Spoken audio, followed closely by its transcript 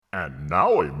And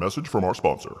now a message from our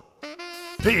sponsor.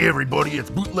 Hey everybody, it's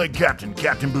Bootleg Captain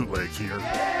Bootlegs here.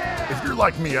 If you're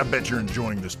like me, I bet you're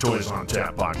enjoying this Toys on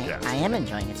Tap podcast. I am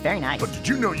enjoying it. It's very nice. But did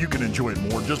you know you can enjoy it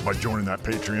more just by joining that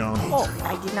Patreon? Oh,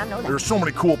 I did not know that. There's so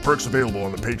many cool perks available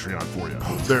on the Patreon for you.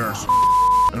 There's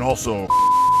and also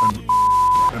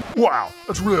and wow,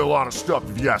 that's really a lot of stuff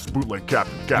if you ask Bootleg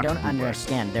Captain I don't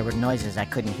understand. There were noises I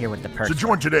couldn't hear with the perks. So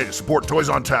join today to support Toys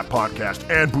on Tap podcast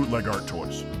and Bootleg Art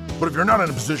Toys. But if you're not in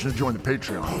a position to join the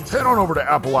Patreon, head on over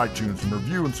to Apple iTunes and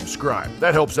review and subscribe.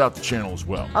 That helps out the channel as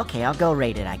well. Okay, I'll go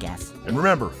rate it, I guess. And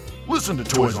remember, listen to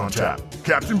Toys on Tap.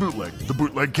 Captain Bootleg, the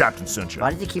Bootleg Captain sent you.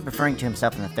 Why does he keep referring to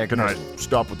himself in the third Can person? I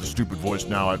stop with the stupid voice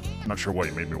now? I'm not sure why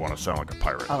you made me want to sound like a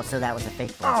pirate. Oh, so that was a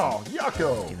fake voice. Oh,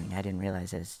 yucko! I didn't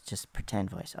realize it's just pretend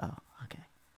voice. Oh, okay.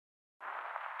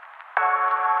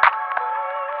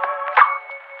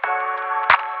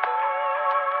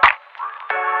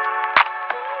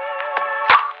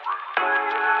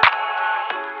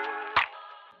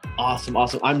 Awesome.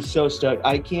 I'm so stoked.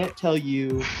 I can't tell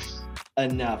you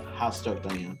enough how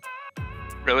stoked I am.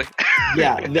 Really?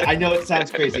 Yeah, I know it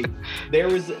sounds crazy. There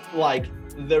was like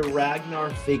the Ragnar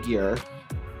figure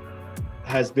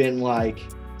has been like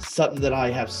something that I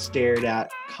have stared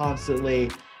at constantly.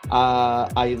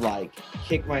 I like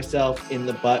kick myself in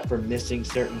the butt for missing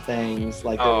certain things.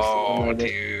 Like,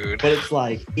 dude. But it's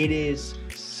like, it is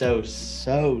so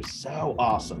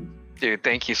awesome. Dude,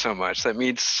 thank you so much. That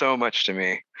means so much to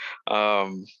me.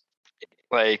 Every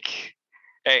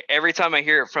time I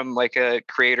hear it from like a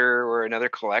creator or another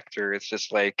collector, it's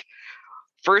just like,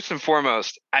 first and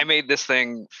foremost, I made this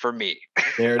thing for me.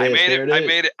 There it is.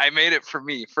 I made it for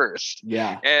me first.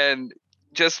 Yeah. And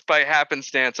just by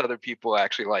happenstance, other people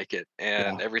actually like it.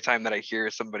 And every time that I hear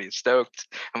somebody stoked,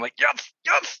 I'm like,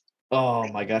 yes. Oh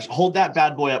my gosh. Hold that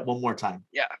bad boy up one more time.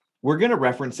 Yeah. We're going to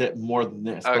reference it more than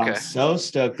this, but I'm so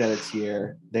stoked that it's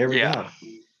here. There we go.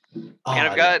 Oh, and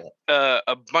I've got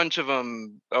a bunch of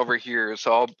them over here,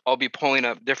 so I'll be pulling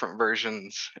up different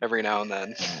versions every now and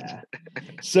then. Yeah.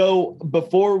 So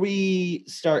before we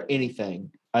start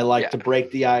anything, I like to break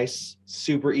the ice.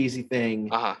 Super easy thing.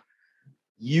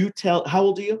 You tell, how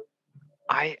old are you?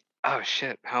 Oh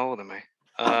shit, how old am I?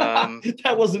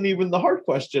 That wasn't even the hard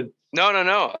question.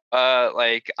 No.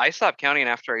 Like I stopped counting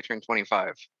after I turned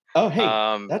 25. Oh, hey,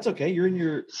 that's okay. You're in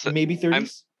your maybe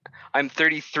 30s? I'm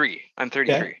 33. I'm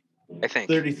 33, okay. I think.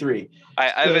 33. I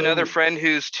have another friend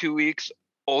who's 2 weeks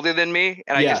older than me,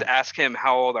 and I just ask him,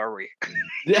 how old are we?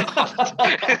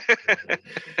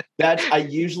 I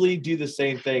usually do the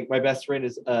same thing. My best friend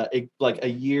is like a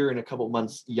year and a couple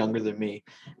months younger than me.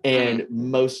 And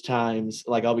most times,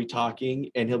 like I'll be talking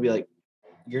and he'll be like,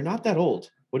 you're not that old.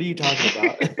 What are you talking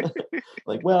about?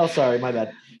 Like, well, sorry, my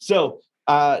bad. So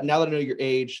now that I know your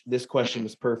age, this question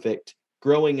was perfect.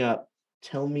 Growing up,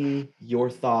 tell me your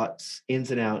thoughts,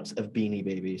 ins and outs of Beanie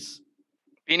Babies.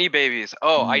 Beanie Babies.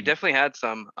 Oh, I definitely had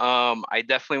some. I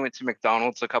definitely went to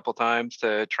McDonald's a couple times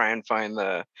to try and find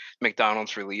the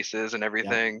McDonald's releases and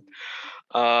everything.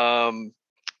 Yeah.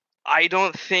 I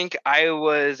don't think I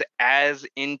was as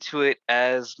into it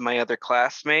as my other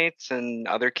classmates and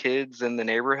other kids in the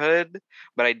neighborhood,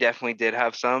 but I definitely did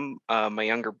have some. My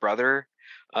younger brother,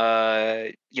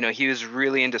 he was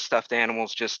really into stuffed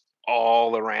animals just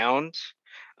all around.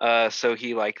 So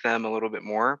he liked them a little bit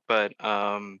more, but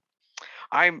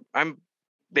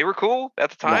they were cool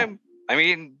at the time. Yeah. I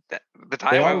mean, the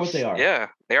time they are what they are. Yeah,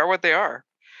 they are what they are.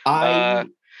 I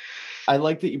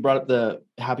like that you brought up the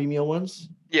Happy Meal ones.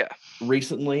 Yeah.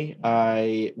 Recently,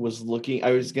 I was going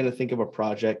to think of a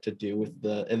project to do with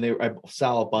I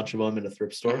saw a bunch of them in a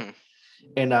thrift store. Mm-hmm.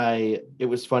 And it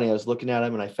was funny. I was looking at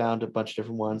them and I found a bunch of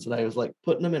different ones and I was like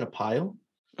putting them in a pile.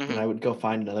 Mm-hmm. And I would go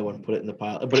find another one, put it in the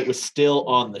pile, but it was still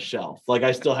on the shelf. Like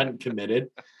I still hadn't committed.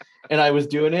 And I was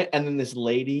doing it. And then this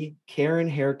lady, Karen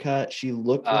haircut, she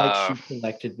looked like she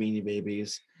collected Beanie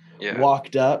Babies,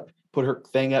 walked up, put her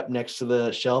thing up next to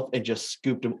the shelf and just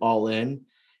scooped them all in.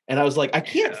 And I was like, I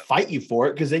can't fight you for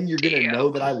it because then you're going to know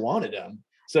that I wanted them.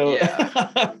 So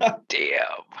Damn.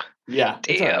 Yeah.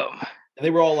 Damn. And they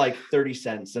were all like 30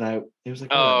 cents. And it was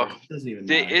like, it doesn't even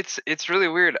matter. It's really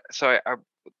weird. So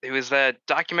it was that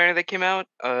documentary that came out.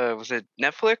 Was it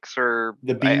Netflix or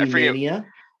the Beanie Mania?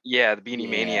 Yeah, the Beanie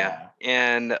Mania.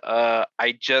 And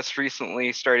I just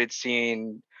recently started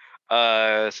seeing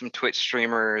some Twitch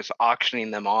streamers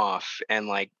auctioning them off and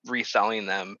like reselling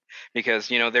them because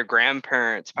their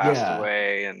grandparents passed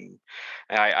away, and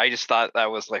I just thought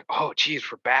that was like, oh geez,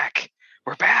 we're back.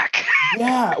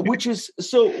 Yeah, which is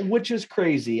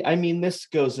crazy. I mean, this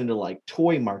goes into like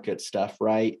toy market stuff,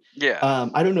 right? Yeah.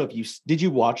 I don't know if did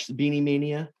you watch the Beanie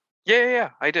Mania?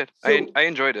 Yeah, I did. So, I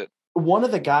enjoyed it. one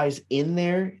of the guys in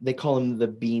there, they call him the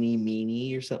Beanie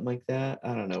Meanie or something like that.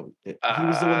 I don't know. He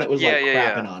was the one that was yeah, like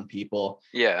yeah, crapping on people.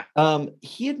 yeah.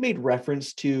 He had made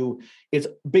reference to it's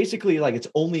basically like it's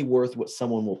only worth what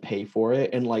someone will pay for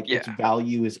it, and like its Yeah.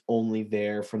 value is only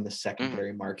there from the Mm-hmm.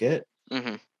 secondary market.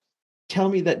 Mm-hmm. Tell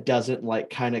me that doesn't like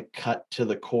kind of cut to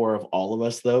the core of all of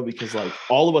us though, because like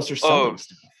all of us are selling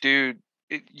stuff. Dude,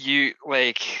 you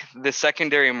like the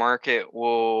secondary market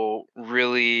will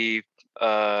really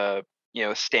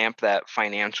stamp that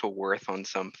financial worth on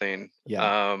something.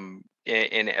 Yeah.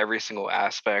 In every single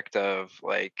aspect of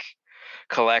like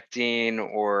collecting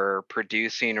or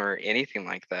producing or anything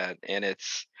like that. And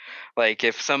it's like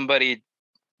if somebody,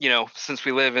 since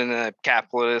we live in a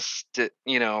capitalist,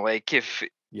 like if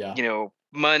Yeah.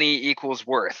 money equals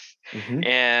worth, Mhm.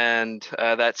 and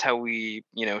that's how we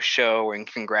show and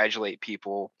congratulate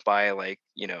people by like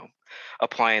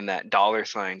applying that dollar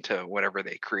sign to whatever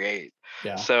they create.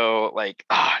 Yeah. So like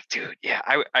dude, yeah,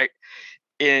 I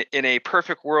in a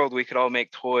perfect world we could all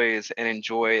make toys and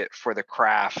enjoy it for the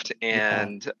craft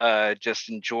and just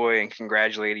enjoy and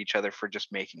congratulate each other for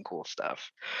just making cool stuff.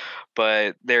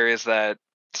 But there is that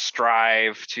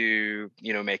strive to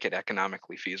make it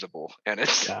economically feasible, and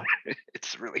it's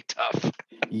it's really tough.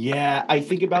 Yeah, I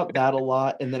think about that a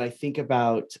lot, and then I think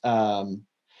about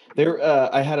there.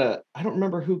 I don't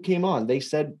remember who came on. They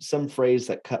said some phrase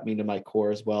that cut me to my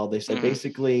core as well. They said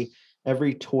basically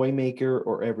every toy maker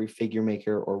or every figure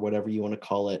maker or whatever you want to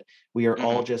call it, we are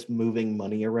all just moving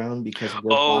money around because we're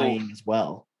buying as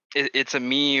well. It's a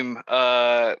meme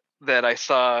that I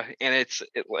saw, and it's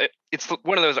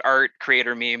one of those art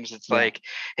creator memes. It's like,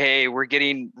 hey, we're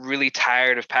getting really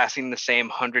tired of passing the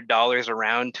same $100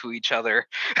 around to each other.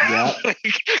 Yeah. Like,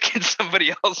 can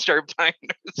somebody else start buying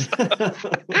stuff?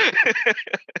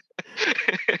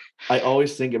 I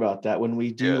always think about that when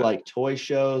we do like toy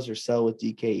shows or sell with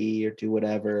DKE or do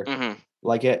whatever.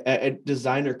 Like at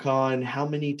Designer Con, how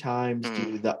many times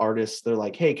do the artists, they're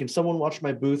like, hey, can someone watch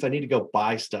my booth? I need to go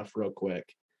buy stuff real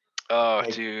quick. Oh,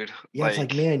 like, dude. Yeah, it's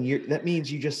like, man, that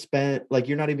means you just spent, like,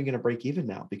 you're not even going to break even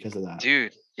now because of that.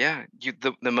 Dude, yeah.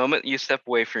 The moment you step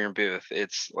away from your booth,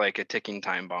 it's like a ticking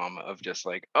time bomb of just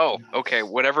like, oh, okay,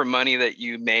 whatever money that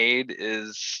you made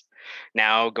is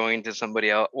now going to somebody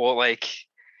else. Well, like,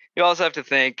 you also have to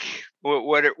think,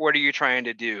 what are you trying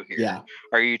to do here? Yeah.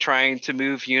 Are you trying to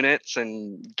move units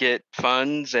and get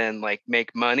funds and like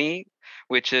make money,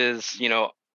 which is,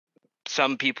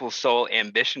 some people's sole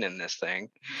ambition in this thing?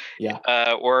 Yeah.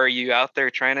 Or are you out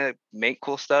there trying to make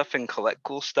cool stuff and collect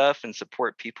cool stuff and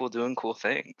support people doing cool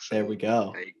things? There we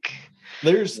go.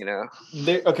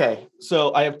 Like, okay,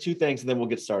 so I have two things and then we'll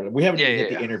get started. We haven't even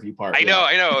hit the interview part. I know.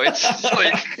 It's just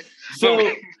like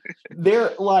so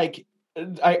they're like,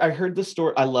 I heard the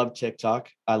story. I love TikTok.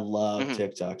 I love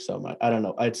TikTok so much. I don't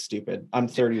know. It's stupid. I'm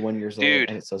 31 years old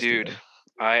and it's so stupid.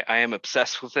 I am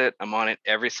obsessed with it. I'm on it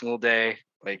every single day.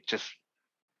 Like, just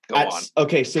go on.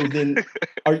 Okay, so then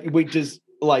does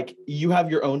like you have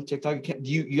your own TikTok account?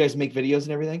 Do you guys make videos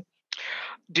and everything?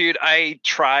 Dude, I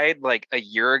tried like a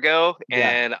year ago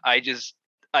and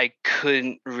I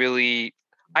couldn't really.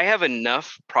 I have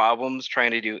enough problems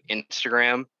trying to do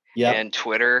Instagram and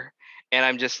Twitter, and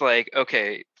I'm just like,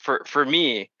 okay, for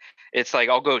me, it's like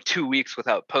I'll go 2 weeks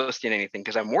without posting anything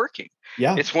because I'm working.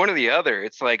 Yeah. It's one or the other.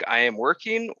 It's like I am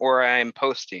working or I am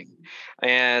posting.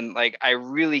 And like I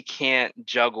really can't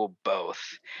juggle both.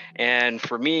 And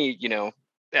for me,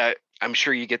 I'm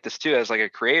sure you get this too as like a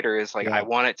creator, is like I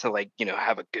want it to like,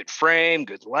 have a good frame,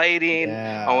 good lighting.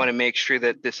 I want to make sure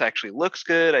that this actually looks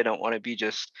good. I don't want to be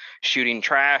just shooting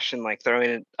trash and like throwing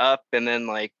it up, and then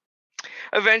like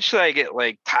eventually I get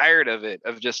like tired of it,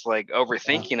 of just like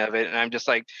overthinking of it, and I'm just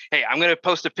like, hey, I'm gonna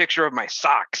post a picture of my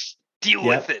socks. Deal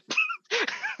with it.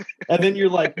 And then you're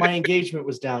like, my engagement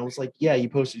was down. It's like, yeah, you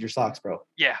posted your socks, bro.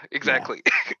 Yeah, exactly.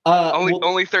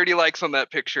 Only 30 likes on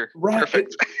that picture. Right.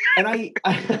 Perfect. And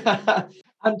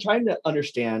I'm trying to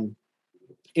understand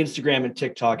Instagram and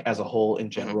TikTok as a whole in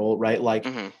general, right? Like,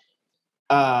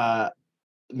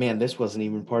 man, this wasn't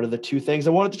even part of the two things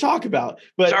I wanted to talk about.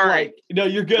 But sorry. Like, no,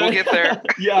 you're good. We'll get there.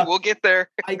 Yeah. We'll get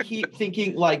there. I keep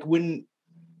thinking like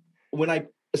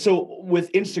so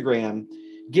with Instagram,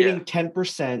 getting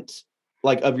 10%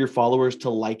 like of your followers to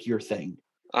like your thing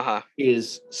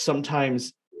is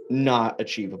sometimes not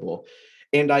achievable.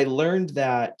 And I learned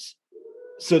that.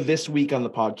 So this week on the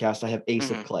podcast, I have Ace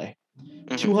of Clay,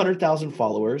 200,000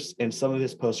 followers, and some of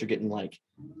his posts are getting like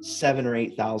 7,000 or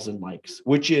 8,000 likes,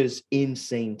 which is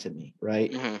insane to me,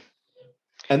 right?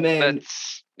 And then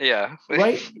That's yeah.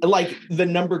 right, like the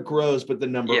number grows, but the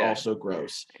number Yeah. also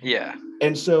grows. Yeah.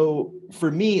 And so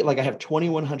for me, like I have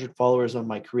 2,100 followers on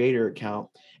my creator account,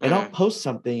 and I'll post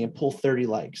something and pull 30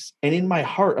 likes. And in my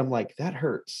heart, I'm like, that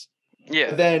hurts. Yeah.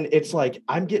 But then it's like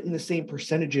I'm getting the same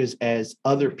percentages as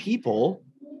other people,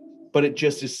 but it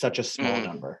just is such a small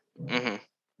number. Mm-hmm.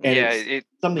 And Yeah, it's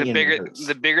something the in bigger me hurts.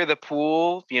 the bigger the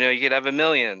pool, you know, you could have 1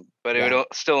 million, but it would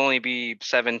still only be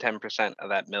 7-10% of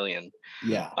that million.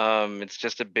 Yeah. It's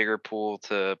just a bigger pool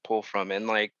to pull from. And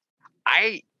like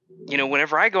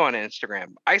whenever I go on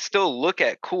Instagram, I still look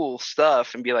at cool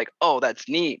stuff and be like, oh, that's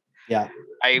neat. Yeah.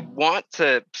 I want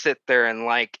to sit there and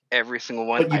like every single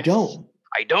one. But you don't.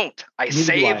 I don't. I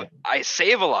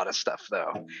save a lot of stuff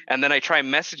though. And then I try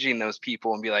messaging those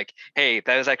people and be like, hey,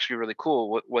 that was actually really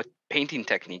cool. What painting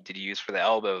technique did you use for the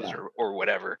elbows or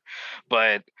whatever?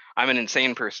 But I'm an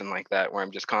insane person like that where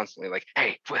I'm just constantly like,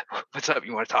 hey, what's up?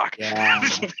 You want to talk? Yeah.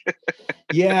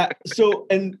 Yeah. So,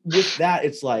 and with that,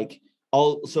 it's like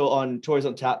also on Toys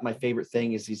on Tap, my favorite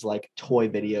thing is these like toy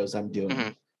videos I'm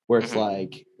doing. Where it's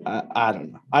like, I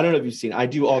don't know. I don't know if you've seen it. I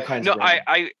do all kinds of. No,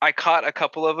 I caught a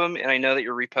couple of them, and I know that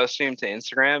you're reposting them to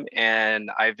Instagram,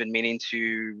 and I've been meaning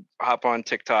to hop on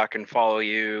TikTok and follow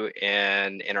you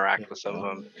and interact with some of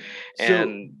them.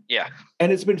 And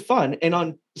and it's been fun.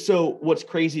 And so what's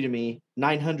crazy to me,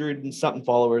 900 and something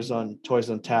followers on Toys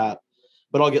on Tap,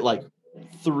 but I'll get like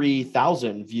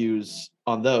 3,000 views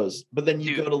on those. But then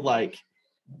you go to like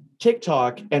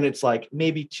TikTok and it's like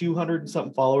maybe 200 and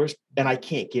something followers, and I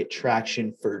can't get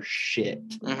traction for shit.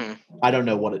 I don't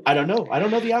know I don't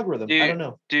know the algorithm. I don't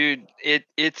know. Dude,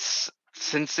 it's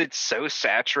since it's so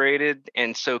saturated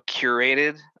and so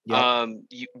curated.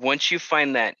 Once you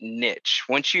find that niche,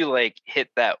 once you like hit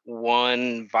that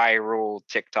one viral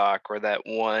TikTok or that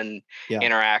one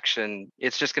interaction,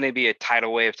 it's just going to be a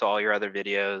tidal wave to all your other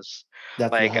videos.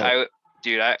 That's like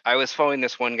I was following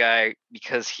this one guy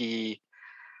because he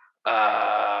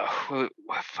what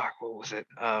was it?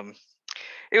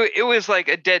 It was like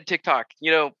a dead TikTok,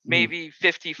 maybe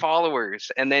 50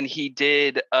 followers, and then he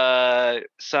did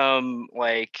some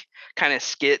like kind of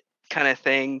skit kind of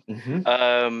thing,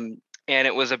 and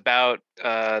it was about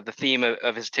the theme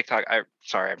of his TikTok.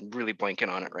 I'm really blanking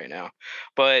on it right now,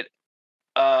 but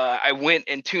I went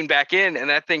and tuned back in, and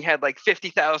that thing had like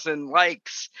 50,000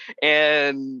 likes,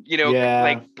 and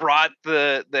like brought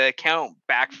the account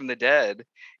back from the dead.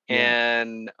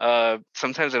 And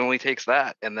sometimes it only takes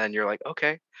that, and then you're like,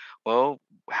 okay, well,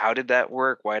 how did that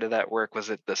work? Why did that work? Was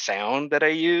it the sound that I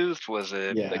used? Was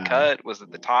it the cut? Was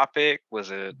it the topic? Was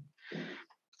it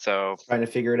so trying to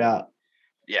figure it out?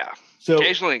 Yeah. So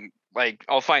occasionally, like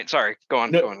I'll find. Sorry, go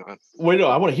on. Wait, no,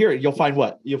 I want to hear it. You'll find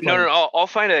what? I'll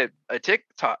find a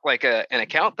TikTok, like an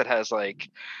account that has like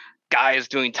guys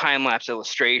doing time lapse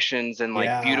illustrations and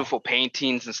like beautiful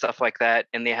paintings and stuff like that,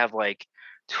 and they have like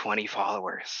 20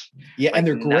 followers. And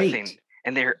they're great.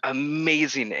 And they're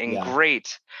amazing and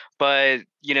great. But,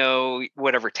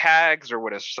 whatever tags or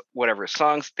whatever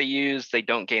songs they use, they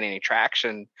don't gain any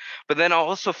traction. But then I'll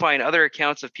also find other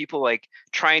accounts of people like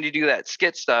trying to do that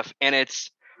skit stuff, and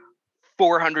it's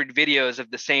 400 videos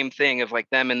of the same thing of like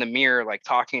them in the mirror, like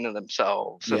talking to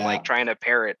themselves and like trying to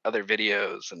parrot other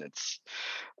videos. And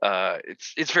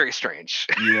it's very strange.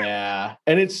 And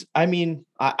it's, I mean,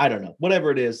 I don't know, whatever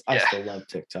it is. I still love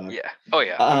TikTok. Oh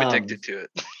yeah. I'm addicted to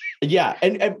it.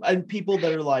 And people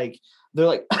that are like, they're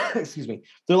like, excuse me.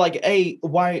 They're like, hey,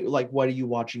 why are you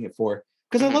watching it for?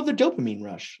 Because I love the dopamine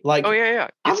rush. Like,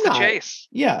 It's the chase.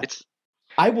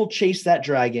 I will chase that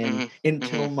dragon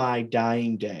until my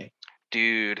dying day.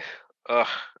 Dude,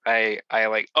 I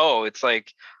like, it's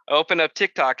like I open up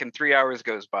TikTok and 3 hours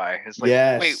goes by. It's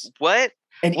like, wait, what?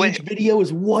 And each video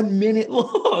is 1 minute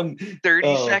long.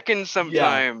 30 seconds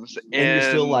sometimes. And you're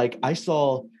still like,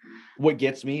 what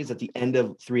gets me is at the end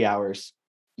of 3 hours,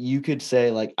 you could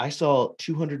say like, I saw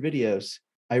 200 videos.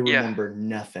 I remember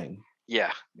nothing.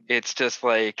 Yeah, it's just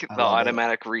like the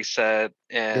automatic reset,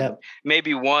 and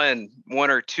maybe one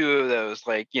or two of those,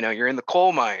 like, you're in the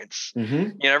coal mines,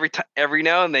 every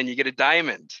now and then you get a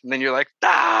diamond, and then you're like,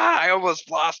 I almost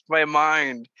lost my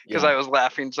mind because I was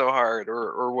laughing so hard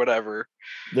or whatever.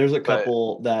 There's a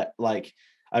couple that like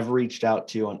I've reached out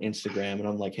to on Instagram, and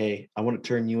I'm like, hey, I want to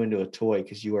turn you into a toy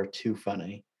because you are too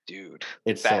funny. Dude,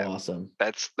 it's so awesome.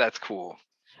 That's cool.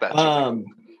 That's really cool.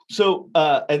 So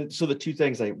the two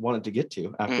things I wanted to get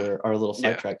to after our little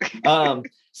sidetrack.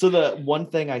 So the one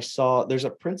thing I saw, there's a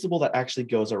principle that actually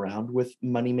goes around with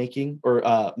money making or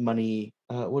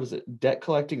debt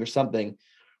collecting or something,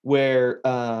 where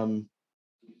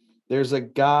there's a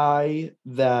guy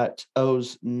that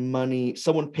owes money.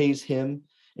 Someone pays him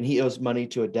and he owes money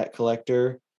to a debt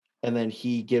collector, and then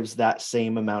he gives that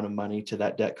same amount of money to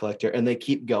that debt collector, and they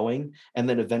keep going, and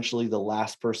then eventually the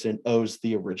last person owes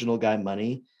the original guy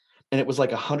money, and it was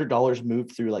like $100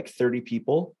 moved through like 30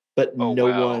 people, but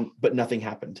nothing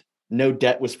happened. No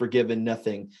debt was forgiven,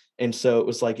 nothing. And so it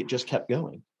was like it just kept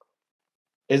going.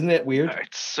 Isn't it weird?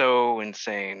 It's so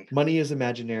insane. Money is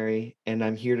imaginary, and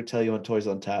I'm here to tell you on Toys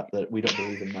on Tap that we don't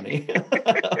believe in money.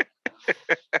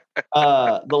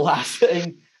 The last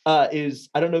thing is,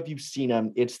 I don't know if you've seen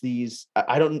them. It's these.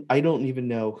 I don't even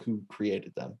know who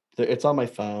created them. It's on my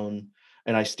phone,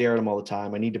 and I stare at them all the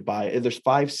time. I need to buy it. There's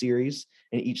 5 series,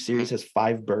 and each series has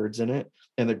 5 birds in it,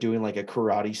 and they're doing like a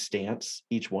karate stance,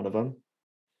 each one of them,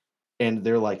 and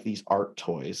they're like these art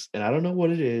toys, and I don't know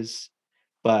what it is.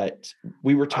 But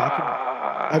we were talking.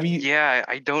 Yeah,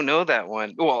 I don't know that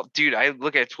one. Well, dude, I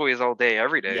look at toys all day,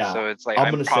 every day, so it's like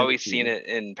I've probably seen it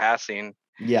in passing.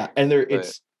 Yeah, and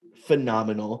it's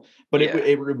phenomenal. But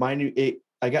it reminded me.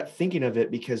 I got thinking of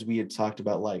it because we had talked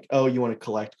about like, oh, you want to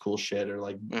collect cool shit or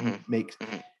like make,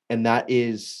 and that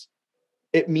is,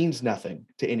 it means nothing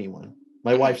to anyone.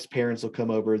 My wife's parents will come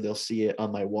over, they'll see it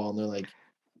on my wall, and they're like,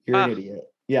 "You're an idiot."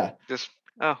 Yeah.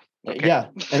 Okay. Yeah.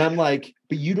 And I'm like,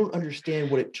 but you don't understand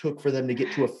what it took for them to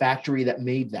get to a factory that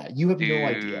made that. You have no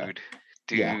idea.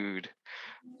 Dude,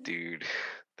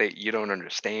 that you don't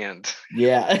understand.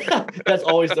 Yeah. That's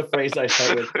always the phrase I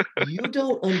start with. You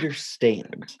don't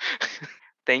understand.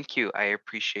 Thank you. I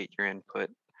appreciate your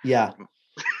input. Yeah.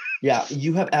 Yeah.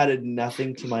 You have added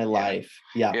nothing to my life.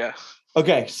 Yeah.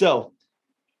 Okay. So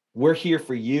we're here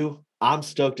for you. I'm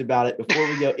stoked about it. Before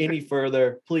we go any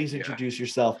further, please introduce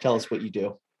yourself. Tell us what you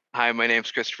do. Hi, my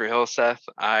name's Christopher Hillseth.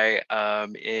 I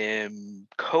am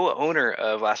co-owner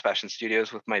of Last Bastion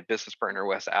Studios with my business partner,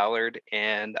 Wes Allard,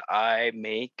 and I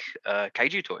make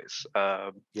kaiju toys.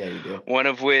 Yeah, you do. One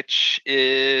of which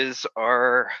is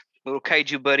our little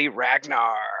kaiju buddy,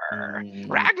 Ragnar.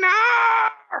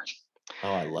 Ragnar!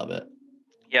 Oh, I love it.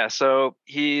 Yeah, so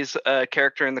he's a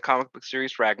character in the comic book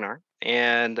series Ragnar,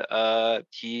 and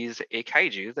he's a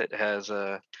kaiju that has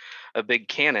a big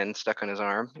cannon stuck on his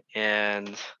arm,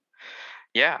 and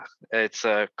yeah, it's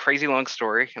a crazy long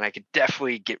story, and I could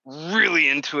definitely get really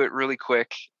into it really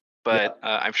quick, but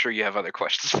I'm sure you have other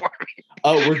questions for me.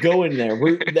 Oh, we're going there.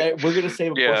 We're going to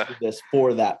save a portion of this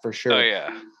for that, for sure. Oh,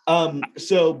 yeah.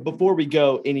 So before we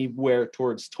go anywhere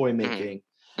towards toy making,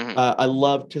 I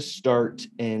love to start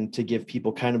and to give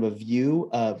people kind of a view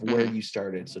of where you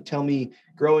started. So tell me,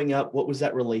 growing up, what was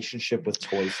that relationship with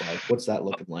toys like? What's that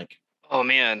looking like? Oh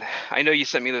man, I know you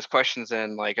sent me those questions,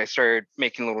 and like I started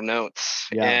making little notes,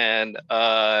 and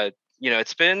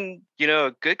it's been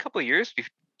a good couple of years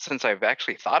since I've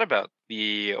actually thought about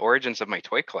the origins of my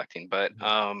toy collecting. But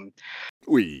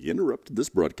we interrupted this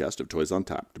broadcast of Toys on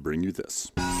Tap to bring you this.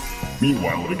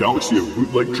 Meanwhile, in a galaxy of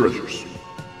bootleg treasures.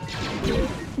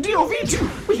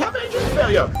 DOV2, we have engine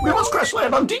failure. We must crash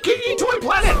land on DKE Toy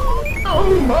Planet.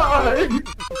 Oh my,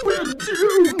 we're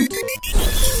doomed.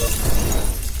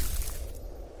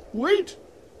 Wait,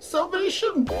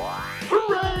 salvation!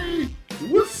 Hooray!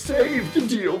 We're saved,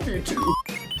 DLV2!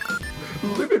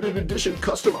 Limited edition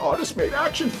custom artist-made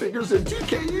action figures and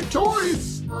DKE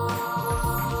toys!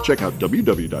 Check out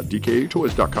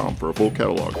www.dketoys.com for a full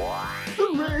catalog.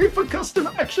 Hooray for custom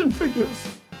action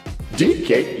figures!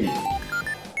 DKE!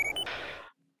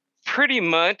 Pretty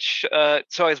much.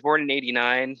 So I was born in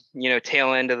 '89,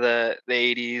 tail end of the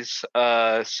 80s.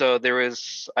 So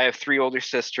I have 3 older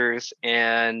sisters,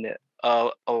 and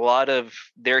a lot of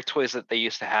their toys that they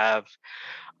used to have,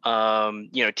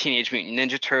 Teenage Mutant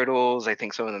Ninja Turtles. I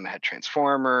think some of them had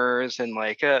Transformers and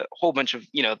like a whole bunch of,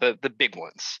 the big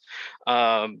ones,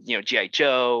 G.I.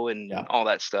 Joe and all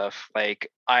that stuff. Like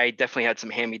I definitely had some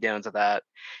hand-me-downs of that.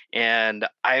 And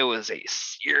I was a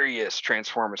serious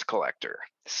Transformers collector.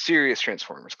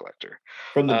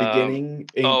 From the beginning,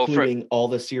 including all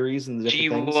the series and the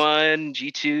different G1,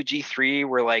 G2, G3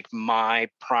 were like my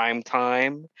prime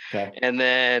time. Okay. And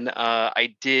then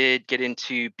I did get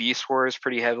into Beast Wars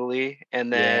pretty heavily,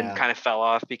 and then kind of fell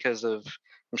off because of,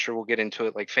 I'm sure we'll get into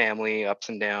it, like family ups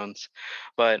and downs.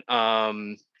 But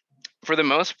for the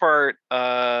most part,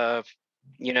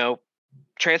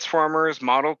 Transformers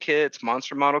model kits,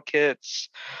 monster model kits.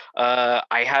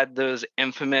 I had those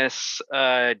infamous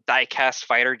die-cast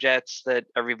fighter jets that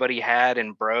everybody had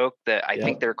and broke, that I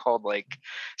think they're called like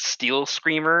steel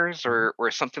screamers or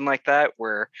something like that,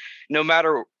 where no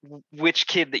matter which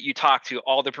kid that you talk to,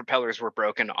 all the propellers were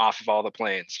broken off of all the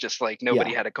planes, just like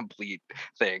nobody had a complete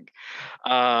thing.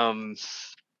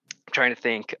 trying to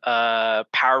think.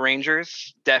 Power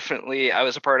Rangers, definitely. I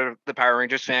was a part of the Power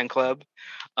Rangers fan club.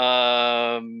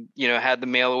 Had the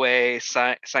mail away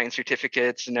signed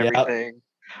certificates and everything.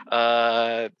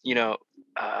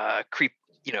 Creep.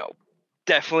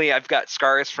 Definitely, I've got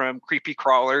scars from creepy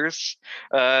crawlers.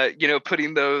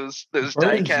 Putting those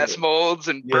die-cast molds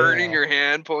and burning your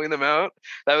hand, pulling them out.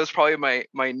 That was probably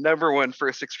my number one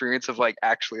first experience of like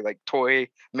actually like toy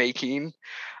making.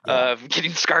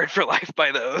 Getting scarred for life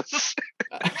by those.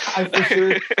 I for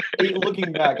sure.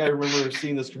 Looking back, I remember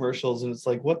seeing those commercials, and it's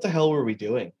like, what the hell were we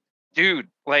doing, dude?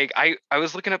 Like I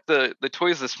was looking up the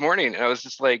toys this morning, and I was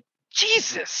just like,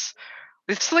 Jesus,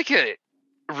 it's like a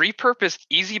repurposed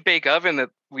easy bake oven that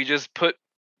we just put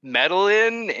metal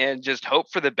in and just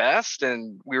hope for the best,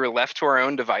 and we were left to our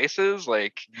own devices.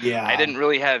 Like, I didn't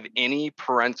really have any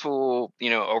parental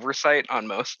oversight on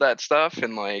most of that stuff.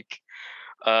 And like,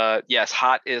 yes,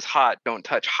 hot is hot, don't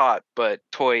touch hot, but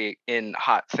toy in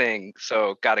hot thing,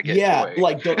 so gotta get toy.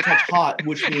 Like don't touch hot,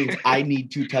 which means I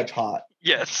need to touch hot.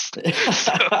 Yes.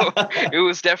 So it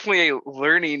was definitely a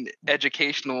learning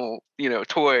educational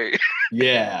toy.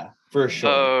 Yeah, for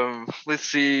sure. Let's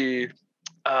see.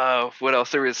 What else?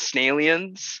 There was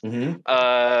Snailians.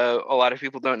 A lot of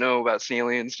people don't know about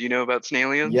Snailians. Do you know about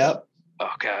Snailians? Yep.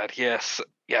 Oh God, yes.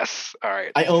 All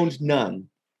right. I owned none,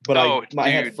 but I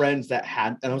had friends that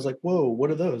had, and I was like, "Whoa, what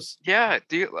are those?" Yeah,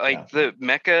 dude, the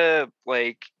mecha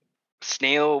like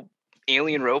snail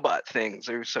alien robot things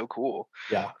are so cool.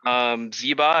 Yeah.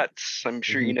 Z-Bots. I'm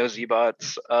sure you know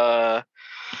Z-Bots.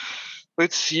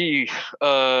 Let's see.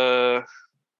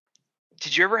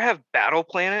 Did you ever have battle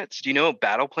planets? Do you know what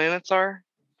battle planets are?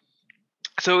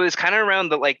 So it was kind of around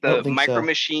the Micro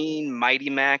Machine, Mighty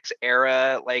Max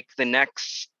era, like the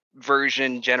next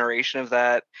generation of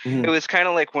that. It was kind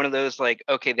of like one of those like,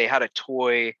 okay, they had a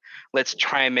toy, let's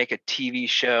try and make a TV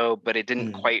show, but it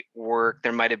didn't quite work.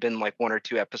 There might have been like 1 or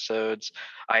 2 episodes.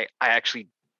 I actually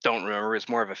don't remember. It was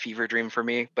more of a fever dream for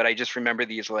me, but I just remember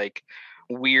these like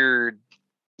weird,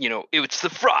 it's the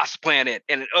frost planet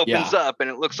and it opens up and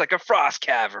it looks like a frost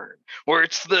cavern, or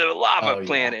it's the lava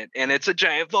planet and it's a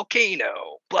giant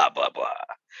volcano, blah, blah, blah.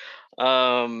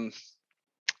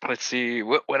 Let's see,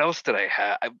 what else did I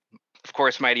have? Of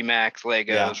course, Mighty Max,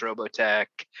 Legos, Robotech,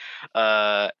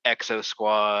 Exo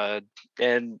Squad,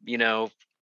 and a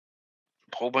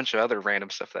whole bunch of other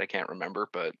random stuff that I can't remember,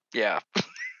 but yeah.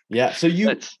 Yeah. So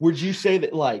would you say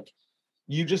that like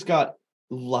you just got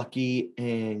lucky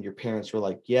and your parents were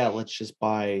like, yeah, let's just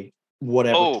buy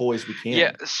whatever toys we can?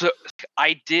 Yeah. So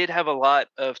I did have a lot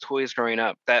of toys growing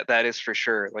up. That is for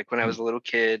sure. Like when I was a little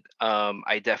kid,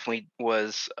 I definitely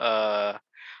was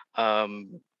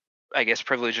I guess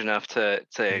privileged enough to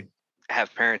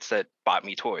have parents that bought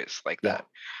me toys like that.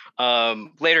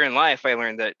 Later in life, I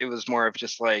learned that it was more of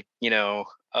just like, kind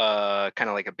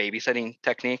of like a babysitting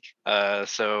technique.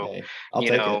 So,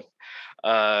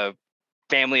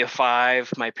 family of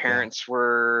 5, my parents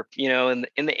were, in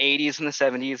the 80s and the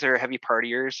 70s, they were heavy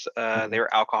partiers. They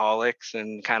were alcoholics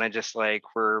and kind of just like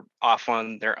were off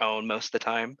on their own most of the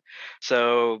time.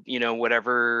 So,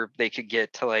 whatever they could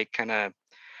get to like kind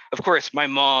of course, my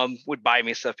mom would buy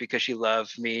me stuff because she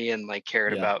loved me and like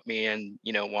cared about me and,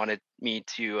 wanted me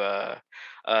to,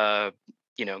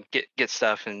 get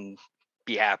stuff and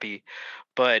be happy.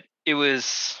 But it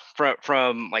was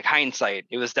from like hindsight,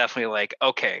 it was definitely like,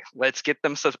 okay, let's get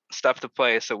them stuff to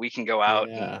play so we can go out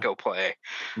and go play.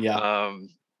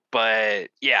 But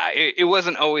yeah, it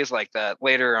wasn't always like that.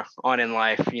 Later on in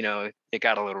life, it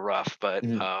got a little rough, but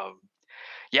a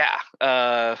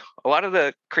lot of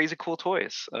the crazy cool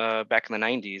toys back in the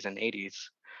 90s and 80s.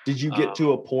 Did you get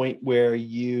to a point where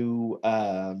you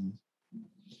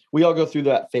we all go through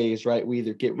that phase, right? We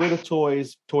either get rid of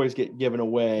toys get given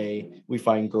away, we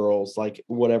find girls, like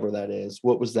whatever that is.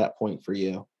 What was that point for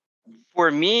you? For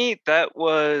me, that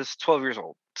was 12 years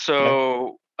old.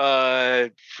 So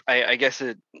I guess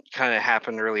it kind of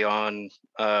happened early on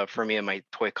for me in my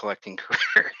toy collecting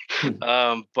career.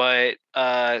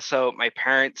 So my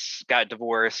parents got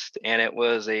divorced, and it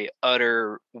was a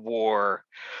utter war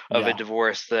of a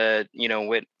divorce that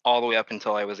went all the way up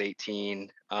until I was 18,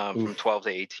 from 12 to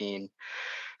 18.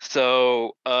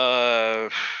 So I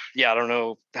don't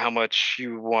know how much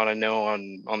you want to know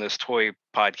on this toy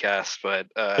podcast, but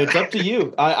it's up to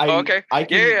you. Okay.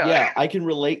 I can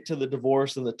relate to the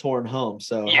divorce and the torn home.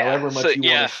 So however much you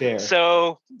want to share.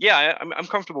 So I'm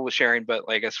comfortable with sharing, but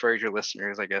like as far as your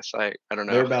listeners, I guess I don't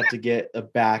know. They're about to get a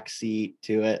backseat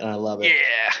to it, and I love it.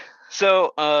 Yeah.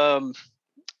 So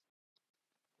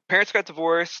parents got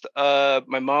divorced.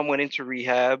 My mom went into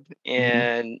rehab,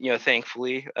 and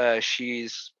thankfully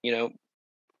she's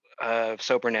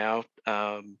sober now.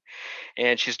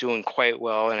 And she's doing quite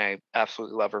well, and I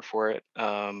absolutely love her for it.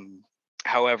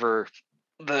 However,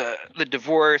 the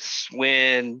divorce,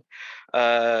 when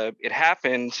it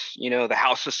happened, the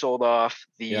house was sold off.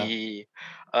 I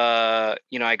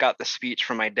got the speech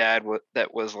from my dad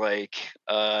that was like,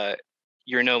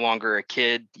 "You're no longer a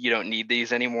kid. You don't need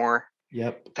these anymore."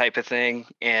 Yep. Type of thing.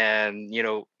 And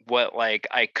what like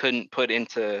I couldn't put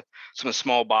into some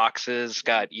small boxes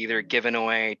got either given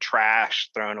away,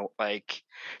 trashed, thrown, like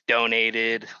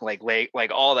donated, like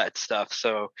all that stuff.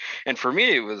 So, and for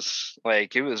me it was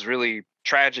really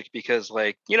tragic because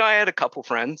I had a couple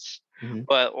friends, Mhm.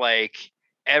 but like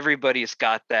everybody's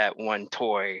got that one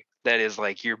toy that is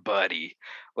like your buddy,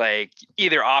 like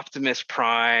either Optimus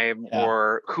Prime Yeah.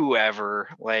 or whoever,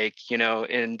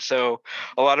 and so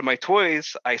a lot of my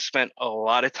toys I spent a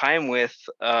lot of time with,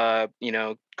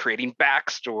 creating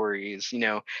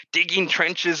backstories, digging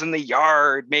trenches in the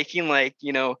yard, making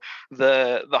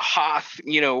the Hoth,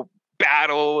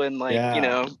 battle, and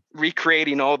Yeah.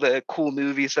 recreating all the cool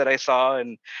movies that I saw,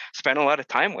 and spent a lot of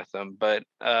time with them. But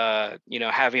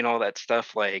having all that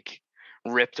stuff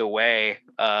ripped away,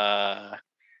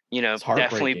 It's definitely.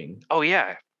 heartbreaking. Oh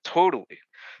yeah, totally.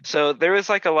 So there was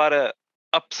a lot of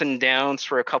ups and downs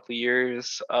for a couple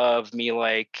years of me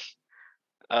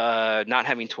not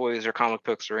having toys or comic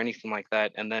books or anything like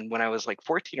that. And then when I was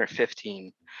 14 or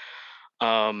 15,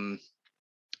 um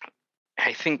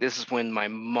I think this is when my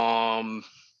mom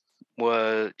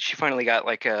she finally got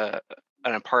an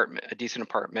apartment, a decent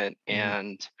apartment, Mhm.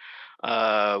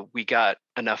 and we got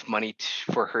enough money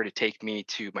for her to take me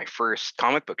to my first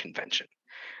comic book convention.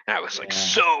 And I was Yeah.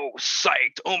 so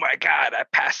psyched. Oh my God,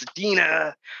 at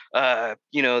Pasadena.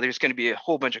 There's going to be a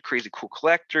whole bunch of crazy cool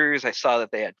collectors. I saw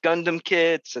that they had Gundam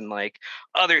kits and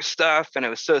other stuff. And I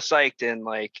was so psyched. And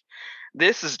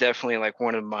this is definitely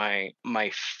one of my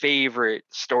favorite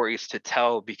stories to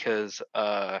tell because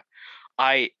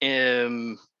I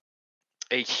am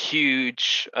a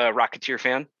huge Rocketeer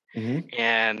fan. Mhm.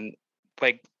 And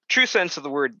true sense of the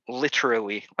word,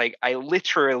 literally, I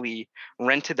literally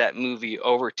rented that movie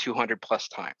over 200 plus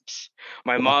times.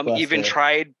 My mom even Blockbuster.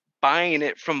 tried buying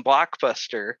it from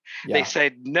Blockbuster. They Yeah.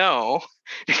 said no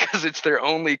because it's their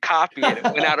only copy and it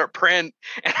went out of print,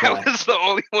 and Yeah. I was the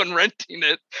only one renting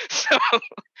it. So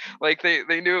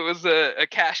they knew it was a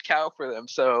cash cow for them.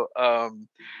 So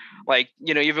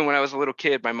even when I was a little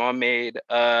kid, my mom made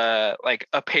a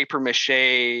paper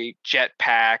mache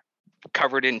jetpack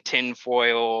covered in tin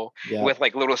foil Yeah. with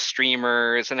little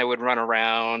streamers, and I would run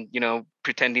around,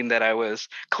 pretending that I was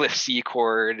Cliff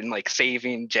Secord and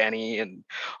saving Jenny and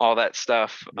all that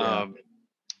stuff. Yeah.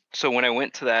 So when I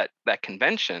went to that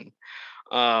convention,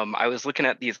 I was looking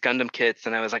at these Gundam kits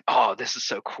and I was like, oh, this is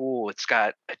so cool. It's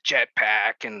got a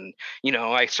jetpack. And,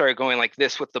 I started going like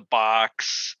this with the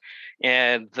box.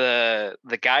 And the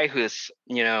guy who's,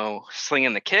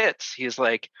 slinging the kits, he's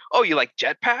like, oh, you like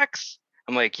jetpacks?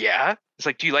 I'm like, yeah. He's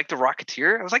like, do you like the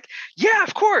Rocketeer? I was like, yeah,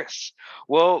 of course.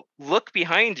 Well, look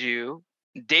behind you.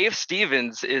 Dave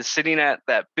Stevens is sitting at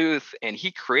that booth and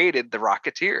he created the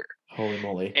Rocketeer. Holy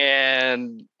moly.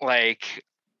 And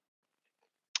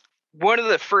one of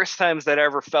the first times that I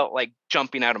ever felt like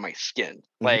jumping out of my skin.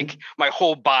 Mhm. My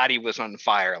whole body was on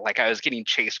fire. I was getting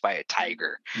chased by a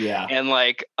tiger. Yeah. And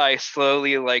I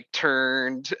slowly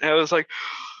turned and I was like,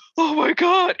 oh my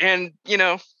God. And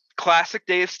classic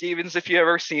Dave Stevens, if you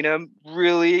ever seen him,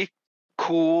 really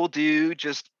cool dude,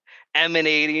 just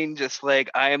emanating, just I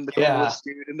am the coolest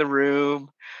dude in the room,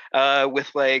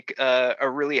 with a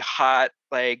really hot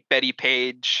Betty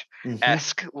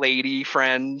Page-esque lady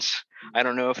friend. I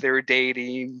don't know if they were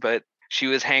dating, but she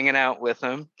was hanging out with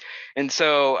him. And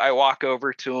so I walk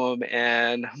over to him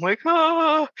and I'm like,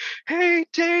 oh, hey,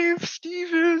 Dave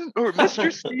Stevens or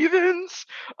Mr. Stevens.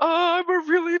 I'm a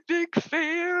really big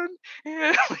fan.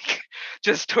 And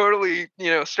just totally,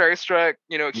 starstruck,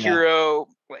 hero.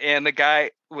 And the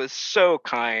guy was so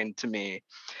kind to me.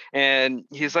 And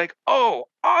he's like, oh,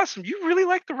 awesome. You really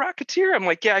like the Rocketeer? I'm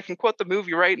like, yeah, I can quote the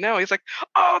movie right now. He's like,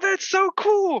 oh, that's so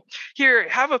cool. Here,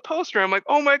 have a poster. I'm like,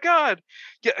 oh my God.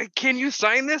 Yeah, can you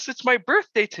sign this? It's my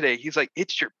birthday today. He's like,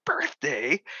 it's your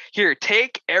birthday? Here,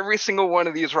 take every single one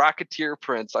of these Rocketeer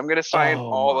prints. I'm gonna sign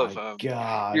all of them.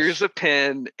 Gosh. Here's a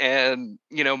pin. And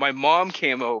my mom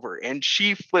came over and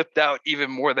she flipped out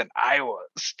even more than I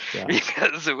was. Yeah.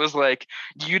 Because it was like,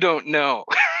 you don't know.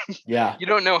 Yeah. You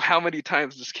don't know how many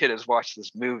times this kid has watched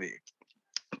this movie.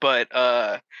 But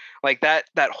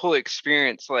that whole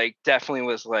experience definitely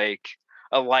was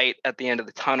a light at the end of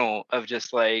the tunnel of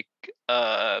just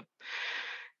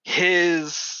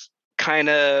his kind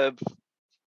of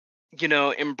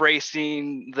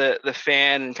embracing the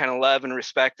fan and kind of love and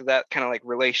respect of that kind of like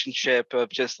relationship of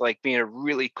just like being a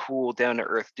really cool, down to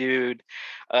earth dude.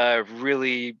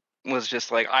 Really was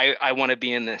just like, I want to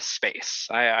be in this space.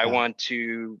 I want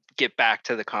to get back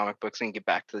to the comic books and get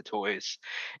back to the toys.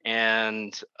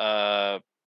 And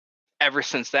ever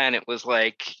since then, it was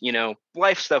like,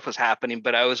 life stuff was happening,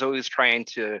 but I was always trying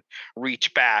to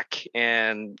reach back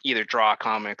and either draw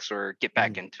comics or get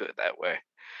back into it that way.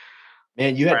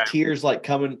 Man, you had tears like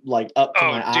coming like up to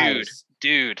my eyes.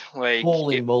 Dude, like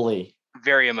holy moly.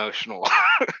 Very emotional.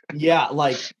 Yeah,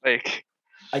 like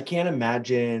I can't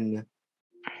imagine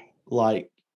like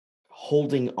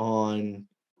holding on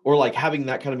or like having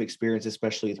that kind of experience,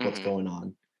 especially with what's going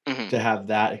on. To have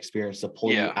that experience to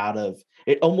pull you out of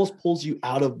it, almost pulls you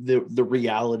out of the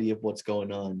reality of what's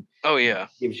going on. Oh yeah, it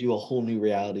gives you a whole new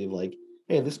reality of like,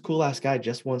 hey, this cool ass guy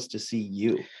just wants to see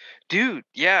you, dude.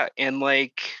 Yeah, and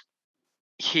like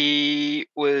he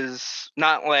was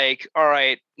not like, all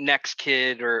right, next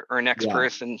kid or next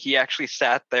person. He actually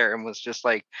sat there and was just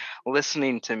like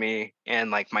listening to me and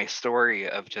like my story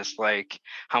of just like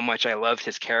how much I loved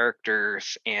his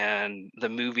characters and the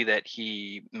movie that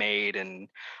he made. And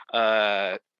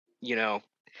it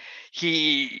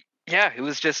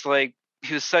was just like,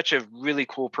 he was such a really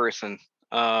cool person.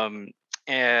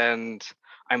 And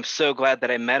I'm so glad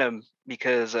that I met him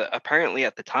because apparently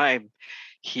at the time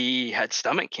he had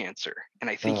stomach cancer, and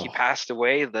I think he passed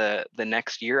away the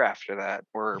next year after that,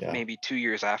 or maybe 2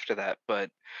 years after that. But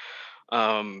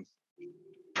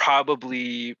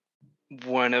probably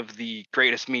one of the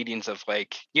greatest meetings of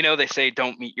like, they say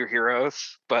don't meet your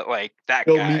heroes, but like that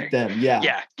go guy, meet them.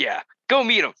 Go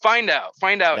meet them, find out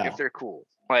if they're cool,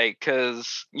 like,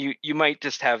 because you might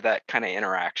just have that kind of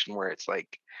interaction where it's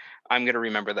like, I'm gonna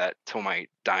remember that till my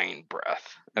dying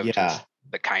breath of just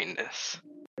the kindness.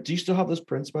 Do you still have those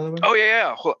prints, by the way? Oh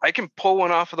yeah. Well, I can pull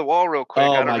one off of the wall real quick.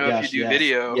 I don't know if you do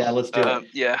video. Yeah, let's do it.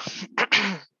 Yeah.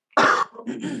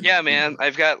 Yeah, man.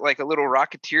 I've got like a little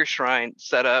Rocketeer shrine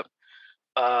set up.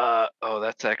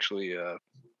 That's actually a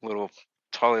little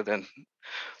taller than.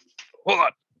 Hold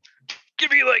on. Give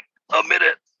me like a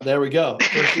minute. There we go.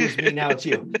 First it was me, now it's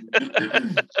you.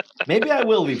 Maybe I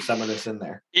will leave some of this in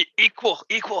there. Equal.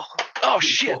 Oh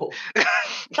shit.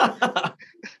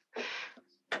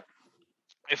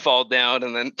 I fall down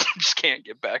and then just can't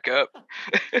get back up.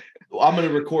 Well, I'm going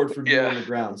to record from you on the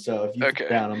ground. So if you fall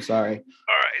down, I'm sorry.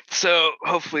 All right. So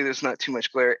hopefully there's not too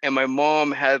much glare. And my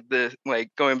mom had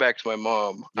going back to my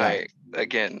mom,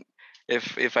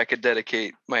 if I could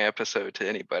dedicate my episode to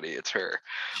anybody, it's her.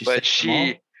 But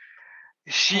she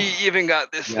even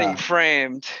got this thing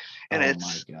framed, and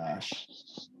it's, my gosh,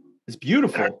 it's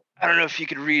beautiful. I don't know if you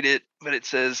could read it, but it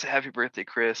says "Happy Birthday,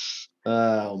 Chris"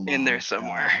 in there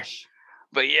somewhere. Gosh.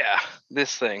 But yeah,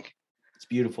 this thing. It's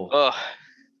beautiful. Oh,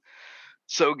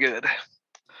 so good.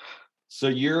 So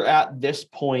you're at this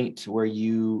point where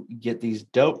you get these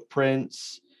dope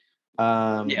prints.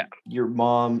 Your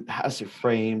mom has it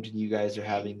framed, and you guys are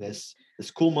having this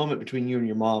cool moment between you and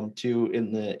your mom too,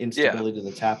 in the instability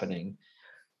that's happening.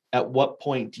 At what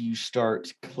point do you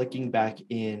start clicking back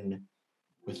in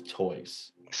with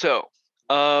toys? So,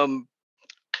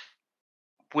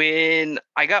 when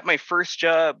I got my first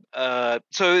job, so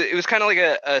it was kind of like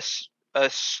a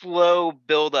slow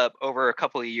build up over a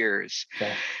couple of years.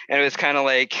 Okay. And it was kind of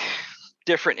like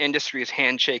different industries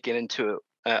handshaking into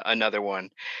another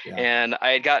one. Yeah. And I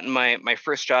had gotten my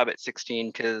first job at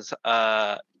 16 because,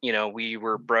 we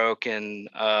were broke and,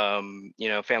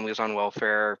 family was on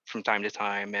welfare from time to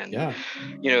time. And,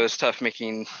 it was tough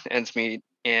making ends meet.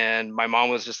 And my mom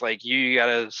was just like, you got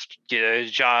to get a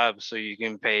job so you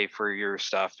can pay for your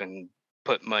stuff and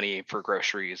put money for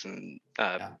groceries and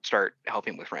start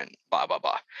helping with rent, blah, blah,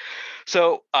 blah.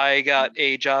 So I got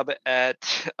a job at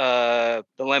the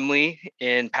Lemley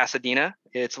in Pasadena.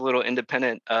 It's a little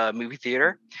independent movie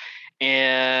theater.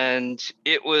 And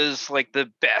it was like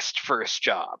the best first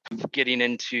job, getting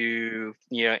into,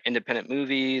 independent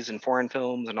movies and foreign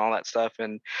films and all that stuff.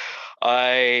 And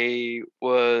I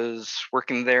was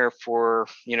working there for,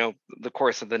 the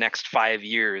course of the next 5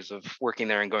 years of working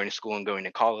there and going to school and going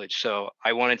to college. So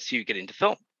I wanted to get into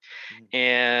film.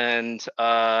 And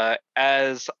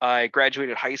as I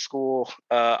graduated high school,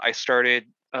 I started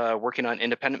working on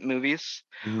independent movies.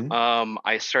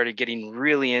 I started getting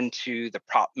really into the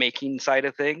prop making side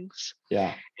of things.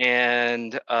 Yeah.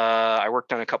 And I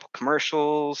worked on a couple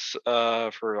commercials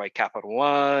for like Capital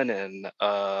One and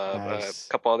a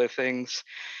couple other things.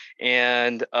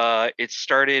 And it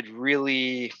started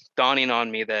really dawning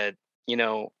on me that,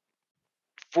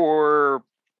 for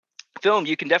film,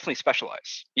 you can definitely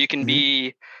specialize. You can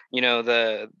be,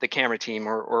 the camera team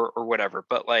or whatever.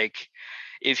 But like,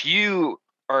 if you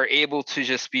are able to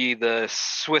just be the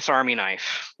Swiss Army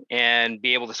knife and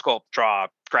be able to sculpt, draw,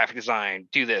 graphic design,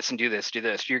 do this and do this,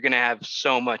 you're going to have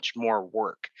so much more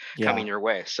work coming your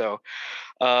way. So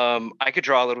I could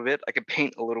draw a little bit, I could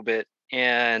paint a little bit.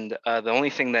 And the only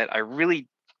thing that I really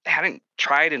hadn't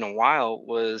tried in a while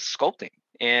was sculpting.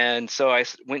 And so I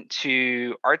went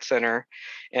to Art Center,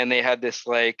 and they had this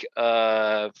like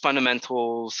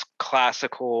fundamentals,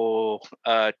 classical,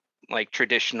 like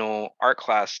traditional art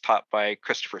class taught by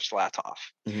Christopher Slatoff.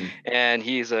 And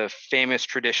he's a famous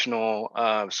traditional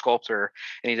sculptor,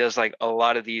 and he does like a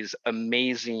lot of these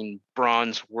amazing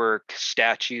bronze work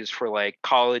statues for like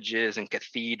colleges and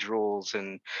cathedrals.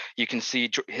 And you can see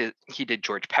he did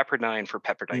George Pepperdine for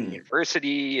Pepperdine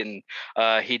University, and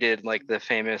he did like the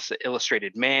famous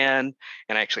Illustrated Man,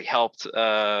 and I actually helped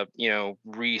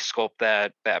re-sculpt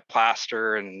that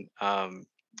plaster. And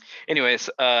anyways,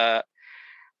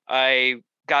 I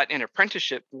got an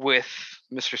apprenticeship with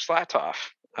Mr.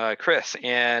 Slatoff, Chris,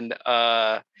 and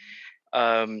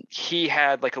he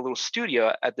had like a little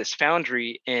studio at this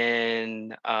foundry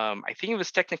in, I think it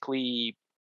was technically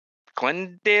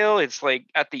Glendale. It's like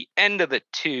at the end of the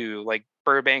two, like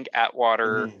Burbank,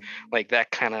 Atwater, like that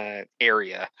kind of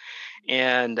area.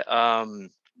 And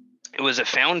it was a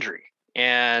foundry.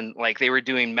 And like they were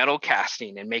doing metal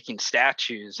casting and making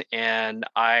statues, and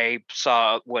I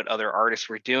saw what other artists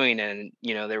were doing, and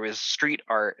there was street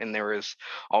art and there was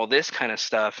all this kind of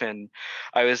stuff. And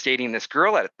I was dating this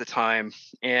girl at the time,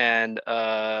 and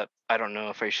I don't know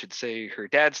if I should say her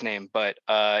dad's name, but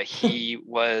he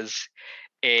was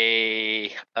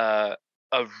he was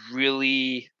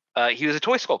a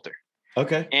toy sculptor.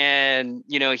 Okay. And,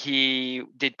 he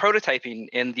did prototyping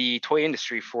in the toy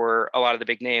industry for a lot of the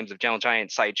big names of Gentle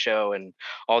Giant, Sideshow, and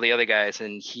all the other guys.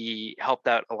 And he helped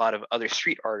out a lot of other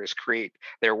street artists create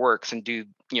their works and do,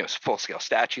 full scale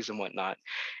statues and whatnot.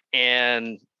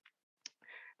 And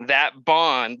that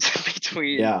bond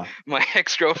between my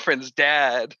ex-girlfriend's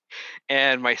dad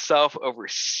and myself over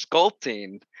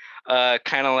sculpting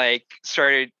kind of like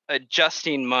started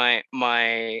adjusting my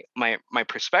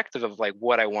perspective of like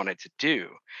what I wanted to do.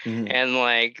 And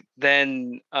like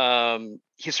then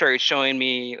he started showing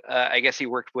me, I guess he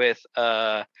worked with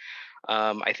I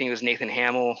think it was Nathan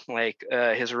Hamill, like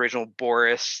his original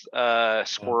Boris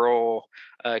squirrel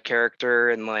character.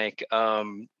 And like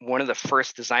one of the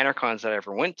first designer cons that I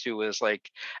ever went to was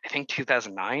like, I think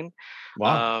 2009.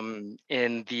 Wow.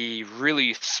 In the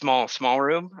really small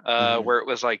room where it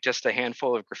was like just a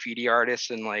handful of graffiti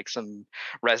artists and like some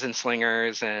resin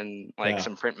slingers and like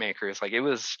some printmakers. Like it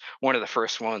was one of the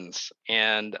first ones.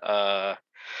 And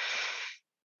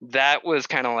that was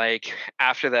kind of like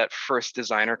after that first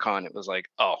designer con, it was like,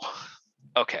 oh,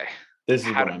 okay, this is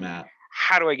where I'm at.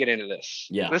 How do I get into this?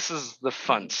 Yeah, this is the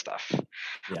fun stuff.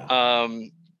 Yeah.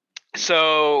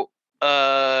 So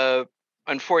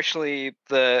unfortunately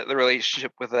the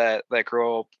relationship with that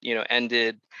girl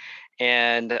ended,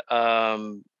 and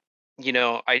I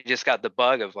just got the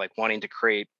bug of like wanting to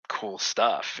create cool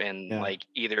stuff and like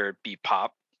either be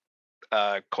pop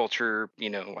culture,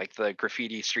 like the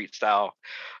graffiti street style,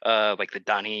 like the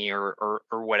Dunny or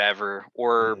whatever,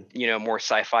 or more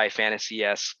sci-fi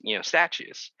fantasy-esque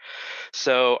statues.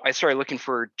 So I started looking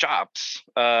for jobs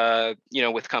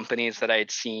with companies that I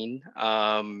had seen,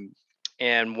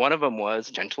 and one of them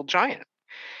was Gentle Giant.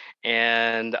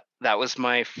 And that was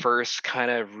my first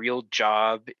kind of real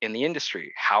job in the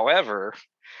industry. However,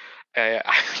 I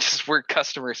just worked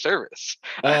customer service.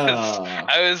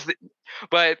 I was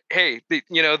but hey,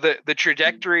 the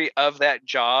trajectory of that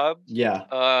job, it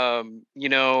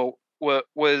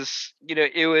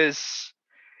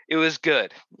was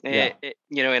good.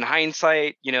 In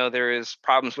hindsight, there's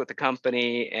problems with the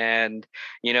company, and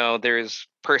there's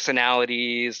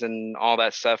personalities and all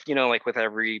that stuff, like with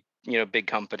every big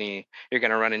company, you're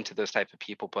going to run into those type of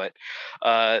people. But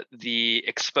the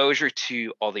exposure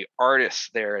to all the artists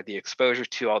there, the exposure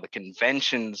to all the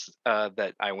conventions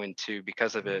that I went to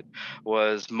because of it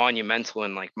was monumental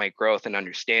in like my growth and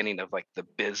understanding of like the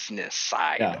business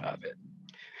side of it.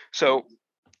 So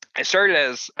I started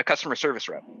as a customer service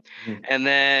rep, and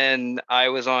then I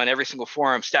was on every single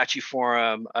forum, Statue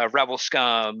Forum, Rebel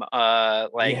Scum,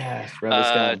 Rebel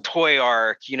Scum. Toy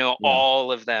Arc,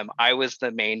 all of them. I was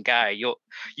the main guy.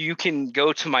 You can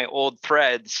go to my old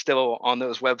threads still on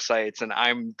those websites, and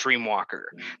I'm Dreamwalker.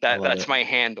 That's my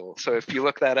handle. So if you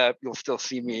look that up, you'll still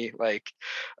see me like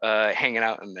hanging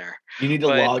out in there. You need to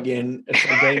log in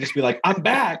someday and just be like, I'm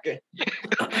back.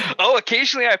 Oh,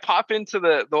 occasionally I pop into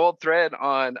the old thread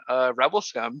on Rebel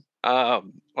Scum.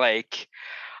 Like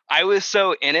I was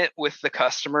so in it with the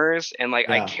customers, and like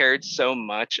I Yeah. cared so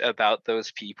much about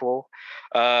those people.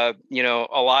 You know,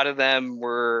 a lot of them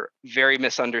were very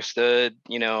misunderstood.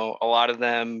 You know, a lot of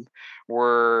them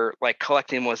were like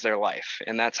collecting was their life,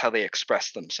 and that's how they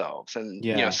expressed themselves. And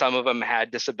you know, Yeah. some of them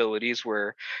had disabilities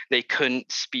where they couldn't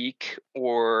speak,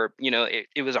 or you know,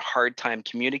 it was a hard time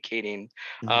communicating.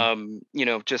 You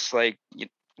know, just like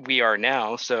we are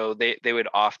now. So they would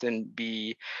often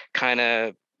be kind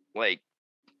of like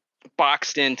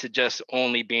boxed into just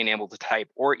only being able to type,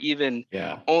 or even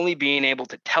Yeah. only being able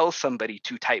to tell somebody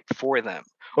to type for them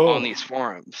on Oh, these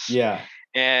forums. yeah.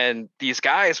 And these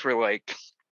guys were like,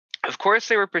 of course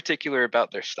they were particular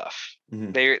about their stuff.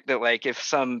 Mhm. They're like, if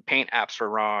some paint apps were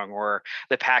wrong or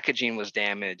the packaging was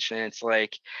damaged, and it's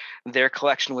like their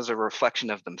collection was a reflection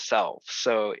of themselves.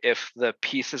 So if the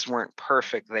pieces weren't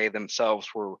perfect, they themselves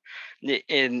were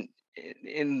in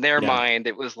their Yeah. mind,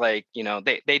 it was like, you know,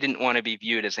 they didn't want to be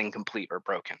viewed as incomplete or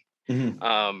broken,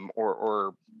 Mhm.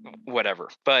 or whatever.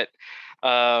 But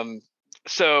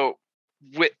so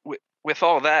with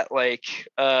all that, like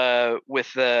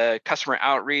with the customer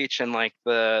outreach and like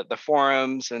the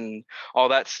forums and all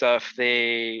that stuff,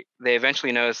 they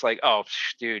eventually noticed like, oh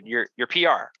dude, you're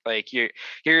PR, like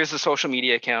here's the social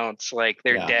media accounts, like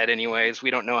they're Yeah. dead anyways,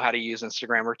 we don't know how to use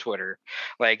Instagram or Twitter.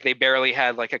 Like they barely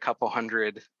had like a couple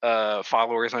hundred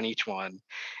followers on each one.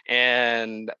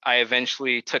 And I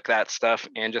eventually took that stuff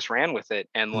and just ran with it.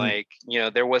 And Mhm. like, you know,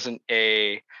 there wasn't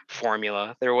a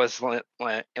formula, there wasn't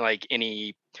like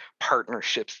any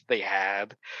partnerships they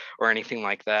had or anything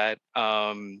like that.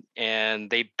 And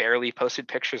they barely posted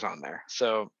pictures on there.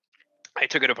 So I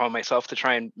took it upon myself to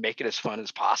try and make it as fun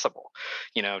as possible.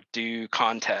 You know, do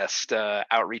contest,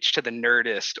 outreach to the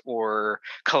Nerdist or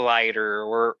Collider,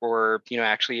 or you know,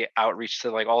 actually outreach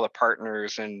to like all the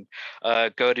partners, and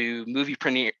go to movie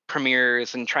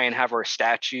premieres and try and have our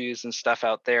statues and stuff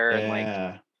out there, and like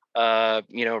Yeah.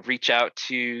 you know, reach out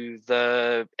to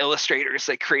the illustrators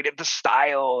that created the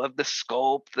style of the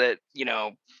sculpt, that, you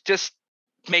know, just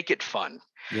make it fun.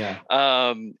 Yeah.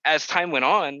 As time went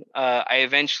on, I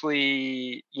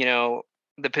eventually, you know,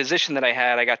 the position that I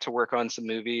had, I got to work on some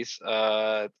movies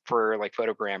for like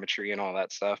photogrammetry and all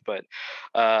that stuff. But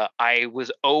I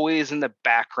was always in the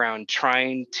background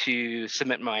trying to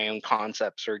submit my own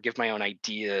concepts or give my own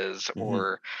ideas, Mhm.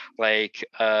 or like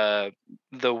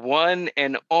the one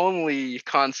and only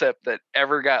concept that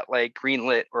ever got like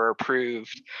greenlit or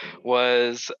approved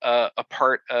was a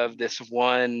part of this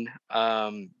one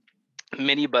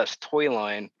minibus toy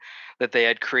line that they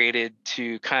had created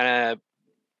to kind of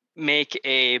make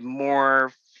a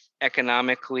more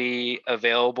economically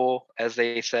available, as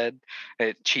they said,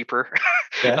 cheaper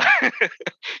Yeah.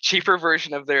 cheaper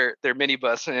version of their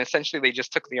minibus. And essentially they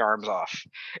just took the arms off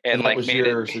And and that like was made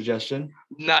your it suggestion?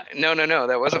 no,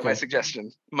 that wasn't my Okay.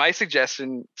 suggestion. My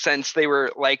suggestion, since they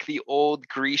were like the old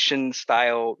Grecian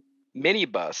style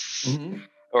minibus, Mhm.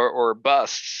 or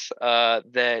busts,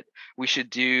 that we should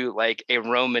do like a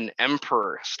Roman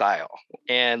emperor style.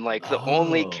 And like the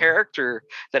only Oh. character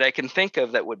that I can think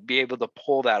of that would be able to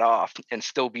pull that off and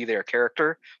still be their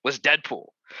character was Deadpool.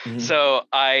 Mhm. So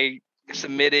I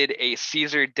submitted a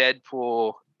Caesar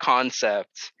Deadpool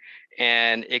concept,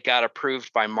 and it got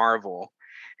approved by Marvel.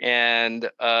 And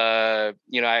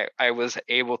you know, I was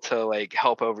able to like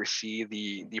help oversee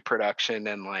the production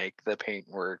and like the paint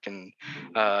work, and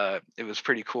it was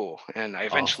pretty cool. And I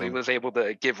eventually Awesome. was able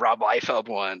to give Rob Liefeld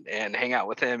one and hang out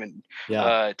with him and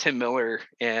Yeah. Tim Miller.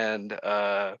 And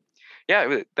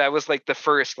yeah, that was like the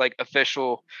first like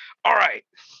official, all right,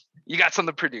 you got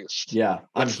something produced. Yeah.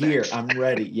 I'm What's here. next? I'm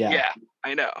ready. Yeah. Yeah,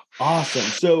 I know. Awesome.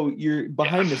 So you're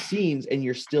behind the scenes and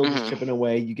you're still just Mhm. chipping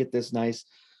away. You get this nice,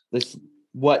 this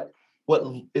what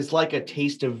is like a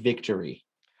taste of victory.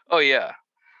 Oh yeah.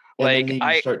 And Like then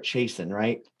you start chasing,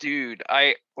 right? dude,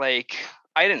 I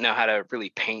didn't know how to really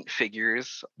paint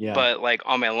figures, Yeah. but like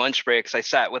on my lunch breaks, I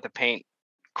sat with a paint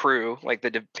crew, like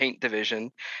the paint division,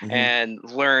 Mhm. and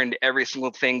learned every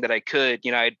single thing that I could.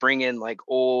 You know, I'd bring in like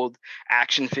old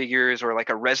action figures or like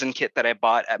a resin kit that I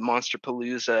bought at Monster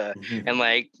Palooza, Mhm. and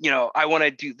like, you know, I want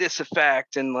to do this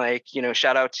effect, and like, you know,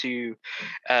 shout out to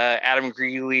Adam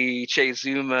Greeley, Che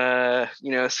Zuma,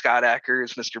 you know, Scott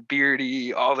Ackers, Mr.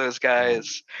 Beardy, all those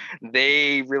guys.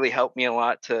 They really helped me a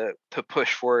lot to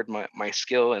push forward my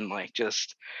skill and like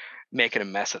just making a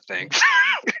mess of things.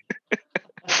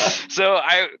 So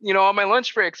I, you know, on my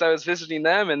lunch breaks, I was visiting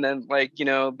them, and then like, you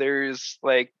know, there's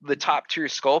like the top tier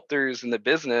sculptors in the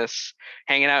business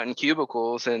hanging out in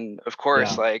cubicles, and of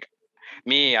course, Yeah. like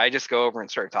I just go over and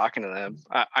start talking to them.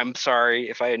 I'm sorry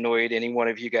if I annoyed any one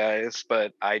of you guys,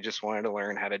 but I just wanted to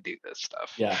learn how to do this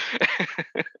stuff. Yeah.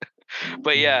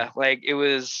 But yeah, like it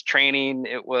was training.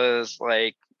 It was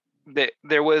like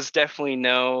there was definitely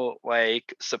no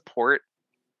like support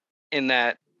in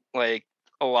that. Like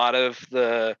a lot of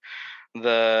the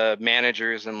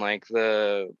managers and like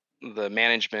the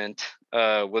management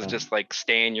was just like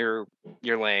stay in your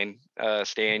lane,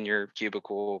 stay in your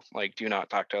cubicle, like do not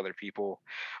talk to other people.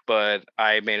 But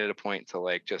I made it a point to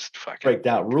like just fucking break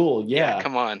that rule. Yeah.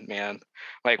 Come on, man,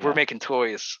 like we're making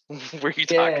toys. What are you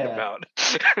talking about?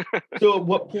 So at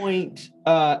what point,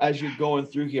 as you're going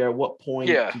through here, at what point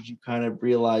did you kind of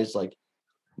realize like,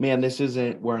 man, this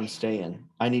isn't where I'm staying,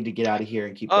 I need to get out of here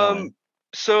and keep going?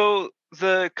 So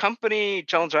the company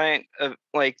Gentle Giant,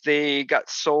 like they got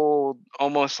sold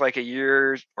almost like a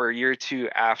year or two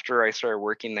after I started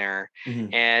working there,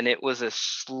 and it was a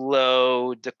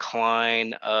slow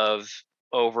decline of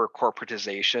over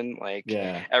corporatization. Like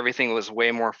everything was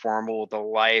way more formal. The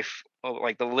life,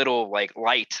 like the little like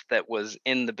light that was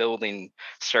in the building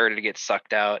started to get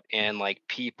sucked out, and like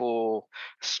people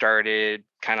started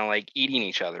kind of like eating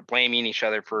each other, blaming each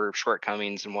other for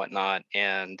shortcomings and whatnot.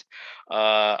 And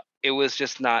it was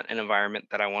just not an environment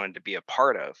that I wanted to be a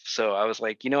part of. So I was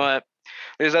like, you know what?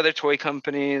 There's other toy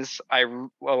companies. A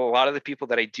lot of the people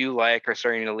that I do like are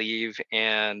starting to leave,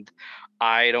 and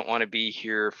I don't want to be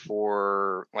here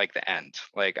for like the end.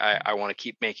 Like I want to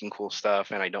keep making cool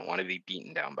stuff, and I don't want to be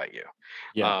beaten down by you.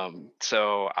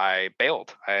 So I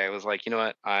bailed. I was like, you know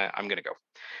what? I'm gonna go.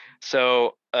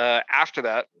 So after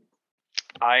that,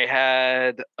 I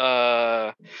had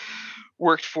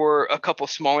worked for a couple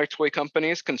smaller toy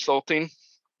companies consulting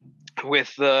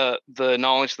with the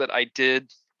knowledge that I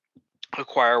did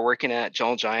acquire working at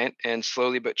Gentle Giant, and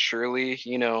slowly but surely,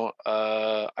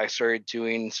 I started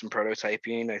doing some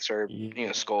prototyping. I started,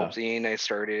 sculpting. I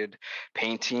started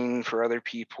painting for other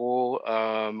people.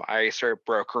 I started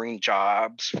brokering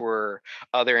jobs for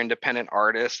other independent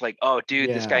artists. Like, oh,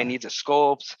 dude, this guy needs a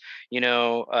sculpt.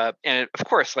 And of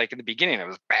course, like in the beginning, I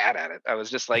was bad at it. I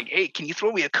was just like, hey, can you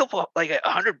throw me a couple, like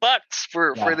 $100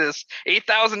 for this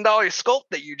 $8,000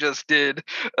 sculpt that you just did?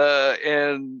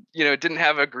 And didn't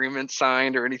have agreements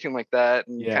signed or anything like that,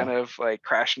 and kind of like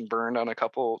crashed and burned on a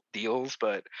couple deals,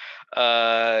 but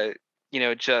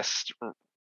just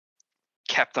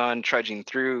kept on trudging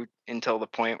through until the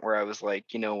point where I was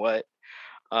like, you know what,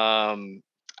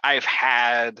 I've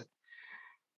had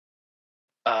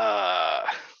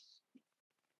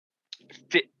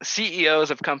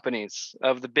CEOs of companies,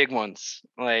 of the big ones,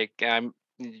 like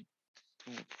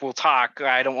we'll talk.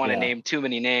 I don't want to name too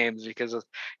many names because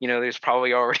there's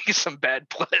probably already some bad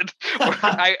blood.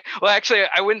 I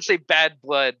wouldn't say bad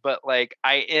blood, but like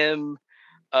I am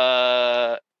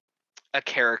a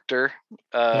character.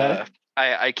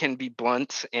 I can be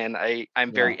blunt, and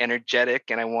I'm very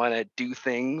energetic, and I want to do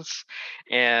things,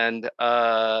 and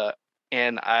I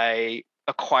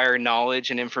acquire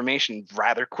knowledge and information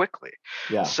rather quickly.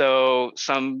 So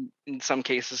in some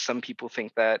cases, some people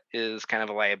think that is kind of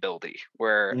a liability,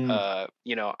 where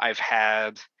I've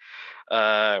had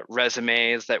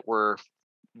resumes that were,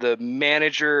 the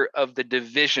manager of the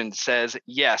division says,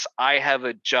 yes, I have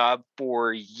a job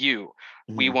for you.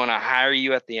 We want to hire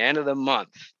you at the end of the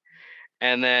month.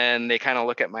 And then they kind of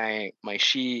look at my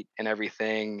sheet and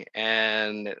everything,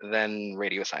 and then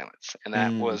radio silence. And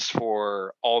that was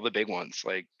for all the big ones,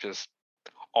 like just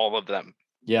all of them.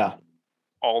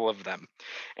 All of them.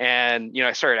 And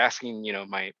I started asking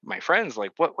my friends,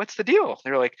 like, what's the deal?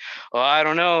 They're like, oh, I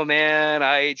don't know, man,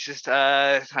 I just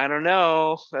I don't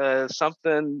know,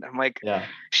 something. I'm like,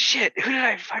 shit, who did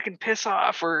I fucking piss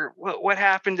off, or what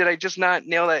happened? Did I just not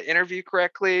nail that interview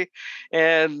correctly?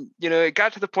 And it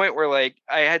got to the point where like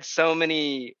I had so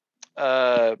many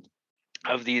of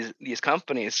these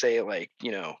companies say, like,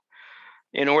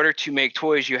 in order to make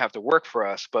toys, you have to work for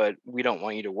us, but we don't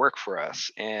want you to work for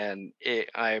us. And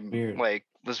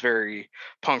was very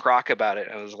punk rock about it.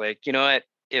 I was like, you know what?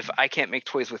 If I can't make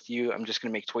toys with you, I'm just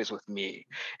going to make toys with me,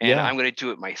 and I'm going to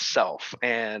do it myself.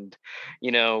 And,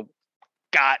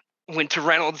 went to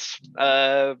Reynolds,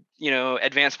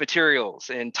 Advanced Materials,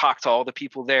 and talked to all the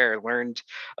people there, learned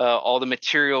all the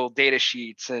material data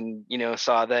sheets, and,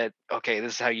 saw that, okay,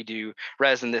 this is how you do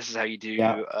resin. This is how you do,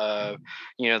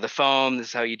 the foam. This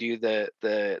is how you do the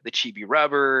chibi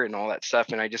rubber and all that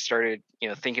stuff. And I just started,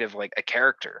 thinking of like a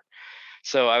character.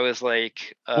 So I was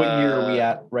like, what year are we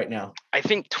at right now? I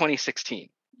think 2016.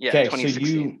 Yeah. Okay,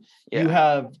 2016. So you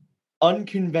have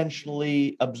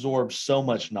unconventionally absorbed so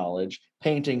much knowledge,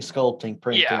 painting, sculpting,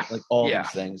 printing, like all these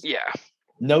things.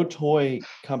 No toy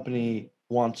company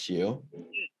wants you.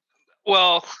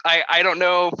 Well, I don't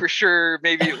know for sure.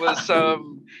 Maybe it was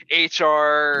some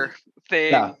HR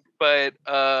thing, Yeah. but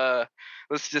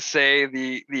let's just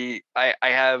say I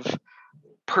have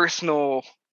personal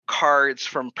cards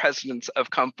from presidents of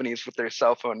companies with their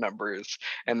cell phone numbers,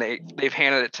 and they've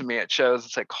handed it to me at shows.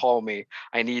 It's like, call me,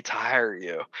 I need to hire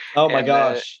you. Oh my And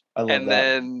gosh, I love and that.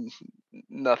 then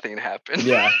nothing happened.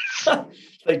 Yeah.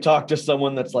 They talk to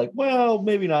someone that's like, well,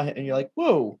 maybe not, and you're like,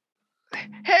 whoa,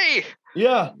 Hey,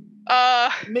 yeah, uh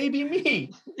maybe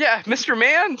me. yeah, Mr.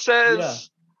 Man says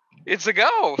it's a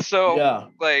go. So Yeah.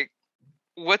 like,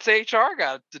 what's HR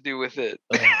got to do with it?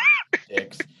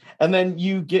 Dicks. And then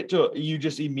you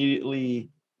just immediately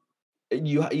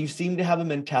you seem to have a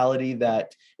mentality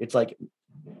that it's like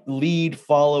lead,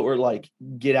 follow, or like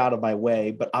get out of my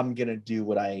way, but I'm gonna do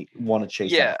what I want to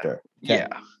chase after. Okay.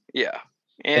 Yeah.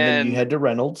 And then you head to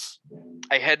Reynolds.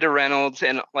 I head to Reynolds,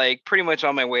 and like pretty much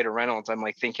on my way to Reynolds, I'm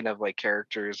like thinking of like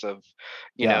characters of,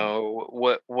 you know,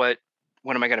 what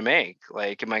am I gonna make?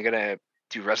 Like, am I gonna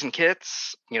do resin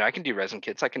kits? You know, I can do resin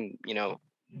kits. I can, you know,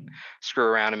 screw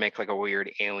around and make like a weird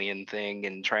alien thing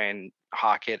and try and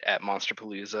hawk it at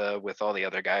Monsterpalooza with all the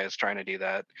other guys trying to do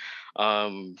that.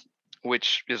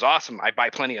 Which is awesome. I buy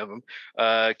plenty of them.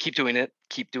 Keep doing it.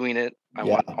 I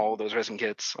want all those resin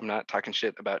kits. I'm not talking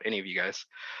shit about any of you guys.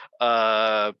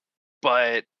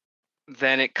 But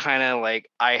then it kind of like,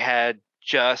 I had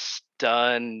just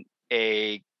done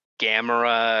a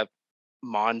Gamera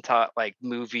montage, like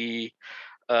movie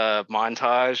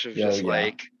montage of just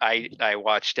like I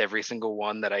watched every single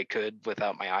one that I could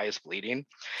without my eyes bleeding.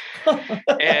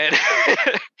 And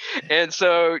and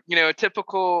so, you know,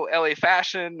 typical LA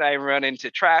fashion, I run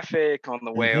into traffic on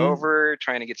the way over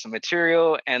trying to get some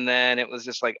material, and then it was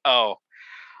just like,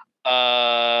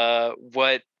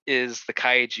 what is the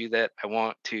kaiju that I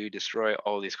want to destroy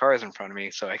all these cars in front of me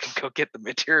so I can go get the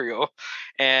material?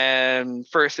 And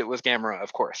first it was Gamera,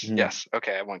 of course. Yes,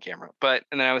 okay, I want Gamera. But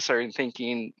and then I was starting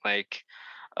thinking like,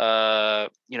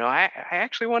 you know, I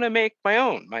actually want to make my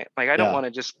own. I don't want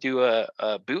to just do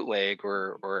a bootleg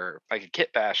or like a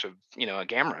kit bash of, you know, a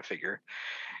Gamera figure.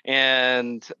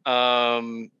 And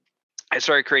I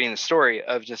started creating the story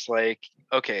of just like,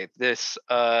 okay, this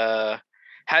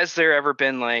has there ever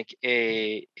been like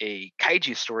a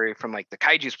kaiju story from like the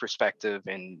kaiju's perspective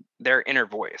and their inner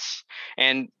voice?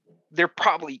 And there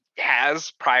probably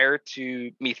has prior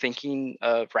to me thinking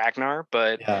of Ragnar,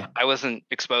 but I wasn't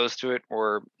exposed to it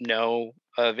or know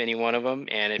of any one of them.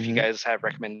 And if you guys have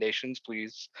recommendations,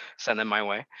 please send them my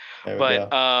way.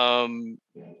 But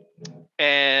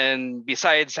and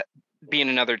besides being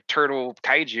another turtle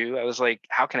kaiju, I was like,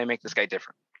 how can I make this guy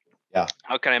different?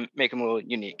 How can I make him a little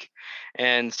unique?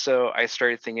 And so I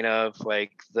started thinking of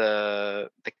like the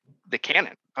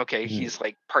cannon. Okay, he's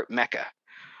like part mecha.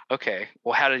 Okay,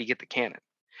 well, how did he get the cannon?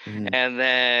 And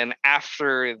then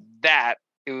after that,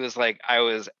 it was like I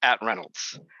was at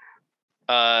Reynolds.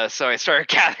 So I started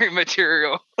gathering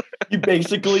material. You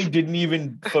basically didn't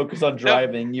even focus on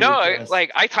driving.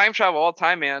 Like I time travel all the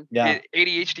time, man. Yeah.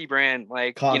 ADHD brand,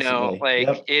 like, constantly. You know,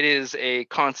 like it is a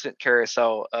constant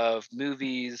carousel of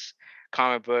movies,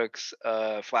 comic books,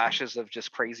 flashes of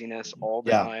just craziness all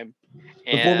the time.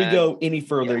 Before we go any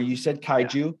further, you said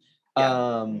kaiju.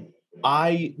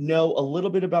 I know a little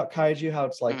bit about kaiju, how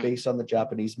it's like based on the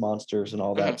Japanese monsters and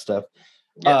all that stuff.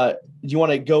 Do you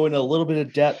want to go into a little bit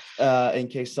of depth in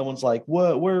case someone's like,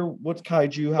 what's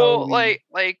kaiju? How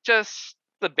like just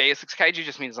the basics. Kaiju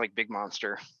just means like big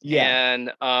monster.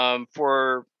 And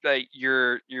for like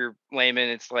your layman,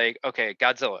 it's like, okay,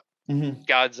 Godzilla.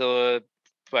 Godzilla,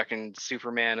 fucking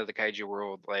Superman of the kaiju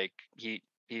world. Like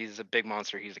he's a big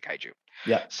monster, he's a kaiju.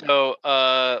 So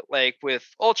like with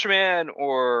Ultraman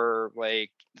or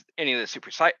like any of the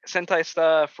Super Sentai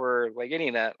stuff or like any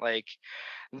of that, like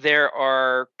there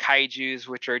are kaijus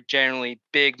which are generally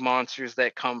big monsters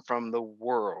that come from the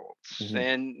world.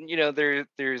 And you know,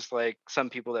 there's like some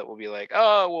people that will be like,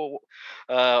 oh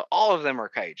well, all of them are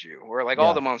kaiju, or like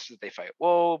all the monsters that they fight.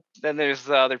 Well, then there's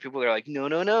the other people that are like,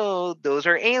 no, those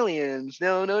are aliens.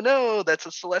 No, that's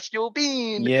a celestial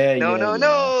being.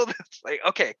 No. That's like,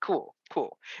 okay, cool.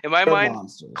 In my mind,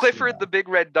 monsters, Clifford the big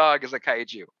red dog is a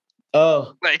kaiju.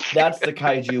 Oh, like that's the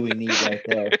kaiju we need right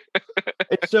there.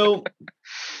 So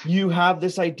you have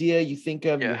this idea, you think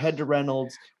of, you head to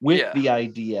Reynolds with the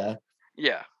idea.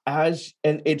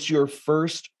 And it's your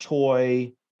first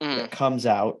toy that comes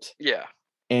out.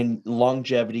 And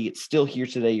longevity, it's still here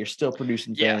today. You're still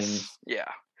producing things.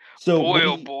 So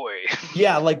boy.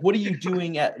 Like what are you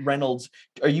doing at Reynolds?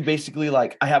 Are you basically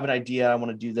like, I have an idea, I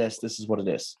want to do this. This is what it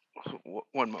is.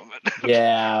 One moment.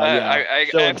 I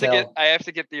have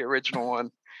to get the original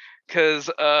one. Cause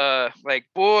like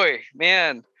boy,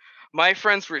 man, my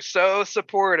friends were so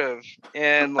supportive.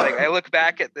 And like I look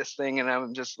back at this thing and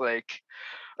I'm just like,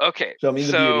 okay, Show me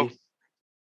the so beauty.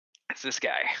 it's this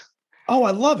guy. Oh,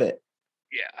 I love it.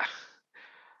 Yeah.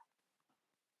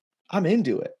 I'm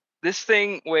into it. This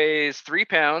thing weighs 3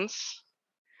 pounds.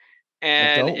 I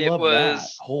And don't it love that.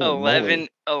 was Holy moly.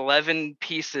 11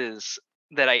 pieces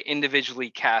that I individually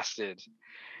casted.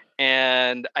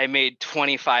 And I made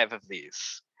 25 of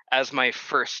these as my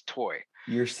first toy.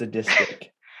 You're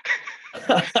sadistic.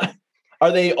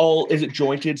 Are they all, is it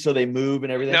jointed so they move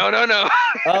and everything? No.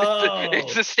 Oh.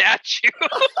 It's a statue.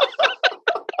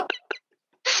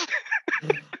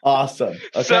 Awesome.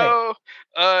 Okay. So,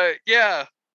 yeah,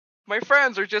 my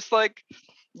friends are just like,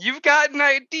 you've got an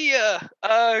idea.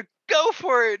 Go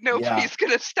for it. Nobody's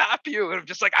gonna stop you. And I'm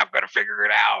just like, I'm gonna figure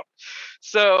it out.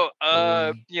 So,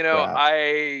 Holy you know, crap.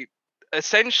 I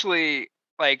essentially,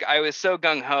 like, I was so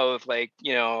gung ho of like,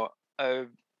 you know, and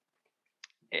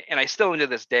I still to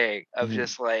this day of Mhm.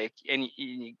 just like, and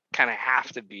you kind of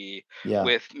have to be Yeah.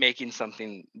 with making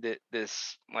something that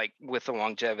this like with the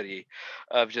longevity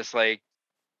of just like,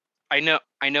 I know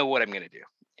what I'm gonna do.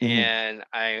 Mhm. And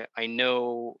I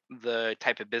know the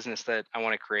type of business that I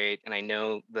want to create, and I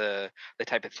know the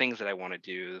type of things that I want to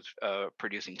do,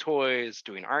 producing toys,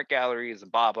 doing art galleries,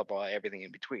 and blah blah blah, everything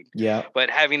in between. Yeah. But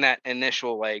having that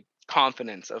initial like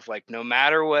confidence of like, no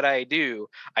matter what I do,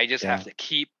 I just have to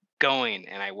keep going,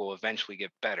 and I will eventually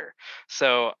get better.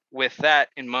 So with that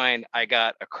in mind, I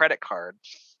got a credit card.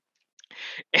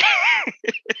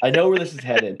 I know where this is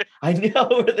headed. I know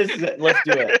where this is. Let's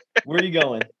do it. Where are you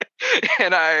going?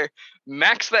 And I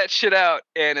maxed that shit out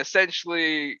and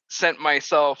essentially sent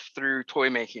myself through toy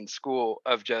making school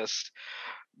of just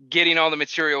getting all the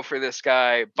material for this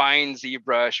guy, buying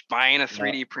ZBrush, buying a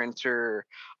 3D printer,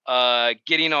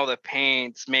 getting all the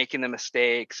paints, making the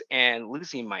mistakes, and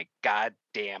losing my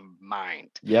goddamn mind.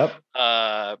 Yep.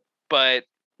 But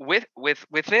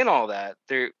within all that,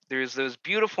 there's those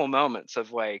beautiful moments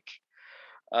of like,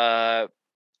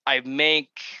 I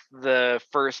make the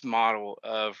first model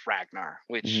of Ragnar,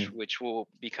 which will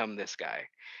become this guy,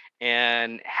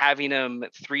 and having him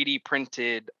 3D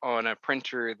printed on a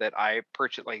printer that I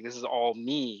purchased. Like, this is all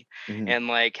me, and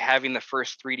like having the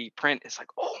first 3D print is like,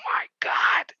 oh my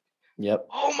god, Yep.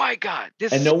 oh my god,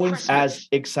 this And is no one's Christmas. as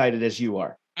excited as you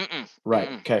are. Right.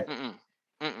 Okay.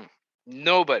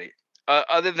 Nobody,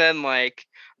 other than like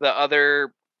the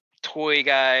other toy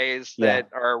guys that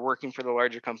are working for the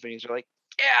larger companies are like,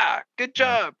 yeah, good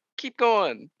job, keep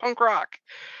going, punk rock.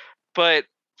 But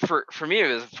for me, it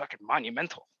was fucking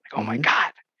monumental. Like, oh my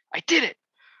god, I did it.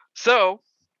 So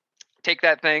take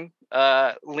that thing,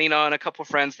 lean on a couple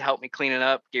friends to help me clean it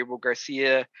up. Gabriel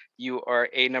Garcia, you are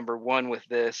a number one with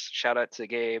this. Shout out to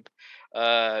Gabe,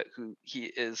 who he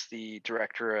is the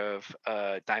director of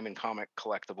Diamond Comic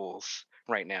Collectibles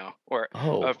right now, or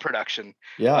of production.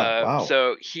 Yeah. Wow.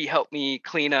 So he helped me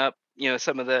clean up, you know,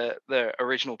 some of the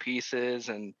original pieces,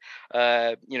 and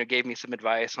you know, gave me some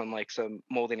advice on like some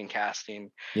molding and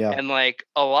casting. Yeah. And like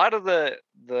a lot of the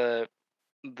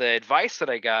advice that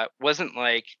I got wasn't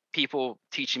like people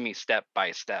teaching me step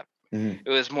by step. It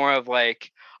was more of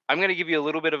like, I'm going to give you a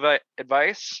little bit of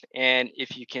advice, and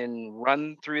if you can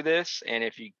run through this, and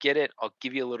if you get it, I'll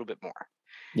give you a little bit more.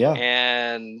 Yeah.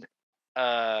 And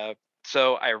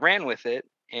so I ran with it,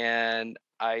 and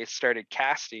I started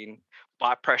casting,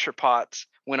 bought pressure pots,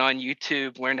 went on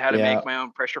YouTube, learned how to make my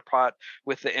own pressure pot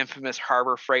with the infamous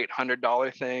Harbor Freight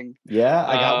 $100 thing. Yeah,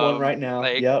 I got one right now.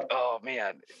 Like, yep. Oh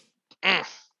man.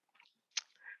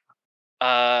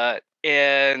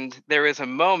 And there was a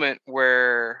moment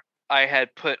where I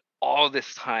had put all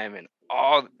this time and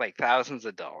all like thousands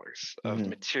of dollars of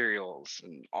materials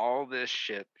and all this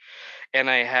shit, and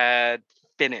I had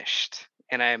finished,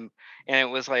 and it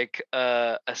was like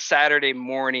a Saturday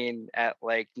morning at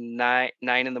like 9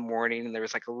 in the morning, and there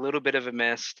was like a little bit of a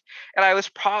mist, and I was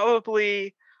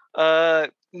probably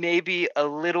maybe a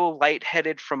little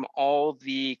lightheaded from all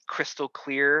the crystal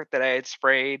clear that I had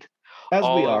sprayed as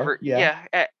all we are. over.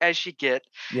 As you get.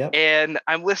 Yep. And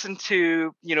I'm listening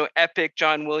to, you know, epic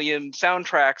John Williams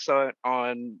soundtracks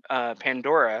on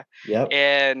Pandora. Yep.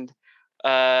 And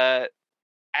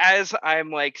as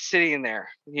I'm like sitting there,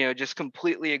 you know, just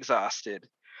completely exhausted,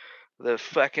 the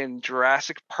fucking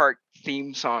Jurassic Park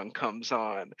theme song comes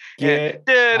on. And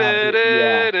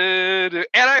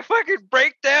I fucking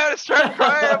break down and start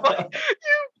crying. I'm like,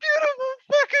 you beautiful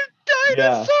fucking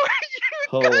dinosaur.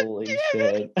 Holy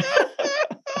shit.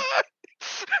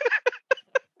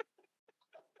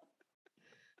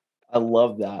 I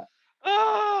love that.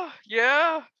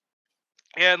 Yeah.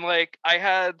 And like I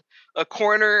had a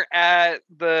corner at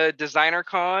the designer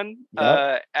con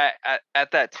at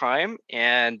that time,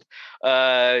 and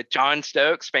John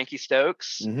Stokes, Spanky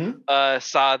Stokes,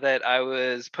 saw that I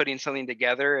was putting something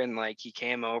together, and like he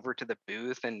came over to the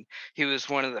booth, and he was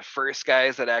one of the first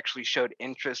guys that actually showed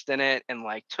interest in it and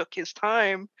like took his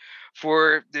time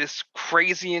for this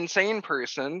crazy insane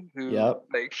person who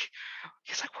like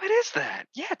he's like, what is that?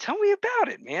 Yeah, tell me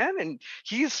about it, man. And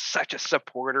he's such a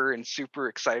supporter and super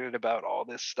excited about all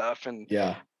this stuff. And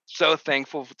so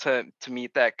thankful to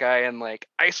meet that guy. And like,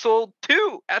 I sold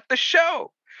 2 at the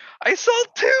show. I sold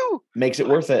 2. Makes it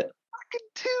worth it. Fucking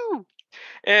 2.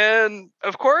 And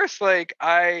of course, like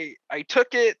I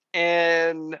took it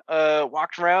and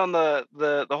walked around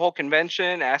the whole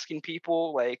convention asking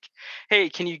people like, hey,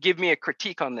 can you give me a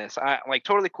critique on this? I like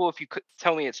totally cool if you could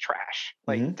tell me it's trash.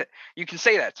 Like you can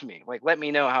say that to me. Like let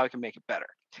me know how I can make it better.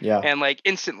 Yeah. And like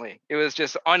instantly it was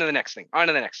just on to the next thing, on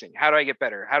to the next thing. How do I get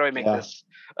better? How do I make this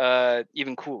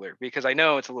even cooler? Because I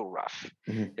know it's a little rough.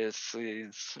 It's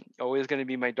always going to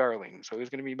be my darling. It's always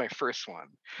going to be my first one.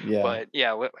 Yeah. But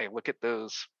yeah, look at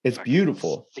those. It's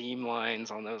beautiful. Seam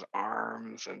lines on those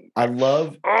arms, and I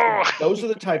love those are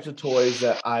the types of toys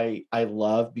that I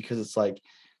love, because it's like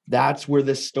that's where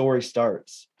this story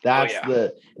starts. That's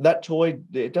that toy.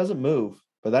 It doesn't move,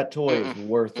 but that toy is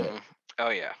worth it. Oh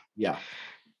yeah. Yeah.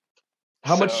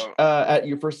 How much at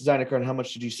your first designer con? How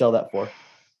much did you sell that for?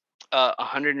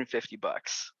 $150.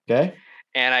 Okay.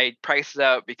 And I priced it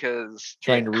out because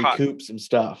trying to recoup some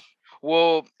stuff.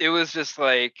 Well, it was just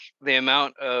like the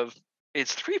amount of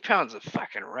it's 3 pounds of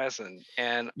fucking resin,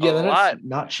 and a lot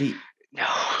not cheap. No,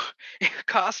 it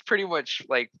costs pretty much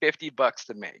like $50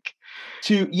 to make.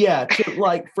 To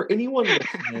like for anyone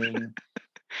listening.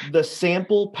 The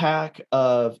sample pack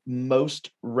of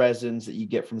most resins that you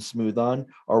get from Smooth On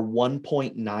are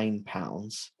 1.9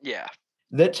 pounds. Yeah.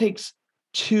 That takes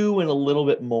 2 and a little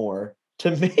bit more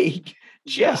to make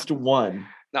just one.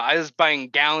 No, I was buying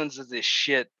gallons of this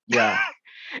shit. Yeah.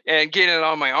 And getting it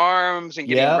on my arms and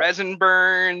getting resin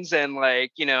burns. And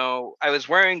like, I was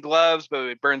wearing gloves, but it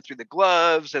would burn through the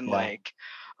gloves. And like,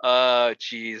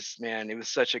 geez, man, it was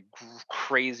such a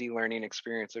crazy learning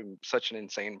experience. I'm such an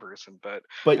insane person, but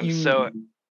I'm so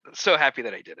happy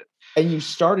that I did it. And you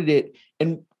started it,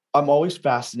 and I'm always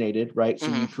fascinated, right? So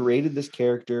you created this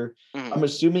character. I'm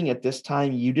assuming at this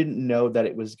time you didn't know that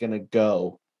it was going to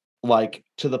go like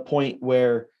to the point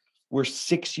where we're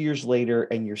 6 years later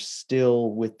and you're still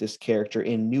with this character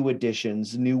in new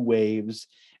editions, new waves,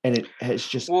 and it has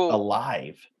just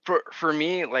alive. For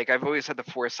me, like I've always had the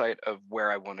foresight of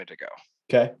where I wanted to go.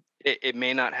 Okay. It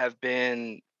may not have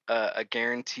been a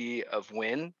guarantee of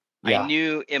when. I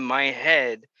knew in my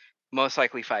head, most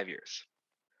likely 5 years.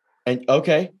 And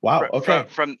okay. Wow. Okay.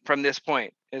 From this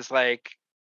point is like,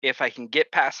 if I can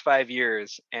get past 5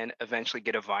 years and eventually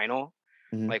get a vinyl,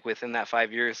 like within that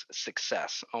 5 years,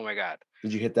 success. Oh my God.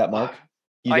 Did you hit that mark?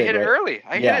 I hit it early.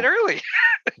 I hit it early.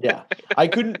 Yeah.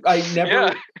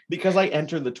 Because I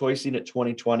entered the toy scene at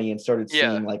 2020 and started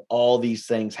seeing like all these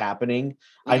things happening.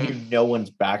 I knew no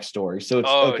one's backstory. So it's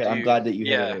okay. Dude. I'm glad that you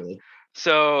hit it early.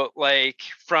 So like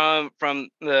from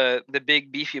the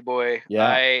big beefy boy,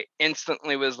 I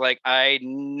instantly was like, I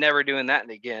never doing that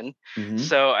again.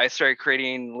 So I started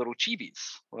creating little chibis,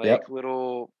 like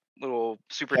little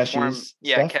super deformed,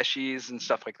 keshis and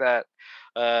stuff like that.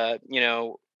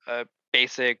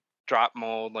 Basic drop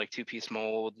mold, like 2-piece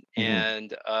mold,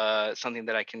 and something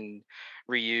that I can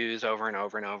reuse over and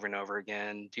over and over and over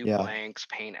again. Do blanks,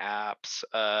 paint apps,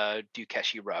 do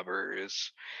keshi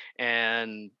rubbers.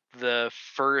 And the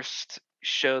first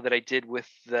show that I did with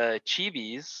the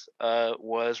chibis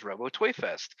was Robo Toy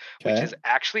Fest, which is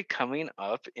actually coming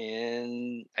up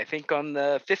in, I think, on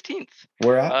the 15th.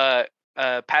 Where at?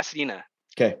 Pasadena.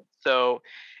 Okay. So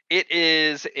it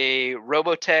is a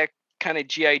Robotech kind of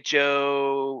G.I.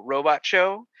 Joe robot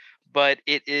show, but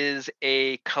it is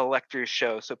a collector's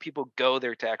show. So people go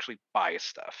there to actually buy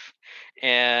stuff.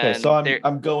 And so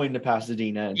I'm going to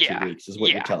Pasadena in 2 weeks is what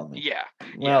you're telling me. Yeah.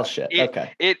 Well, shit.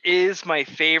 Okay. It is my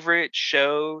favorite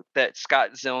show that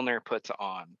Scott Zillner puts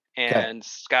on. And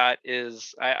Scott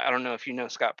is, I don't know if you know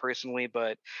Scott personally,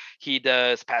 but he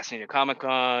does Pasadena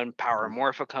Comic-Con, Power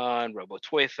Morphicon, Robo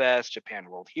Toy Fest, Japan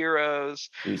World Heroes.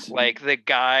 Like the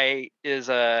guy is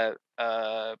he's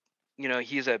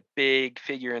a big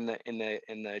figure in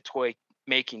the toy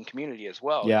making community as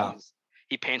well. Yeah.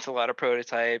 He paints a lot of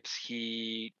prototypes.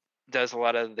 He does a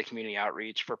lot of the community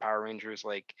outreach for Power Rangers.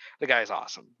 Like the guy's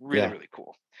awesome. Really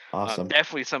cool. Awesome.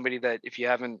 Definitely somebody that if you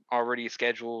haven't already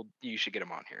scheduled, you should get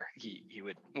him on here. He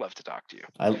would love to talk to you.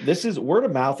 This is word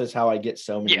of mouth is how I get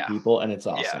so many people, and it's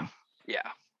awesome. Yeah.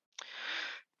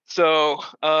 So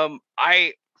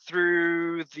I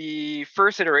through the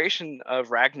first iteration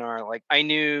of Ragnar, like I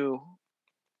knew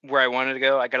where I wanted to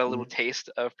go. I got a little taste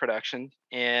of production,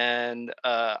 and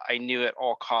I knew at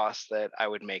all costs that I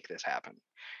would make this happen.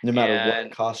 No matter what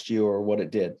it cost you or what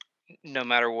it did. No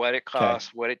matter what it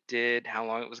cost, what it did, how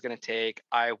long it was going to take,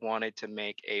 I wanted to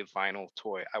make a vinyl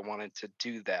toy. I wanted to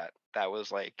do that. That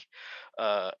was like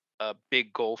a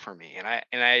big goal for me. And I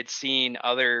had seen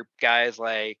other guys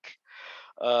like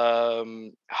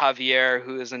Javier,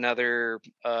 who is another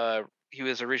he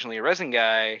was originally a resin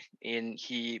guy, and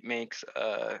he makes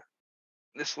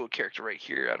this little character right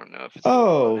here. I don't know if it's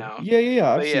now.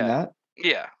 Yeah. I've seen that.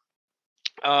 Yeah.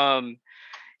 And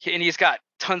he's got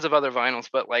tons of other vinyls,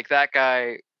 but like that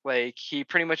guy, like he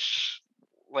pretty much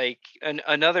like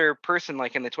another person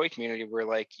like in the toy community where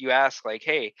like you ask like,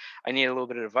 hey, I need a little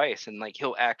bit of advice, and like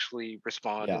he'll actually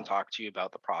respond and talk to you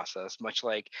about the process, much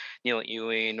like Neil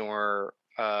Ewing or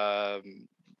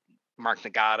Mark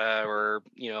Nagata or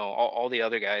all the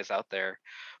other guys out there.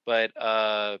 But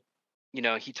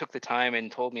he took the time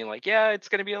and told me like, yeah, it's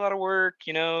gonna be a lot of work,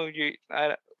 you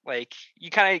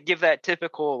kind of give that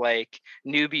typical like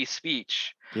newbie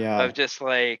speech of just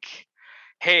like,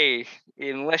 hey,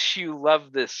 unless you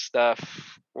love this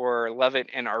stuff or love it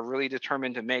and are really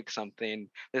determined to make something,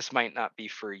 this might not be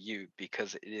for you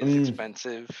because it is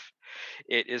expensive,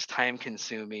 it is time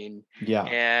consuming,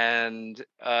 and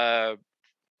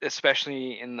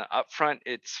especially in the upfront,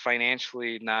 it's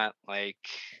financially not like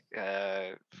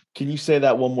Can you say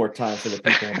that one more time for the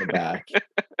people in the back?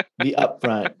 The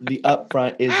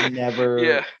upfront is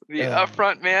never the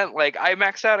upfront, man. Like I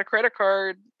maxed out a credit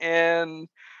card, and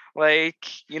like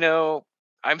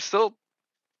I'm still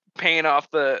paying off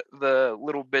the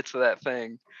little bits of that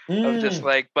thing of just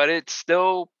like, but it's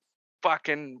still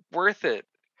fucking worth it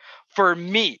for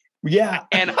me. Yeah.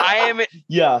 And I am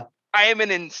I am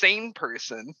an insane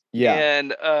person. Yeah.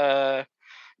 And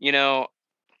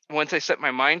once I set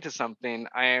my mind to something,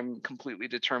 I am completely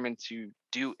determined to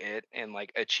do it and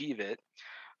like achieve it.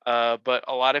 But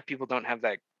a lot of people don't have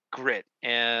that grit,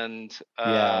 and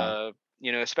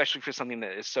especially for something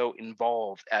that is so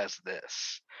involved as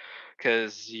this,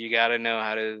 because you got to know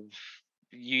how to.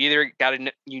 You either got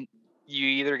to you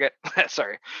either get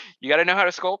you got to know how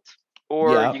to sculpt,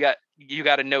 or you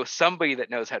got to know somebody that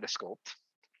knows how to sculpt.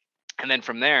 And then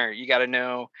from there, you got to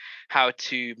know how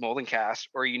to mold and cast,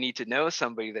 or you need to know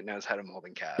somebody that knows how to mold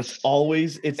and cast.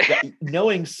 It's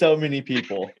knowing so many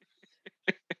people.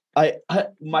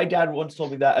 My dad once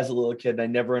told me that as a little kid, and I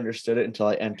never understood it until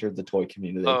I entered the toy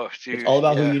community. Oh, dude, it's all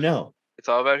about who you know. It's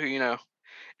all about who you know.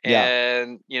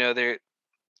 And there,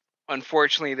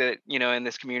 unfortunately, that in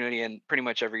this community and pretty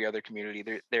much every other community,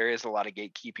 there is a lot of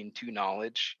gatekeeping to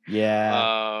knowledge.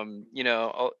 Yeah.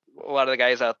 A lot of the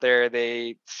guys out there,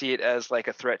 they see it as like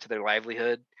a threat to their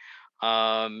livelihood.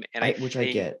 And I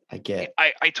get.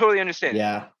 I totally understand.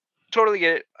 Yeah. Totally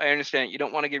get it. I understand. You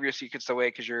don't want to give your secrets away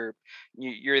because you're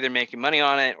either making money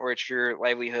on it or it's your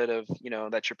livelihood of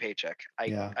that's your paycheck.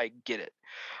 I get it.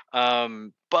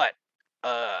 But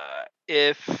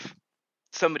if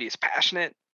somebody is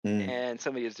passionate and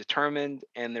somebody is determined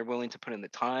and they're willing to put in the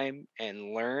time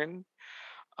and learn,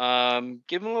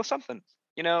 give them a little something.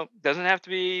 Doesn't have to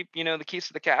be the keys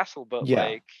to the castle, but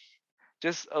like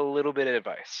just a little bit of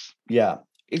advice. Yeah.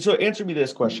 And so answer me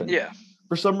this question. Yeah.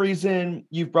 For some reason,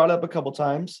 you've brought up a couple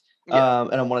times, and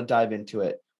I want to dive into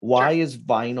it. Why is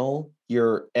vinyl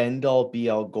your end-all,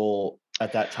 be-all goal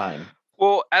at that time?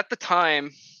 Well, at the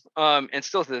time, and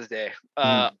still to this day,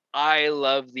 I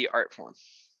love the art form.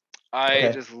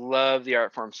 I just love the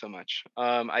art form so much.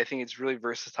 I think it's really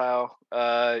versatile.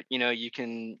 You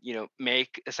can,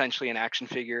 make essentially an action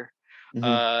figure in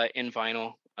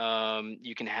vinyl.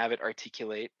 You can have it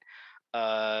articulate.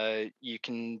 You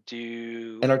can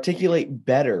do and articulate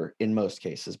better in most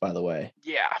cases, by the way.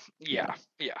 Yeah.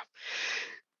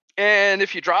 And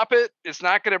if you drop it, it's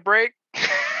not gonna break.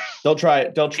 Don't try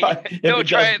it. Don't try it. Don't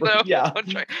try it though. Yeah. Don't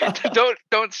try.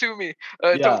 Don't sue me.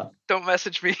 Don't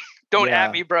message me. Don't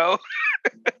at me, bro.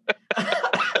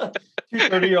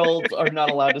 30-year-olds are not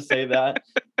allowed to say that.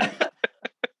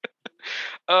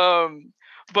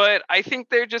 But I think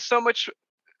they're just so much.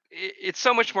 It's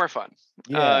so much more fun,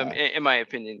 in my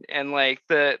opinion. And like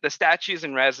the statues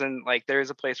in resin, like there is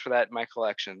a place for that in my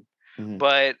collection.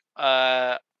 But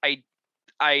I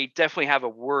definitely have a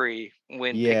worry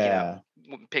when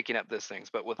picking up these things.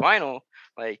 But with vinyl,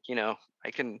 like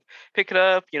I can pick it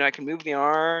up. I can move the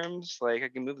arms, like I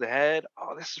can move the head.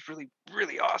 Oh, this is really,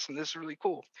 really awesome. This is really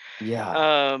cool.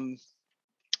 Yeah.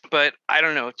 But I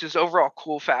don't know, just overall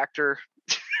cool factor.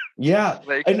 Yeah.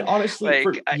 And honestly,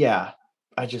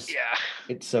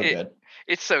 it's so good.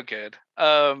 It's so good.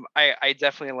 I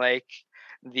definitely like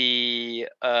the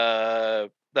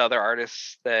other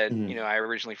artists that Mhm. I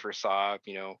originally first saw.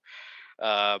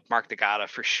 Mark Dagata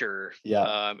for sure.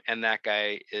 Yeah. And that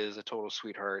guy is a total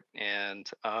sweetheart. And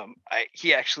I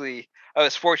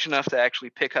was fortunate enough to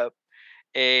actually pick up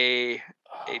a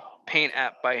paint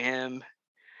app by him.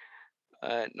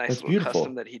 Nice That's little custom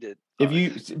beautiful. that he did. If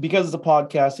you, because it's a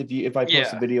podcast, if I post a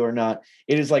Yeah. video or not,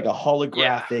 it is like a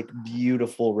holographic,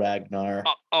 beautiful Ragnar.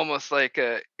 Almost like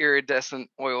a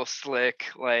iridescent oil slick,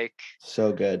 like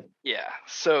So good. yeah,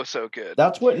 so good.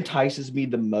 That's what entices me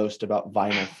the most about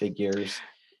vinyl figures.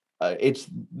 It's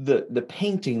the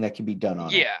painting that can be done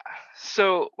on it. Yeah.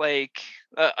 So like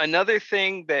another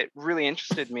thing that really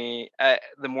interested me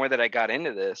the more that I got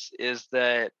into this is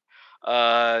that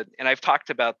and I've talked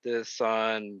about this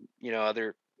on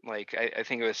other, like I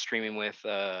think I was streaming with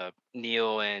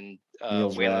Neil and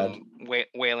Neil's rad.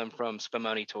 Waylon from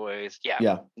Spumoni Toys. Yeah.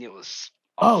 Yeah. Neil was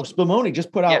Oh, awesome. Spumoni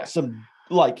just put out Yeah. some,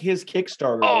 like, his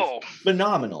Kickstarter was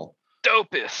phenomenal.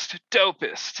 Dopest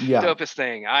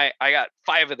thing. I got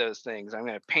 5 of those things. I'm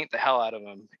gonna paint the hell out of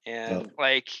them. And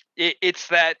like it's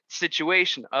that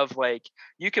situation of like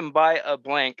you can buy a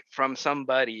blank from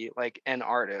somebody, like an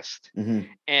artist,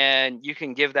 and you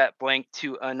can give that blank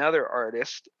to another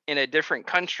artist in a different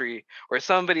country or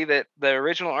somebody that the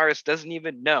original artist doesn't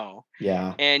even know.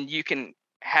 Yeah. And you can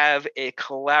have a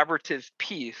collaborative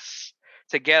piece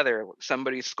together,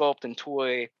 somebody's sculpt and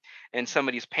toy and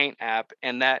somebody's paint app,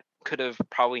 and that could have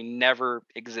probably never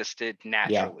existed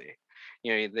naturally.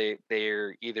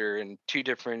 They're either in 2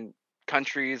 different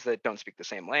countries that don't speak the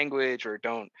same language or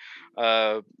don't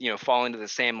fall into the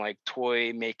same like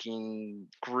toy making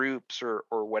groups or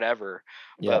whatever.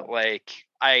 But like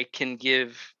I can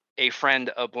give a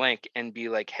friend a blank and be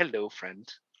like, hello friend,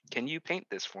 can you paint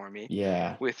this for me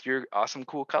with your awesome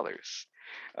cool colors?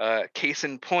 Case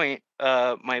in point,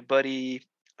 my buddy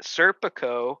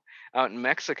Serpico out in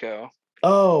Mexico.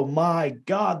 Oh my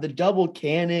God, the double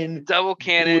cannon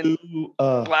blue,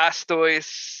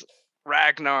 Blastoise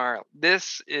Ragnar.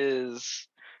 This is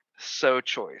so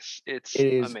choice. It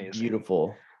is amazing.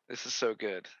 Beautiful. This is so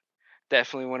good.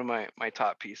 Definitely one of my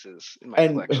top pieces in my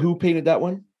collection. And who painted that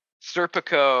one?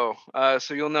 Serpico.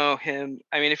 So you'll know him.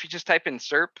 I mean, if you just type in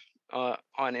Serp on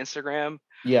Instagram,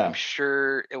 I'm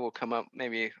sure it will come up.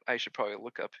 Maybe I should probably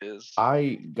look up his.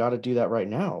 I got to do that right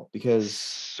now because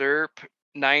Serp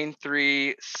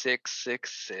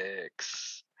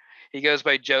 93666. He goes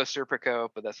by Joe Serpico,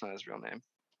 but that's not his real name.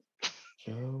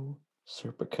 Joe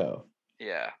Serpico.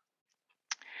 Yeah.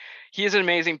 He's an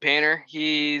amazing painter.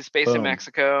 He's based in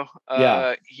Mexico.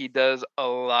 He does a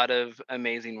lot of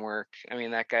amazing work. I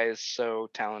mean, that guy is so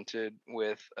talented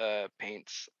with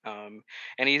paints. And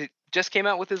he just came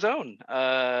out with his own.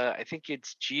 I think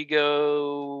it's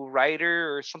Jigo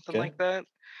Rider or something like that.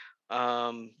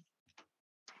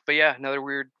 But yeah, another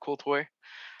weird, cool toy.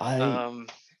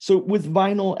 So with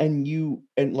vinyl and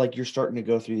like you're starting to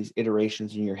go through these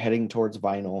iterations and you're heading towards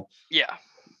vinyl. Yeah.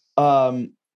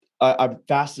 I'm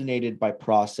fascinated by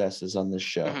processes on this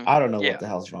show. I don't know what the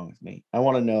hell's wrong with me. I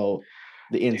want to know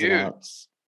the ins and outs.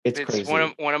 It's crazy.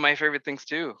 One of my favorite things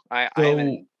too. I'm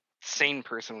an insane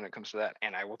person when it comes to that,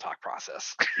 and I will talk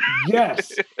process.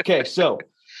 Yes. Okay. So,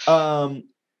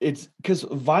 it's because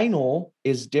vinyl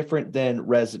is different than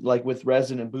resin. Like with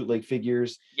resin and bootleg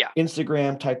figures. Yeah.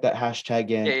 Instagram, type that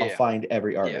hashtag in. I'll find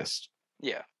every artist.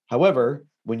 Yeah. However,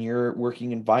 when you're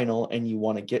working in vinyl and you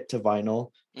want to get to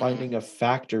vinyl, finding a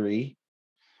factory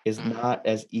is not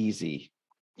as easy.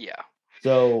 Yeah.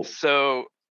 So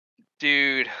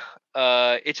dude,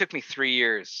 it took me 3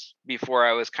 years before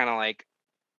I was kind of like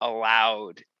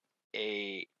allowed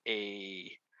a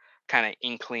kind of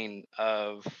inkling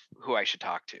of who I should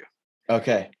talk to.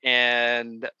 Okay.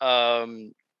 And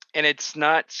it's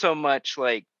not so much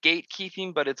like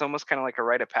gatekeeping, but it's almost kind of like a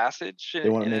rite of passage. They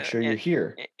want to make sure you're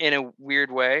here in a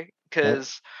weird way,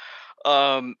 because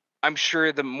I'm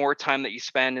sure the more time that you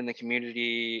spend in the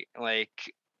community,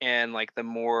 and the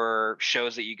more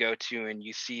shows that you go to and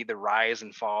you see the rise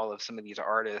and fall of some of these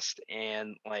artists,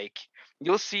 and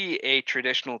you'll see a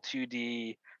traditional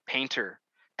 2D painter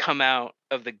come out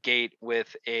of the gate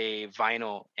with a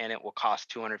vinyl and it will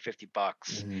cost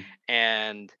 $250,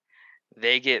 and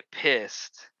they get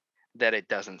pissed that it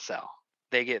doesn't sell.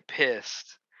 They get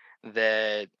pissed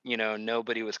that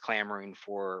nobody was clamoring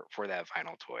for that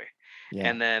vinyl toy.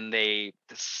 And then they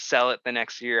sell it the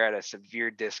next year at a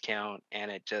severe discount, and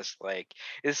it just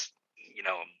is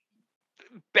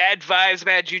bad vibes,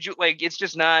 bad juju. It's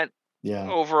just not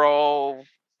overall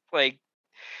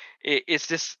it's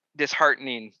just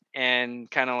disheartening,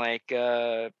 and kind of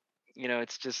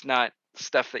it's just not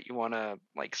stuff that you want to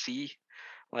like see,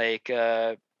 like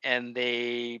and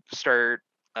they start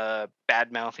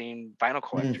bad mouthing vinyl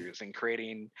collectors and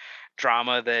creating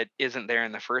drama that isn't there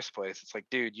in the first place. It's like,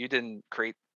 dude, you didn't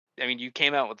create, I mean, you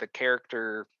came out with a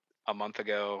character a month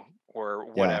ago or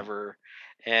Yeah. whatever,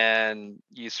 and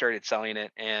you started selling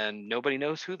it, and nobody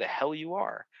knows who the hell you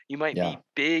are. You might Yeah. be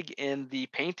big in the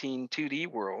painting 2D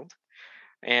world,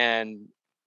 and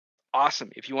awesome.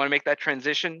 If you want to make that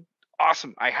transition,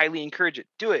 awesome. I highly encourage it.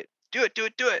 Do it. Do it. Do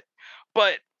it. Do it.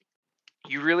 But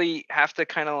you really have to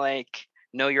kind of like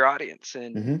know your audience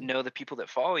and Mhm. know the people that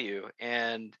follow you.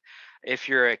 And if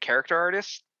you're a character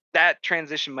artist, that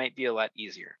transition might be a lot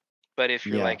easier. But if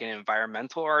you're Yeah. like an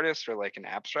environmental artist or like an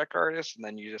abstract artist, and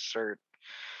then you just start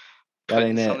That putting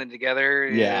ain't it. something together,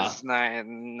 Yeah. it's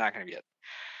not gonna be it.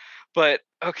 But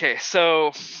okay,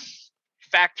 so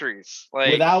factories,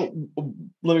 like Without,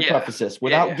 let me yeah, preface this, yeah,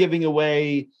 without yeah, giving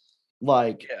away,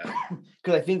 like, yeah,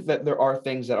 because I think that there are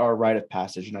things that are a rite of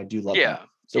passage, and I do love yeah, that.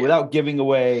 So yeah. without giving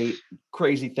away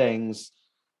crazy things,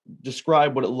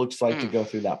 describe what it looks like to Mm. go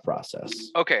through that process.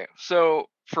 Okay, so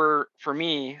for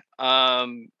me,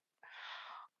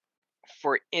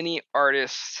 for any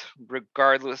artist,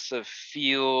 regardless of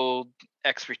field,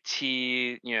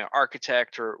 expertise, you know,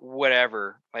 architect or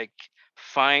whatever, like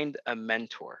find a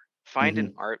mentor, find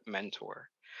an art mentor,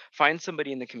 find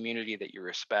somebody in the community that you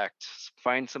respect,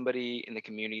 find somebody in the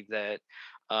community that,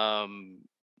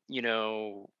 you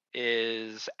know,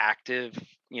 is active,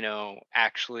 you know,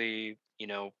 actually, you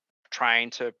know, trying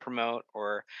to promote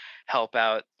or help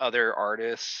out other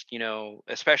artists, you know,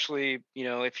 especially, you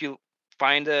know, if you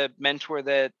find a mentor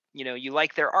that you know you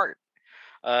like their art,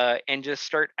 and just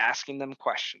start asking them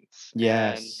questions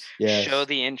and show Yes.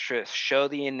 the interest, show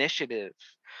the initiative.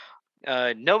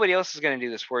 Nobody else is going to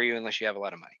do this for you unless you have a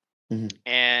lot of money. Mhm.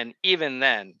 And even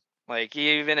then, like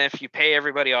even if you pay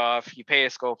everybody off, you pay a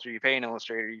sculptor, you pay an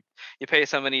illustrator, you pay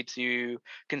somebody to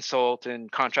consult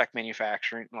and contract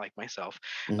manufacturing like myself,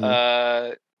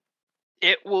 Mhm.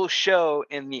 it will show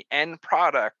in the end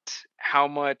product how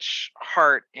much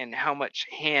heart and how much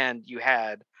hand you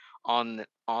had on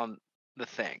the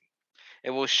thing.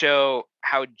 It will show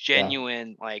how Yeah.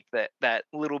 genuine like that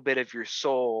little bit of your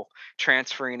soul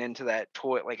transferring into that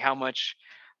toy, like how much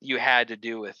you had to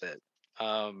do with it.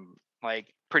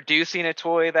 Like producing a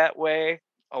toy that way,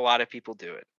 a lot of people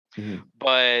do it. Mhm.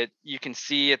 But you can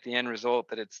see at the end result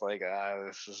that it's like Yeah.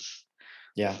 this is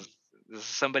this is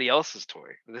somebody else's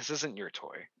toy. This isn't your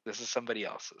toy. This is somebody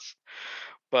else's.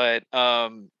 But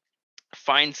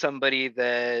find somebody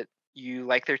that you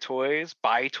like their toys,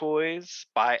 buy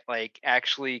like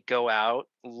actually go out,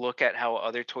 look at how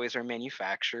other toys are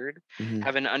manufactured, Mhm.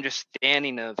 have an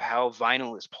understanding of how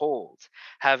vinyl is pulled,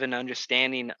 have an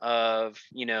understanding of,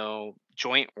 you know,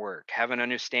 joint work, have an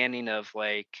understanding of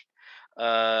like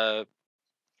uh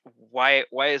why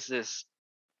is this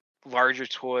larger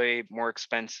toy more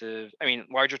expensive, I mean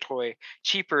larger toy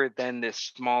cheaper than this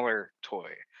smaller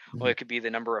toy? Well, Mhm. it could be the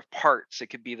number of parts, it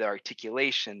could be the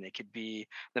articulation, it could be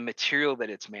the material that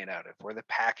it's made out of, or the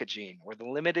packaging, or the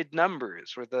limited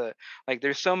numbers, or the like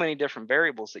there's so many different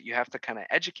variables that you have to kind of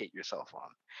educate yourself on.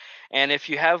 And if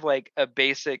you have like a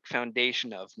basic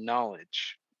foundation of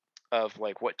knowledge of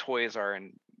like what toys are,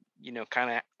 and you know kind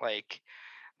of like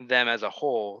them as a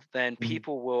whole, then Mhm.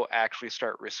 people will actually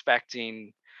start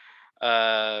respecting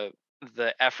uh,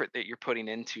 the effort that you're putting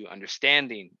into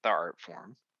understanding the art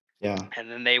form, Yeah. and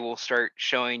then they will start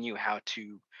showing you how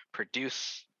to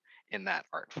produce in that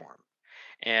art form.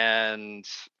 And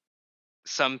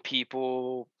some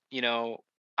people, you know,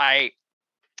 I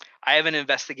I have an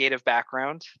investigative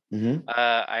background. Mhm.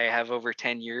 I have over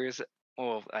 10 years,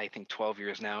 well, I think 12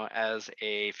 years now, as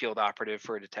a field operative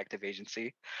for a detective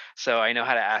agency. So I know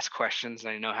how to ask questions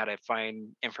and I know how to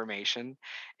find information.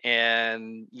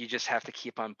 And you just have to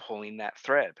keep on pulling that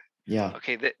thread. Yeah.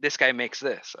 Okay, this guy makes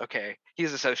this. Okay,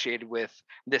 he's associated with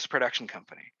this production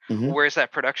company. Mhm. Where's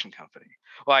that production company?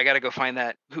 Well, I got to go find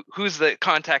that. Who's the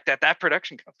contact at that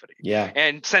production company? Yeah.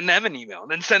 And send them an email,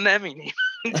 and then send them an email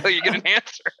until you get an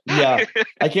answer. Yeah.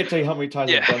 I can't tell you how many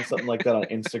times I've Yeah. done something like that on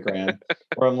Instagram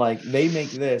where I'm like, they make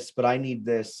this, but I need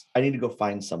this. I need to go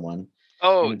find someone.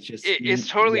 Oh, And it's just, it's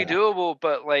totally yeah. doable,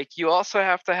 but like you also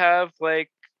have to have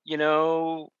like, you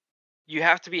know, you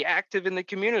have to be active in the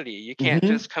community. You can't Mhm.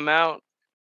 just come out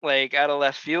like out of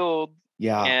left field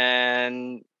Yeah.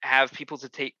 and have people to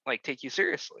take you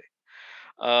seriously.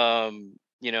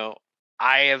 You know,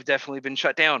 I have definitely been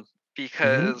shut down Mhm.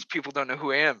 because people don't know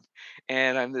who I am.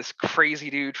 And I'm this crazy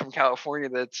dude from California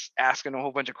that's asking a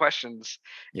whole bunch of questions.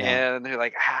 Yeah. And they're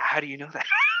like, how do you know that?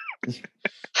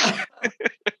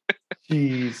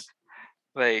 Jeez.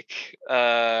 Like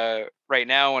right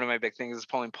now, one of my big things is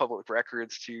pulling public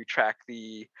records to track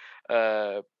the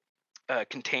uh,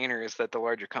 containers that the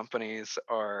larger companies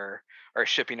are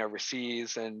shipping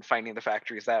overseas and finding the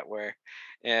factories that way,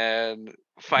 and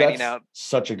finding That's out.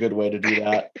 such a good way to do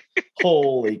that.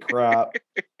 Holy crap.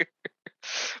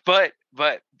 But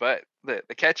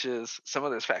the catch is some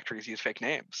of those factories use fake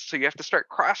names, so you have to start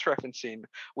cross-referencing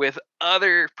with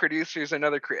other producers and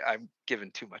other I'm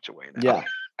giving too much away now. Yeah.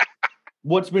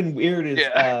 What's been weird is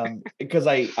Yeah. because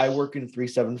I work in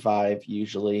 375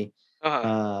 usually.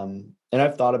 Uh-huh. And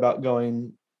I've thought about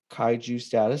going kaiju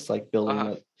status, like building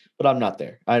it, but I'm not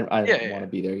there. I don't want to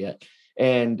be there yet.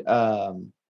 And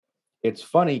it's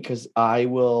funny because I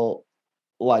will,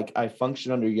 like, I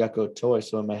function under Yucko Toy.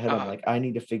 So in my head, I'm like, I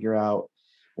need to figure out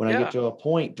when I get to a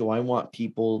point, do I want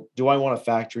a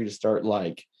factory to start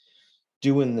like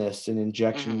doing this and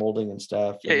injection molding and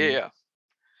stuff? Yeah.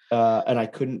 And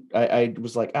I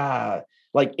was like,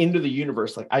 like into the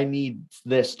universe, like I need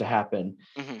this to happen.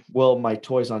 Well, my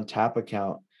Toys on Tap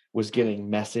account was getting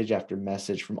message after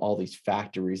message from all these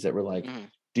factories that were like,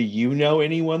 do you know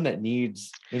anyone that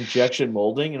needs injection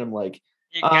molding? And I'm like,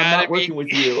 I'm not working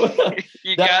with you.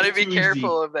 You gotta be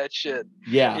careful of that shit.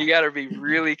 Yeah. You gotta be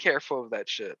really careful of that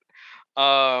shit.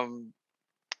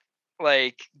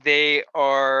 Like they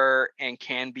are and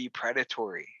can be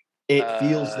predatory. It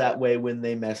feels that way when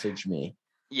they message me.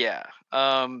 Yeah.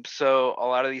 So a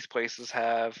lot of these places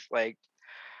have like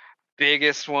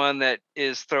biggest one that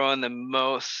is throwing the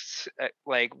most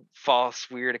like false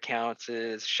weird accounts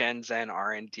is Shenzhen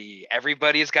R&D.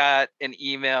 Everybody's got an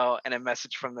email and a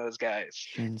message from those guys.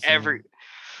 Shenzhen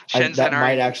that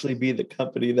might actually be the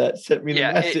company that sent me the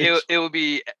message. It would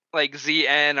be like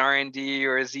ZN R&D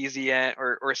or ZZN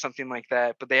or something like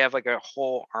that, but they have like a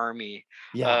whole army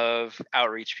of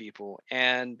outreach people.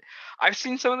 And I've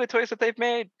seen some of the toys that they've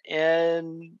made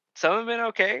and some have been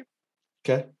okay.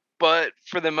 But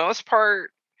for the most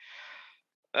part,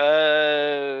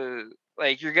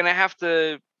 like you're gonna have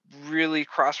to really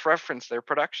cross-reference their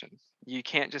production. You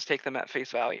can't just take them at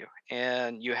face value,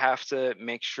 and you have to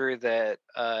make sure that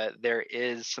there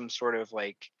is some sort of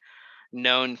like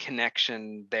known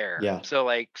connection there. Yeah. So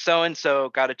like so and so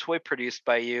got a toy produced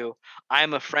by you.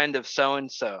 I'm a friend of so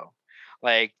and so.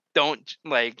 Like don't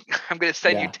like I'm gonna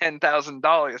send you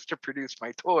 $10,000 to produce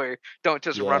my toy. Don't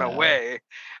just run away.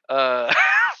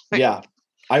 Yeah,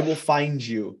 I will find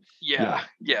you. Yeah.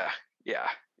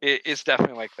 It's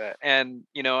definitely like that. And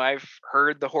you know, I've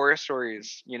heard the horror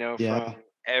stories, you know, from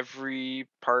every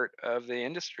part of the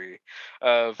industry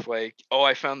of like, oh,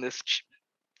 I found this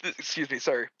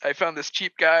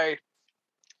cheap guy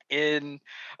in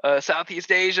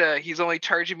Southeast Asia. He's only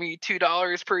charging me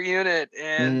 $2 per unit,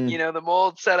 and you know the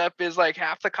mold setup is like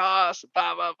half the cost,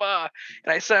 blah blah blah.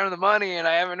 And I sent him the money, and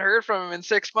I haven't heard from him in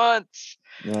 6 months.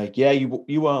 You're like, yeah, you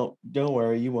won't. Don't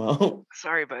worry, you won't.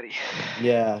 Sorry, buddy.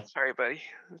 Yeah. Sorry, buddy.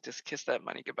 Just kiss that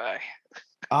money goodbye.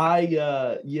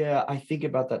 I think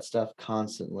about that stuff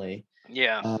constantly.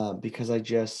 Yeah. Because I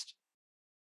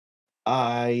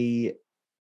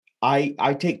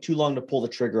take too long to pull the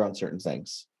trigger on certain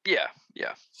things. Yeah.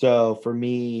 So for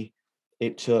me,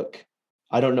 it took,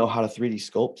 I don't know how to 3D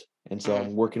sculpt. And so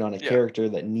I'm working on a character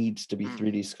that needs to be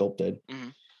 3D sculpted.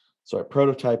 So I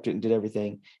prototyped it and did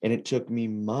everything. And it took me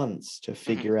months to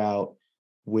figure out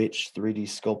which 3D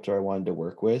sculptor I wanted to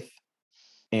work with.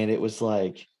 And it was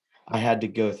like, I had to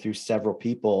go through several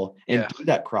people and do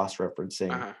that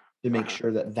cross-referencing to make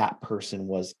sure that person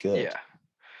was good. Yeah.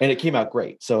 And it came out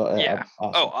great. So awesome.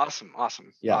 Oh,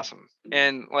 awesome. Yeah. Awesome.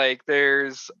 And like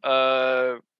there's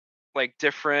like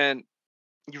different,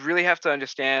 you really have to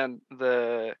understand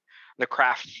the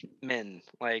craftsman,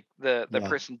 like the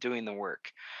person doing the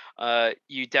work.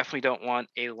 You definitely don't want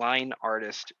a line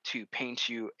artist to paint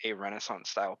you a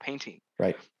Renaissance style painting.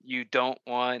 Right. You don't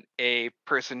want a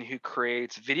person who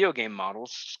creates video game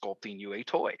models sculpting you a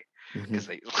toy, because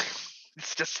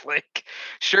it's just like,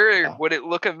 sure, would it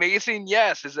look amazing?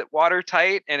 Yes. Is it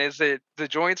watertight? And is it the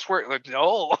joints work? Like,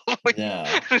 no.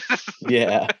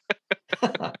 Yeah.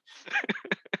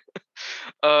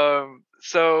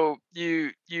 So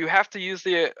you have to use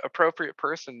the appropriate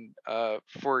person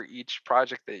for each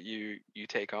project that you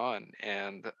take on.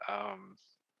 And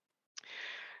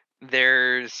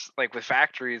there's like with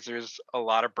factories, there's a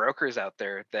lot of brokers out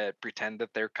there that pretend that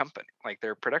they're company, like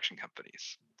they're production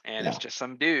companies. And it's just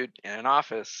some dude in an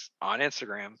office on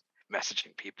Instagram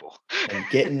messaging people and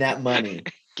getting that money.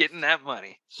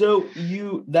 So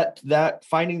that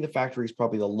finding the factory is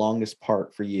probably the longest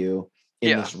part for you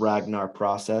in this Ragnar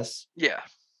process. Yeah.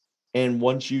 And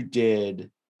once you did,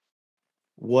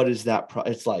 what is that?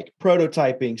 It's like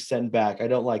prototyping, send back. I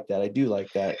don't like that. I do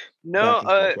like that. No, back and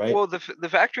forth, right? well, the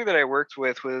factory that I worked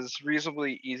with was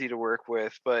reasonably easy to work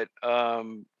with, but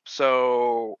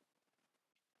so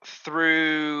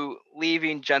through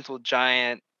leaving Gentle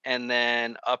Giant and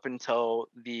then up until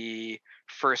the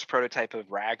first prototype of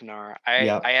Ragnar,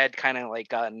 Yeah. I had kind of like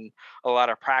gotten a lot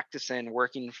of practice in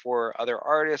working for other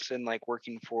artists and like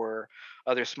working for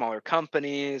other smaller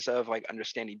companies of like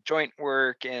understanding joint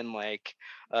work and like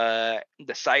the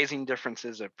sizing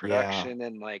differences of production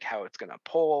and like how it's gonna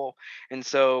pull. And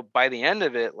so by the end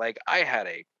of it, like I had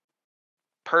a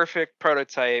perfect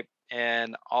prototype,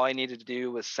 and all I needed to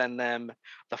do was send them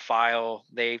the file.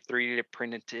 They 3D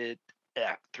printed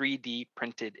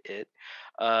it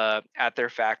at their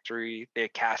factory. They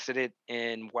casted it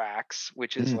in wax,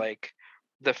 which is like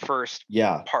the first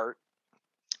part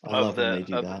I love when they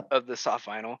do that. of the soft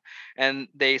vinyl. And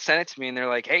they sent it to me, and they're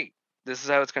like, "Hey, this is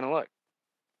how it's gonna look."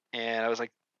 And I was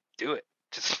like, "Do it."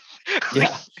 Just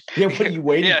yeah. What are you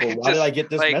waiting for? Why did I get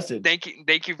this like, message?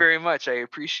 Thank you very much. I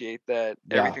appreciate that.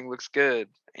 Everything looks good.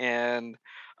 And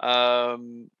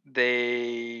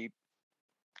they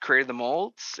created the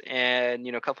molds, and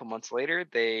a couple months later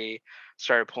they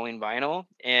started pulling vinyl.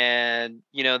 And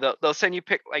they'll send you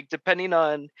like, depending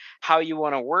on how you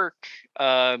want to work,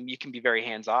 you can be very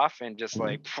hands off and just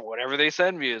like whatever they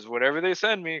send me is whatever they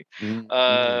send me.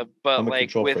 But I'm a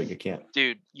like control freak, you can't.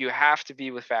 Dude, you have to be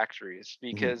with factories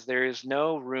because there is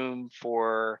no room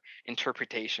for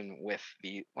interpretation with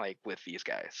these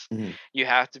guys. You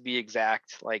have to be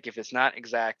exact. Like if it's not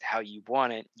exact how you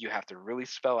want it, you have to really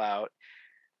spell out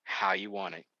how you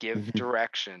want it, give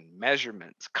direction,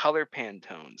 measurements, color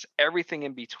pantones, everything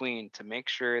in between to make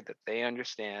sure that they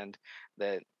understand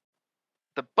that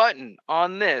the button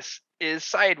on this is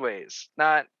sideways,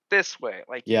 not this way.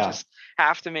 Like you just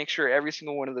have to make sure every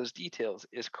single one of those details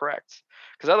is correct,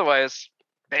 because otherwise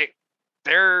they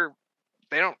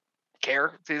don't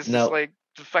care. It's just like,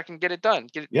 to fucking get it done.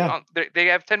 They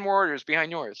have 10 more orders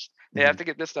behind yours. They have to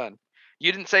get this done.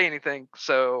 You didn't say anything,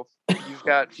 so you've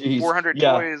got 400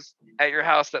 toys at your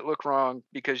house that look wrong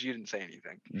because you didn't say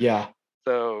anything. Yeah.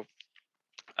 So,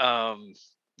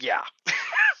 yeah.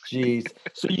 Jeez.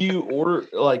 So you order,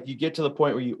 like you get to the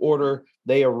point where you order,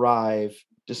 they arrive.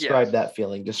 Describe that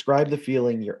feeling. Describe the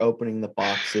feeling you're opening the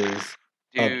boxes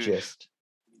of just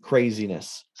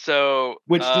craziness. So,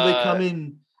 which do they come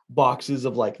in boxes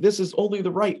of like, this is only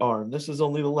the right arm, this is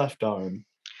only the left arm?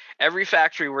 Every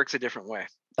factory works a different way.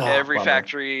 Every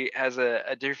factory has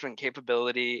a different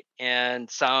capability, and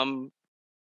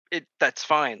that's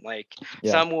fine. Like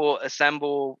some will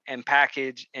assemble and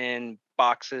package in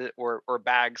boxes or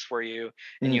bags for you,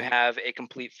 and you have a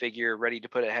complete figure ready to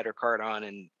put a header card on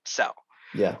and sell.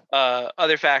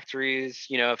 Other factories,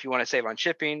 if you want to save on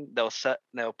shipping,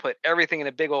 they'll put everything in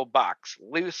a big old box,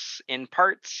 loose in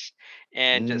parts,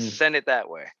 and just send it that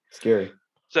way. Scary.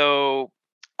 So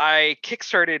I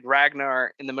kickstarted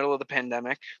Ragnar in the middle of the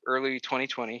pandemic, early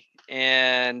 2020,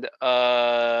 and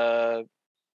I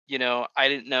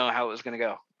didn't know how it was going to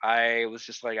go. I was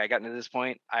just like, I got into this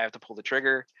point, I have to pull the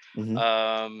trigger,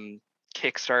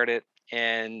 kickstart it,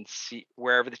 and see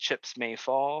wherever the chips may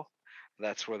fall,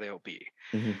 that's where they'll be.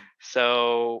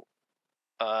 So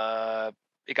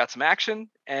it got some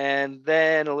action, and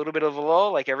then a little bit of a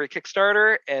lull, like every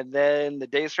Kickstarter, and then the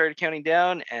days started counting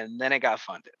down, and then it got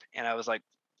funded, and I was like,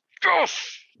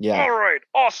 "Gosh, all right,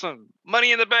 awesome,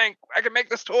 money in the bank, I can make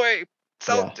this toy,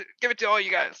 give it to all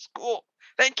you guys, cool,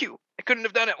 thank you, I couldn't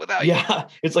have done it without you."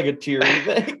 It's like a teary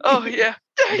thing. Oh yeah,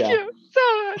 thank you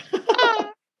so much.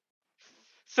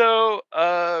 So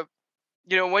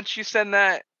once you send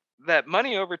that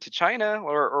money over to China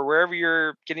or wherever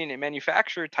you're getting it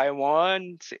manufactured,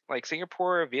 Taiwan, like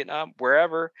Singapore, Vietnam,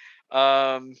 wherever,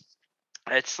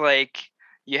 it's like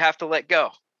you have to let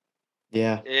go.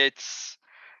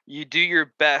 You do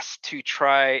your best to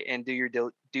try and do your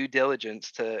due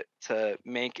diligence to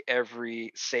make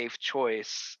every safe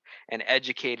choice and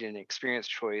educated and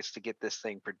experienced choice to get this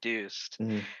thing produced.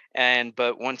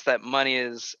 But once that money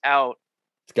is out,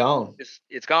 it's gone.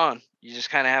 It's gone. You just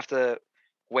kind of have to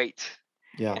wait.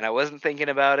 And I wasn't thinking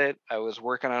about it. I was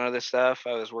working on other stuff.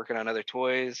 I was working on other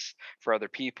toys for other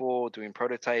people, doing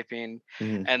prototyping.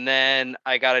 And then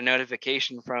I got a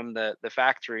notification from the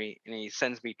factory, and he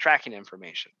sends me tracking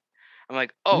information. I'm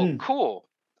like, oh, cool.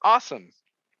 Awesome.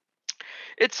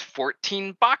 It's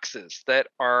 14 boxes that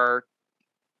are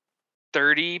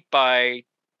 30 by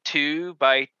 2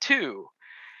 by 2.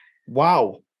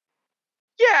 Wow.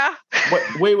 Yeah.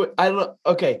 Wait. I don't know.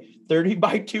 Okay. 30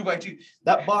 by 2 by 2.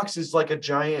 That box is like a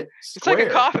giant square.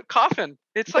 It's like a coffin.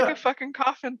 It's like a fucking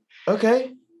coffin.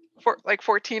 Okay. For like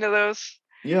 14 of those.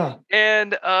 Yeah.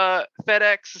 And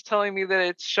FedEx is telling me that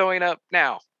it's showing up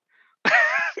now.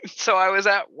 So I was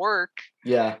at work.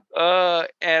 Yeah.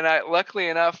 And I, luckily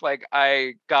enough, like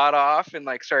I got off and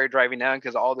like started driving down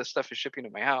because all this stuff is shipping to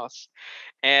my house.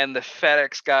 And the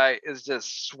FedEx guy is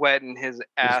just sweating his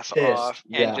ass pissed. off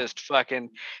Yeah. and just fucking,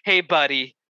 hey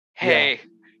buddy, Yeah. hey.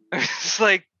 It's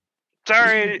like,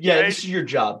 sorry. Yeah, this is your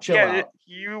job. Chill out.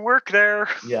 You work there.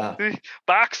 Yeah.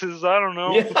 Boxes, I don't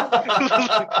know.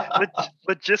 Yeah.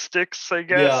 Logistics, I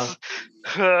guess.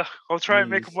 I'll try and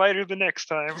make them Jeez. lighter the next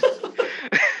time.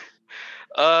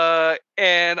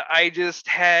 And I just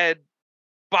had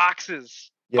boxes,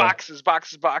 Yeah. boxes,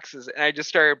 and I just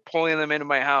started pulling them into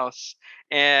my house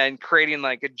and creating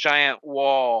like a giant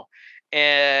wall.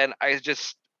 And I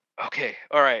just, okay,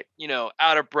 all right,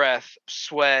 out of breath,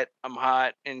 sweat, I'm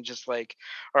hot, and just like,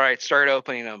 all right, start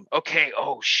opening them. Okay,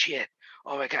 oh shit.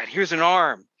 Oh my God, here's an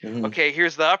arm. Mhm. Okay,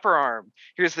 here's the upper arm.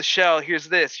 Here's the shell. Here's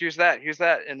this. Here's that. Here's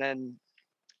that. And then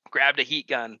grabbed a heat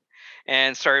gun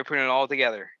and started putting it all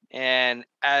together. And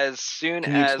as soon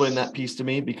Can you as explain that piece to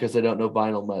me? Because I don't know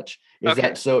vinyl much. Is Okay.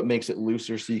 that so it makes it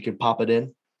looser so you can pop it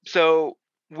in? So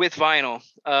with vinyl,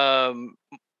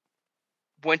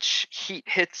 once heat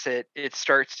hits it, it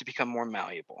starts to become more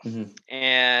malleable. Mhm.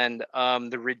 And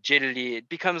the rigidity, it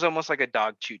becomes almost like a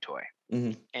dog chew toy.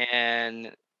 Mhm.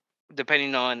 And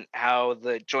depending on how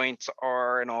the joints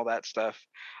are and all that stuff,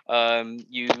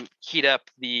 you heat up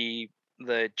the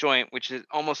joint, which is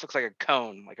almost looks like a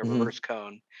cone, like a Mhm. reverse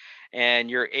cone, and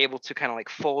you're able to kind of like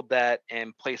fold that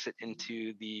and place it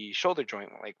into the shoulder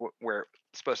joint, like where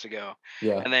it's supposed to go,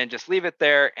 Yeah. and then just leave it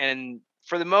there. And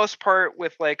for the most part,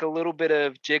 with like a little bit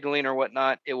of jiggling or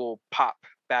whatnot, it will pop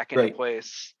back into Right.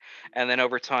 place, and then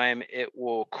over time, it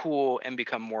will cool and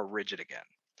become more rigid again.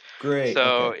 Great.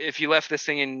 So Okay. if you left this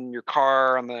thing in your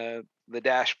car on the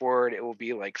dashboard, it will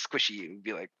be like squishy. It would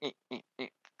be like,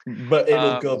 But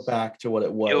it'll go back to what it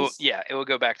it will, was. it will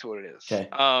go back to what it is. Okay.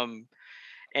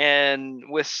 And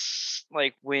with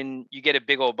like when you get a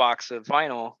big old box of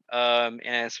vinyl, and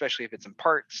especially if it's in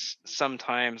parts,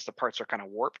 sometimes the parts are kind of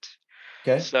warped.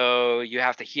 Okay. So you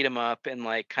have to heat them up and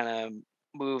like kind of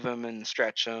move them and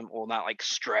stretch them. Well, not like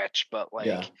stretch, but like,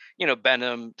 Yeah. bend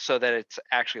them so that it's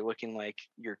actually looking like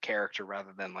your character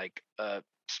rather than like a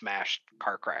smashed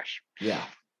car crash. Yeah.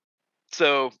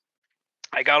 So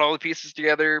I got all the pieces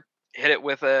together, hit it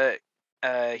with a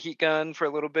heat gun for a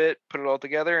little bit, put it all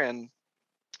together, and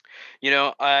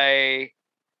I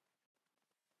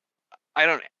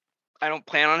don't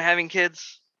plan on having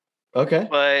kids, Okay.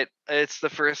 but it's the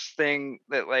first thing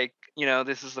that like,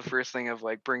 this is the first thing of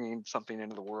like bringing something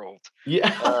into the world.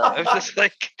 Yeah. I was just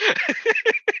like,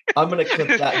 I'm gonna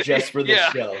clip that just for this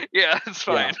show. Yeah, it's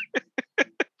fine.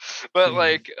 But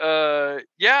like,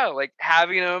 like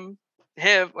having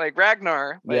him like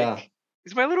Ragnar, like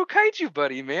he's my little kaiju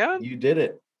buddy, man. You did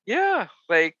it. Yeah,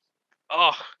 like,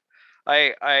 oh,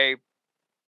 I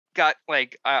got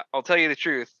like, I'll tell you the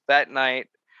truth. That night,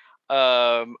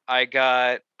 I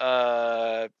got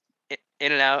In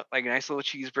and Out, like a nice little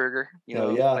cheeseburger,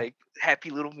 like happy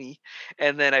little me,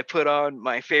 and then I put on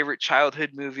my favorite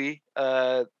childhood movie,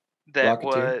 it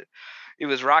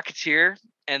was Rocketeer,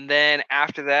 and then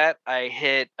after that I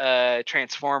hit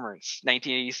Transformers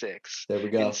 1986. There we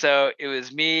go. And so it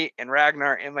was me and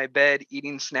Ragnar in my bed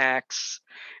eating snacks,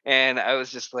 and I was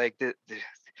just like,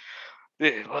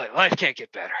 life can't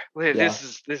get better.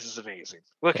 This is amazing.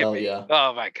 Look Hell at me. yeah.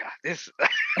 Oh my God. This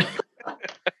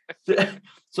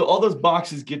So all those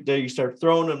boxes get there, you start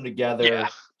throwing them together. Yeah.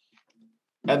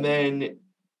 And then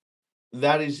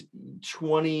that is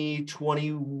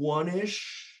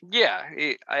 2021-ish. Yeah,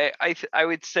 I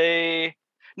would say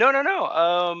no.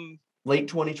 Late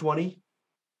 2020.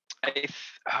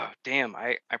 Oh damn!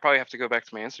 I probably have to go back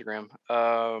to my Instagram.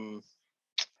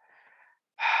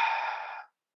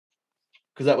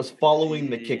 Because that was following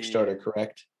the Kickstarter,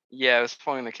 correct? Yeah, I was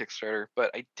following the Kickstarter,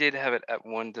 but I did have it at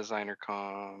one designer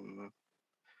con.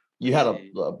 You had a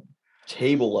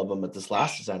table of them at this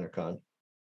last designer con.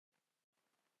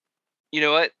 You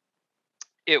know what?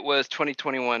 It was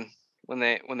 2021 when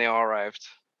they all arrived.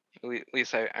 At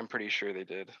least I'm pretty sure they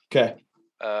did. Okay.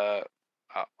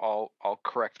 I'll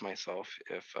correct myself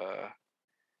if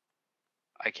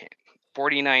I can't.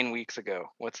 49 weeks ago.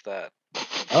 What's that?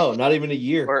 Oh, not even a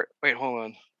year. Or wait, hold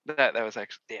on. That was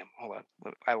actually damn. Hold on,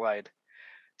 I lied.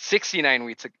 69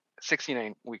 weeks.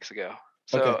 69 weeks ago.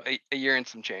 So a year and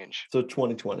some change. So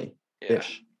 2020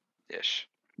 ish.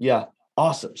 Yeah.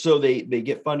 Awesome. So they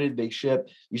get funded, they ship,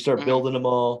 you start building them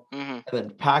all, and then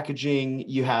packaging.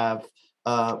 You have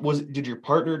did your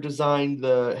partner design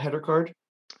the header card?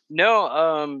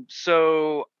 No,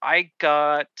 so I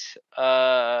got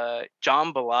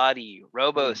John Bellotti,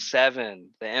 Robo 7,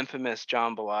 the infamous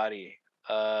John Bellotti.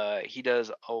 He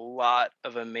does a lot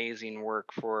of amazing work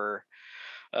for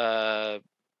a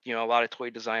lot of toy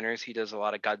designers. He does a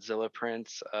lot of Godzilla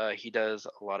prints. He does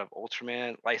a lot of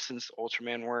Ultraman, licensed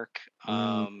Ultraman work.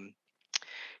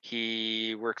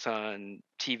 He works on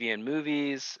TV and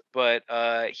movies, but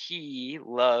he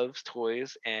loves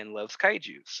toys and loves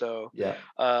kaiju. So Yeah.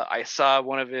 I saw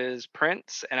one of his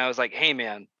prints and I was like, hey,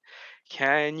 man,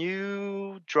 can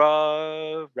you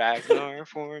draw Ragnar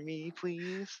for me,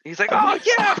 please? He's like, oh,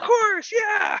 yeah, of course.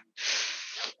 Yeah.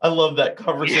 I love that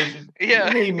conversation.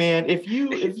 Yeah. Hey, man, if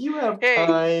you have Hey,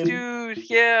 time. dude,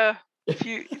 yeah.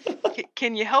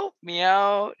 Can you help me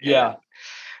out? Yeah.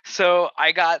 So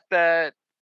I got that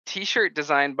T-shirt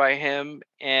designed by him,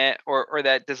 and or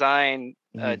that design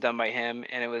done by him,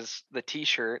 and it was the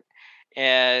T-shirt.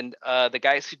 And the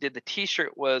guys who did the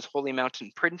T-shirt was Holy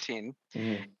Mountain Printing,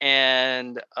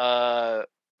 and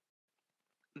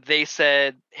they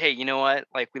said, "Hey, you know what?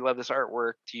 Like, we love this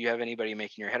artwork. Do you have anybody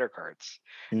making your header cards?"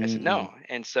 I said, "No."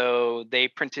 And so they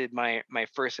printed my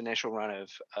first initial run of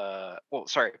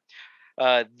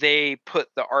they put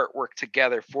the artwork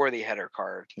together for the header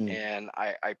card, and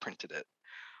I printed it.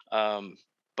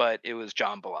 But it was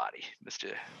John Bellotti,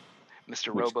 Mr.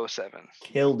 Robo 7.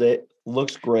 Killed it.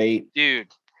 Looks great. Dude,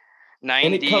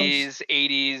 90s,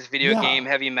 80s video game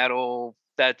heavy metal.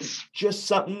 That's just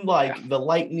something like the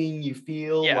lightning you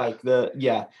feel, like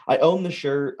I own the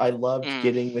shirt. I loved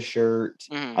getting the shirt.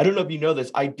 I don't know if you know this.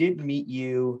 I did meet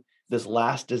you this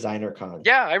last designer con.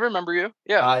 Yeah, I remember you.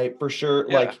 Yeah. I for sure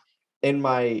and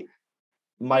my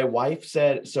wife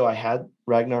said, so I had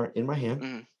Ragnar in my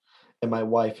hand, and my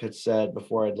wife had said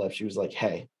before I'd left, she was like,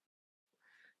 hey,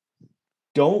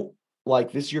 don't,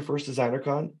 like, this is your first designer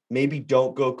con, maybe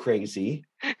don't go crazy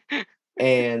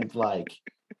and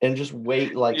just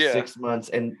wait 6 months,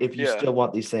 and if you still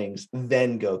want these things,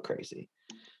 then go crazy.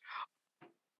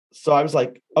 So I was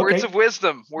like, okay. Words of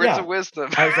wisdom. Of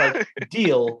wisdom. I was like,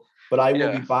 deal, but I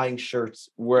will be buying shirts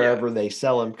wherever they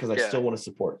sell them because I still want to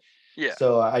support. Yeah.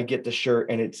 So I get the shirt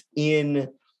and it's in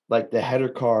the header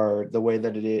card, the way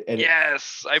that it is. And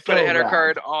yes, I put a header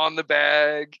card on the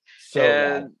bag. So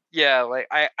and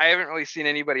I haven't really seen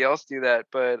anybody else do that,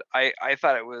 but I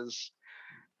thought it was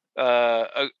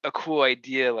a cool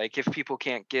idea. Like, if people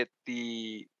can't get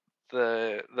the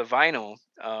vinyl,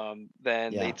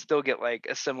 then they'd still get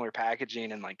a similar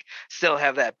packaging and still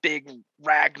have that big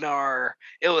Ragnar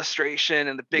illustration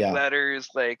and the big letters,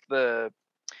 like the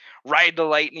Ride the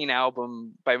Lightning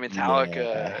album by Metallica.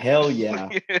 Yeah, hell yeah.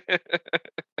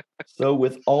 So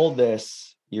with all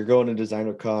this, you're going to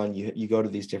Designer Con, you go to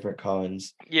these different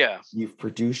cons. Yeah. You've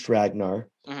produced Ragnar.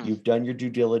 You've done your due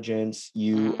diligence.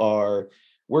 You are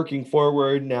working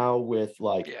forward now with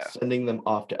sending them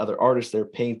off to other artists. They're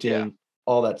painting,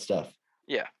 all that stuff.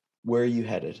 Yeah. Where are you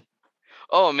headed?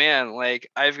 Oh man,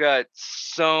 I've got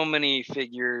so many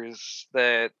figures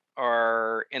that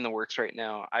are in the works right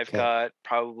now. I've got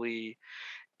probably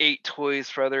 8 toys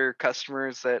for other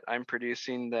customers that I'm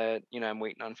producing that, I'm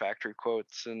waiting on factory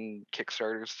quotes and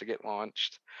Kickstarters to get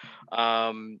launched.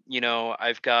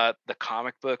 I've got the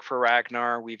comic book for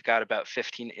Ragnar. We've got about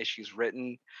 15 issues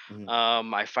written.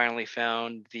 I finally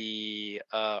found the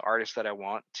artist that I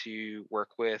want to work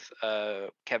with,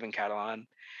 Kevin Catalan.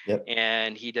 Yep.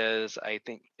 And he does, I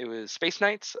think it was Space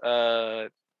Knights. I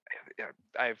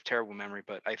have terrible memory,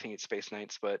 but I think it's Space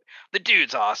Knights. But the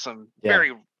dude's awesome.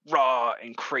 Very raw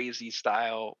and crazy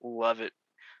style. Love it.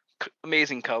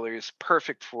 Amazing colors.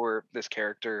 Perfect for this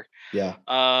character. Yeah.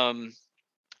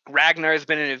 Ragnar's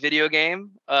been in a video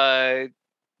game. Daikaiju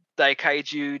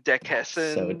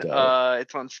Dekessen. So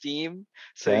it's on Steam,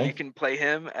 so you can play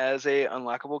him as a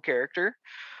unlockable character.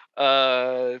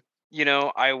 I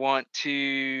want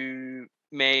to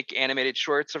make animated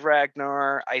shorts of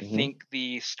Ragnar. I think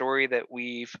the story that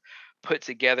we've put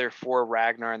together for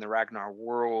Ragnar and the Ragnar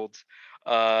world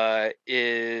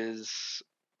is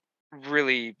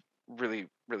really, really,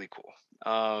 really cool.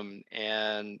 And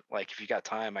if you got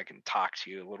time, I can talk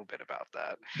to you a little bit about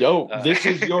that. Yo, this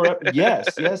is your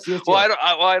yes. Well,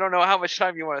 I don't know how much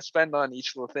time you want to spend on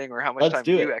each little thing, or how much time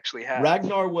you actually have.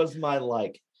 Ragnar was my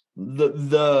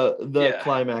the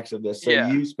climax of this. So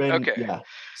you spend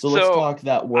So let's talk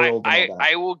that world.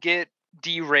 I will get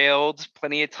derailed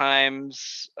plenty of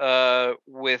times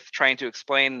with trying to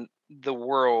explain the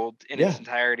world in its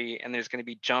entirety, and there's going to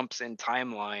be jumps in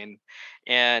timeline,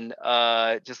 and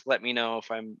just let me know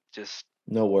if I'm just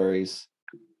no worries.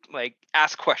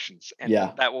 Ask questions, and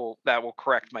that will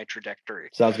correct my trajectory.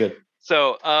 Sounds good.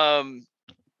 So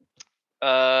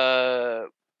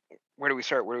where do we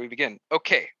start? Where do we begin?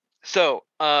 Okay, so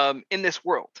in this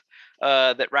world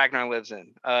that Ragnar lives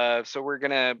in, so we're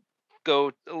gonna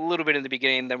go a little bit in the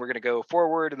beginning, then we're gonna go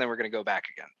forward, and then we're gonna go back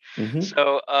again. Mm-hmm.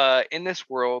 So in this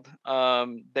world,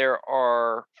 there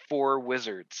are 4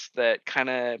 wizards that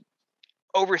kind of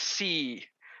oversee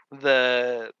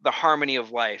the harmony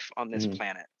of life on this Mhm.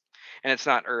 planet. And it's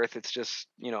not Earth; it's just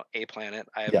a planet.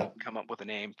 I haven't Yeah. come up with a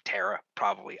name. Terra,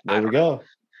 probably. I There we don't know.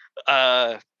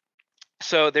 go.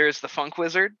 So there's the funk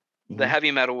wizard, the Mhm. heavy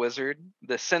metal wizard,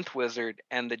 the synth wizard,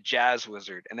 and the jazz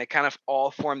wizard, and they kind of all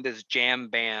form this jam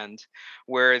band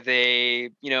where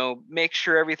they make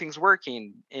sure everything's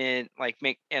working and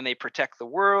they protect the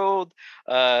world.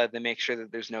 They make sure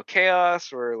that there's no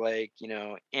chaos or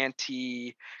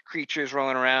anti creatures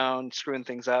rolling around screwing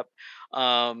things up.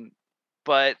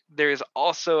 But there's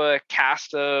also a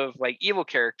cast of evil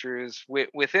characters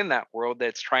within that world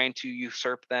that's trying to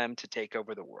usurp them to take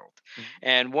over the world. Mhm.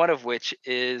 And one of which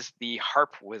is the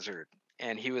harp wizard,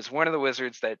 and he was one of the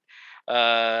wizards that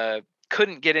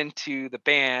couldn't get into the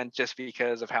band just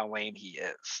because of how lame he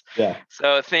is. Yeah.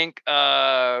 So think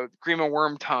Grima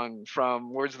Wormtongue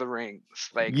from Lords of the Rings,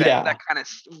 like Yeah. that kind of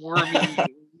wormy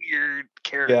weird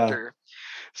character.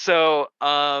 So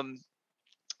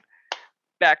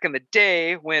back in the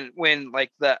day when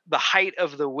like the height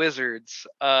of the wizards,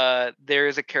 there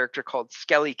is a character called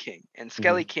Skelly King, and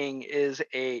Skelly King is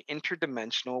a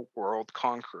interdimensional world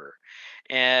conqueror,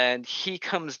 and he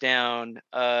comes down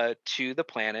to the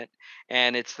planet,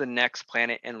 and it's the next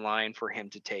planet in line for him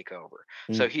to take over.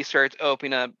 So he starts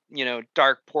opening up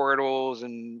dark portals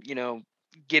and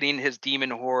getting his demon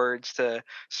hordes to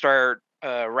start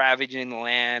ravaging the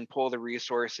land, pull the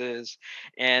resources,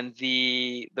 and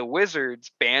the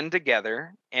wizards band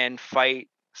together and fight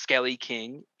Skelly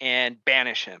King and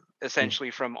banish him essentially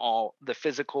from all the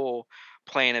physical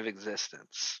plane of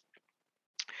existence.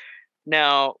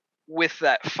 Now, with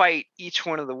that fight, each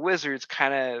one of the wizards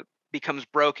kind of becomes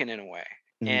broken in a way,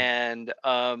 and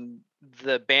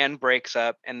the band breaks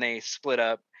up and they split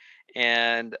up,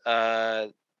 and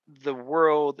the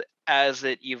world, as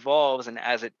it evolves and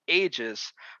as it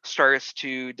ages, starts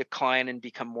to decline and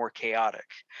become more chaotic.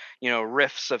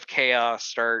 Rifts of chaos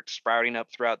start sprouting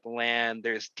up throughout the land.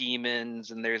 There's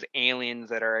demons and there's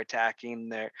aliens that are attacking.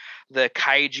 The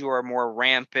kaiju are more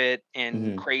rampant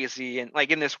and crazy, and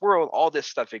in this world all this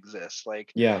stuff exists. So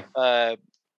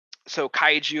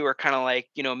kaiju are kind of like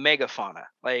megafauna.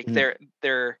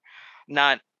 They're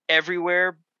not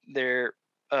everywhere. They're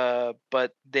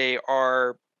but they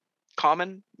are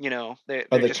common. Are they're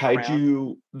the just around.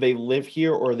 kaiju, they live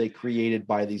here, or are they created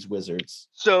by these wizards?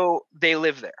 So they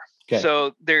live there. Okay.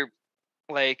 So they're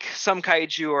some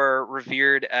kaiju are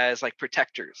revered as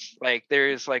protectors.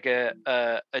 There's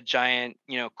a giant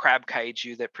crab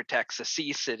kaiju that protects a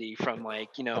sea city from all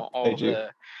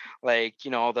Kaiju. the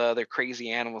all the other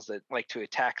crazy animals that like to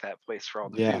attack that place for all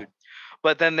the Yeah. food.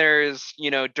 But then there's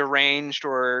deranged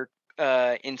or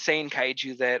insane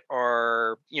kaiju that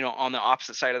are on the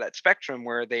opposite side of that spectrum,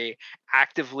 where they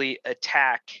actively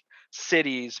attack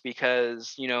cities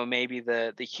because maybe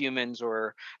the humans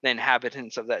or the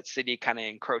inhabitants of that city kind of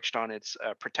encroached on its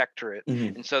protectorate,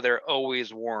 and so they're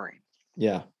always warring.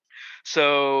 Yeah.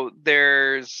 So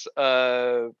there's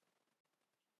so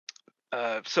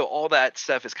all that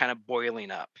stuff is kind of boiling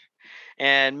up,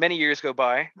 and many years go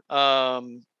by,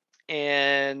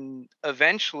 and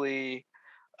eventually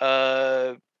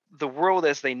the world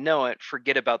as they know it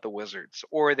forget about the wizards,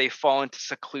 or they fall into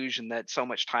seclusion that so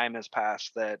much time has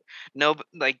passed that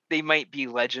they might be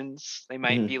legends. They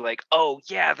might be oh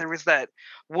yeah, there was that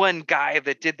one guy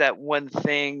that did that one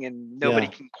thing and nobody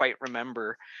can quite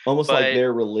remember. Almost like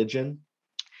their religion.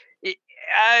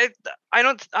 I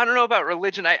don't know about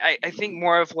religion. I think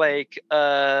more of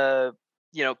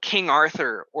King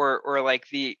Arthur or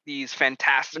these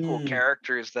fantastical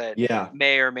characters that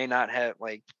may or may not have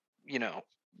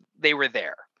they were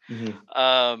there.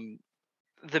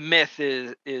 The myth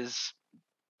is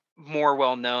more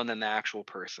well known than the actual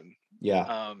person.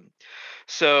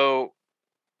 So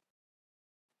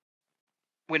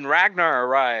when Ragnar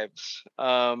arrives,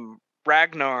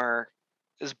 Ragnar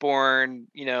is born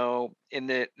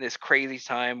in this crazy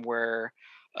time where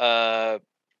the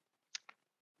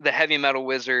heavy metal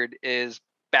wizard is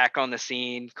back on the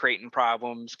scene creating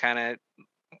problems, kind of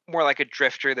more like a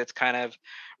drifter that's kind of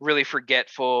really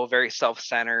forgetful, very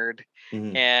self-centered,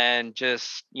 and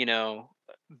just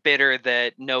bitter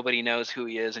that nobody knows who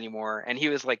he is anymore. And he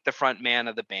was the front man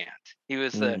of the band. He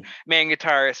was the main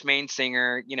guitarist, main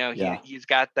singer. He's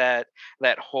got that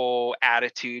whole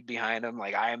attitude behind him,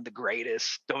 I am the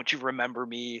greatest, don't you remember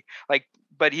me?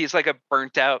 But he's a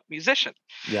burnt out musician.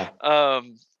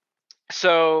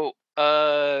 So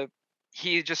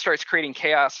he just starts creating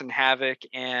chaos and havoc,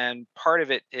 and part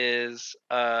of it is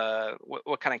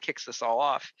what kind of kicks this all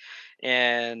off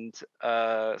and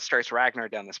starts Ragnar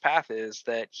down this path is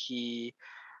that he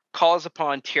calls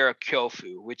upon Tierra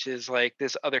Kyofu, which is like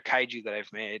this other kaiju that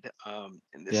I've made.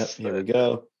 And this is Here we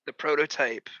go. the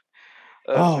prototype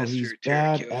of Oh, Mr. he's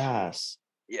Tierra Kyofu. badass.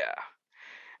 Yeah.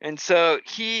 And so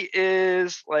he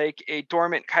is like a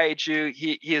dormant kaiju.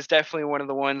 He is definitely one of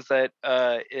the ones that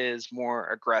is more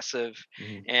aggressive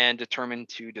and determined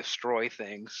to destroy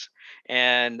things.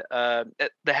 And the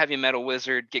heavy metal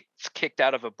wizard gets kicked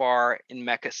out of a bar in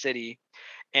Mecha City,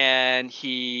 and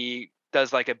he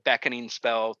does like a beckoning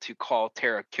spell to call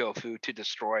Terra Kyofu to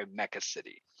destroy Mecha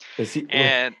City.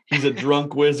 And he's a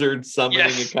drunk wizard summoning a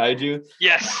kaiju.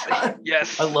 Yes.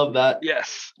 Yes. I love that.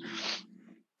 Yes.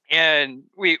 And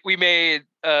we made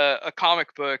a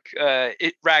comic book,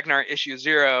 Ragnar issue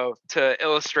 0, to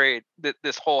illustrate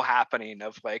this whole happening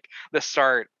of like the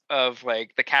start of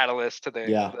like the catalyst to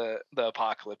the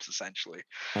apocalypse, essentially.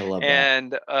 I love that.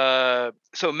 And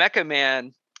so Mecha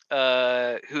Man,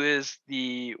 who is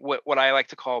the what I like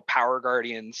to call power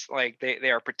guardians, like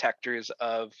they are protectors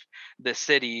of the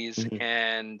cities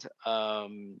and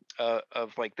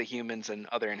of like the humans and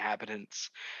other inhabitants.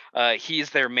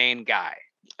 He's their main guy.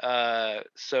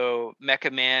 So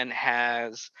Mecha Man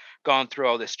has gone through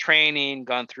all this training,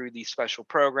 gone through these special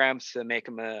programs to make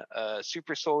him a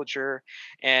super soldier,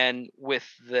 and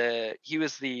he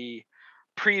was the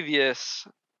previous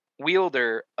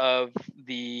wielder of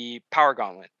the power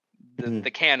gauntlet,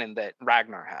 the cannon that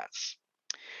Ragnar has.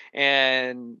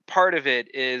 And part of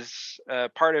it is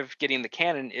part of getting the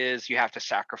cannon is you have to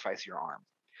sacrifice your arm.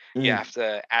 You have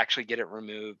to actually get it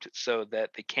removed so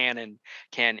that the cannon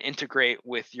can integrate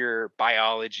with your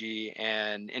biology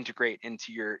and integrate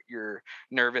into your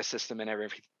nervous system and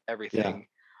everything.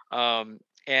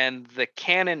 And the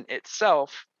cannon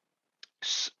itself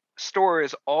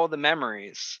stores all the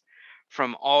memories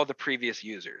from all the previous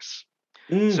users.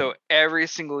 So every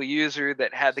single user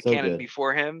that had the cannon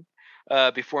before him,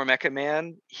 before Mecha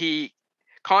Man, he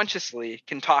consciously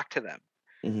can talk to them.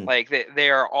 Like they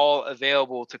are all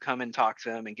available to come and talk to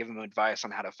them and give them advice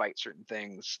on how to fight certain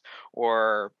things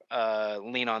or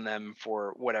lean on them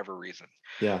for whatever reason.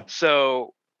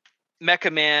 So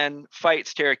Mecha Man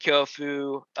fights Terra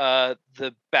Kyofu.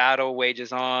 The battle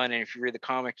wages on, and if you read the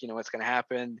comic, you know what's going to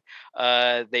happen.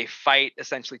 They fight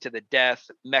essentially to the death.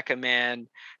 Mecha Man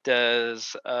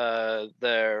does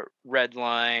the red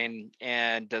line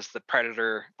and does the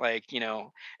Predator. Like, you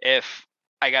know, if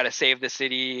I got to save the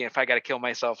city, if I got to kill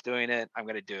myself doing it, I'm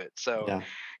going to do it. So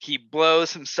he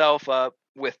blows himself up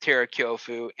with Terra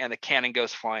Kyofu, and the cannon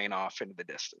goes flying off into the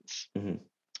distance.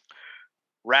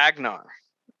 Ragnar.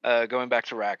 Going back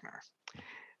to Ragnar,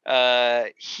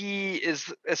 he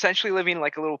is essentially living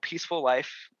like a little peaceful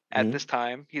life at this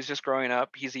time. He's just growing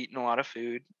up. He's eating a lot of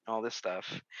food, all this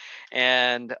stuff.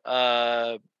 And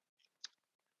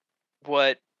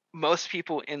what most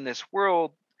people in this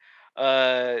world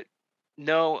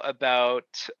know about,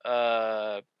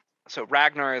 so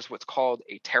Ragnar is what's called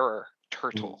a terror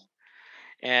turtle.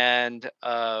 And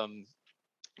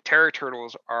terror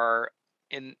turtles are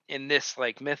in this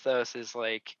like mythos is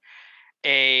like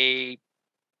a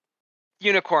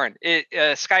unicorn,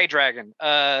 a sky dragon,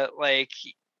 like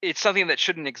it's something that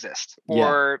shouldn't exist,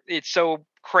 or it's so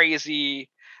crazy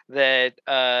that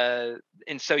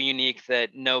and so unique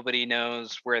that nobody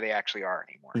knows where they actually are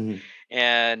anymore.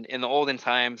 And in the olden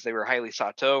times, they were highly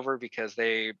sought over because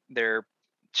their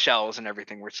shells and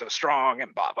everything were so strong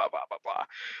and blah blah blah blah blah.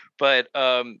 But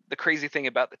the crazy thing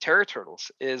about the terror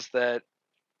turtles is that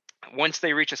once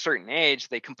they reach a certain age,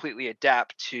 they completely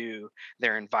adapt to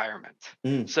their environment.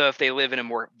 So if they live in a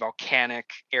more volcanic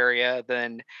area,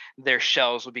 then their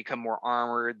shells will become more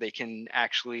armored. They can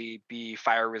actually be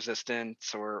fire resistant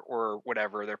or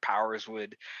whatever. Their powers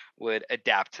would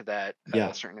adapt to that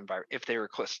certain environment. If they were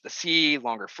close to the sea,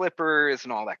 longer flippers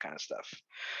and all that kind of stuff.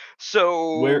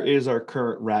 So where is our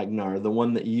current Ragnar, the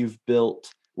one that you've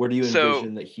built? Where do you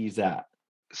envision that he's at?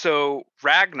 So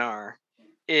Ragnar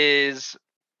is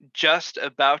just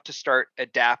about to start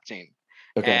adapting.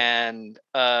 And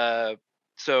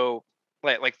so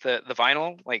like the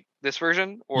vinyl, like this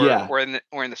version, or in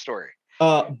the story?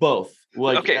 Both.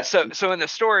 Like so in the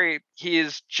story, he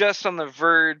is just on the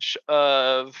verge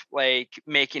of like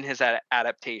making his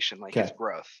adaptation, like his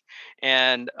growth.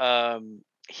 And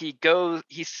he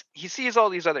sees all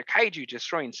these other kaiju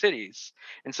destroying cities,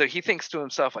 and so he thinks to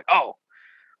himself like, oh,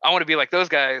 I want to be like those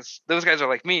guys. Those guys are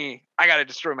like me. I got to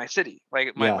destroy my city,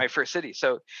 like my first city.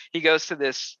 So he goes to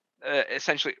this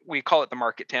essentially we call it the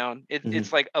market town. Mhm.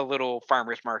 It's like a little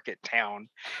farmer's market town.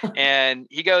 And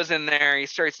he goes in there, he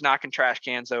starts knocking trash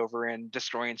cans over and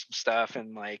destroying some stuff.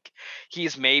 And like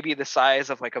he's maybe the size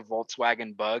of like a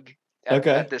Volkswagen Bug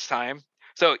Okay. at this time.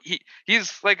 So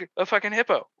he's like a fucking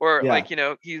hippo, or Yeah. like, you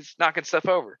know, he's knocking stuff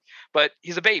over, but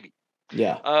he's a baby.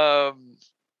 Yeah.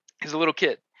 He's a little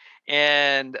kid.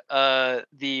 And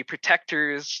the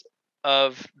protectors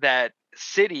of that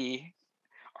city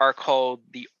are called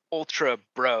the Ultra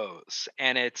Bros,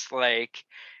 and it's like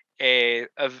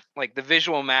like the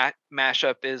visual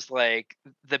mashup is like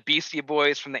the Beastie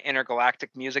Boys from the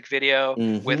Intergalactic music video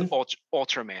with Mhm.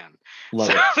 Ultraman.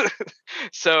 Love so, it.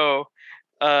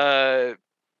 so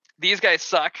these guys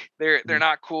suck. They're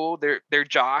not cool. They're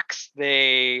jocks.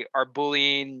 They are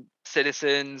bullying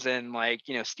citizens and like,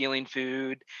 you know, stealing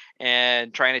food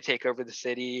and trying to take over the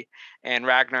city. And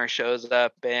Ragnar shows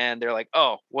up and they're like,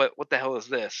 "Oh, what the hell is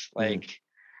this? Like,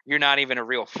 you're not even a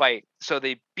real fight." So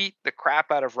they beat the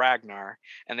crap out of Ragnar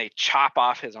and they chop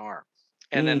off his arm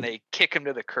and then they kick him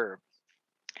to the curb.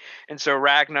 And so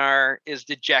Ragnar is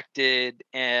dejected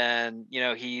and, you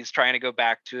know, he's trying to go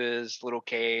back to his little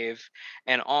cave.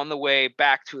 And on the way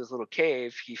back to his little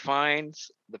cave, he finds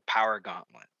the power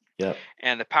gauntlet. Yep.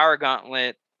 And the power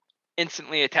gauntlet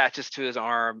instantly attaches to his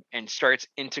arm and starts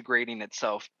integrating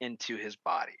itself into his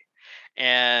body.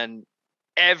 And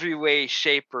every way,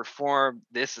 shape, or form,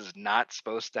 this is not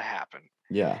supposed to happen.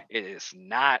 Yeah. It is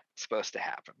not supposed to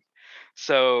happen.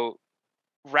 So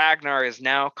Ragnar is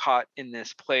now caught in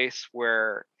this place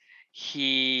where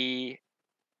he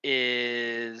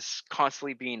is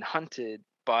constantly being hunted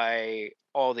by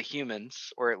all the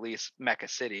humans, or at least Mecha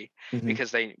City, Mhm.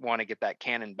 because they want to get that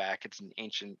cannon back. It's an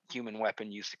ancient human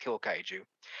weapon used to kill kaiju.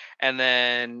 And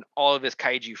then all of his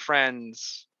kaiju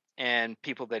friends and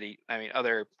people that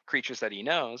other creatures that he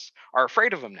knows are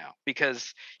afraid of him now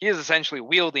because he is essentially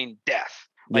wielding death.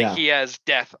 Like Yeah. he has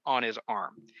death on his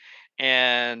arm.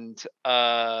 And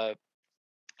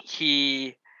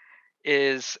he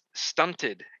is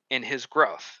stunted in his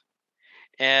growth.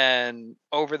 And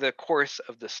over the course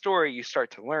of the story, you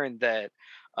start to learn that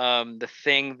the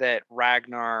thing that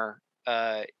Ragnar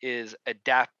is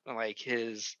like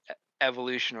his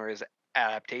evolution or his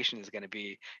adaptation is going to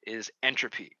be is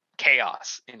entropy,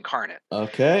 chaos incarnate.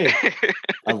 Okay.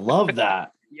 I love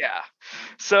that. Yeah.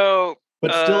 So,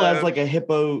 but still has like a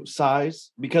hippo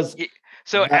size because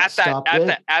so at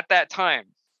that time.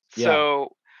 Yeah.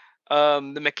 So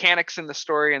the mechanics in the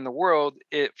story and the world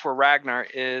for Ragnar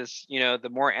is, you know, the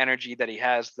more energy that he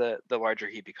has, the larger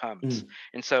he becomes.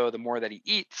 And so the more that he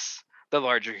eats, the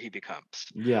larger he becomes.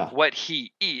 Yeah. What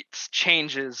he eats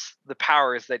changes the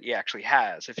powers that he actually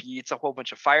has. If he eats a whole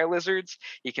bunch of fire lizards,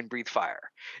 he can breathe fire.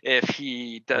 If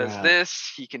he does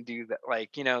this, he can do that.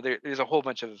 Like, you know, there's a whole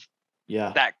bunch of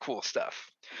that cool stuff.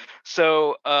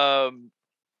 So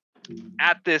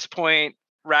at this point,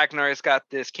 Ragnar's got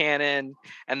this cannon,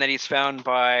 and then he's found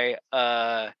by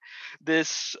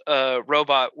this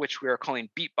robot, which we are calling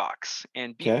Beatbox.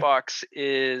 And Beatbox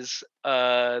is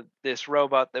this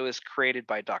robot that was created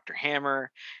by Dr. Hammer,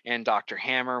 and Dr.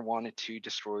 Hammer wanted to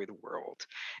destroy the world.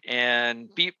 And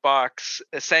Beatbox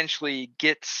essentially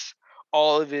gets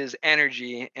all of his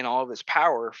energy and all of his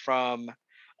power from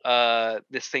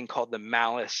this thing called the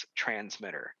malice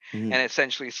transmitter. And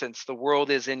essentially, since the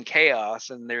world is in chaos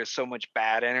and there's so much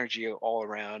bad energy all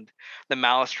around, the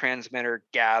malice transmitter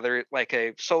like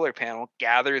a solar panel,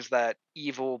 gathers that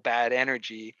evil bad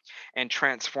energy and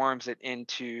transforms it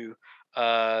into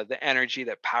the energy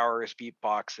that powers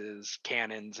Beatbox's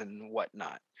cannons and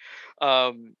whatnot.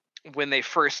 When they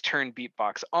first turned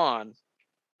Beatbox on,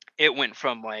 it went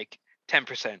from like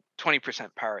 10%,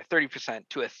 20% power, 30%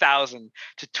 to 1,000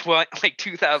 to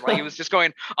 2,000. Like it was just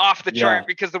going off the chart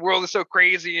because the world is so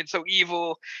crazy and so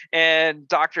evil. And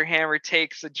Dr. Hammer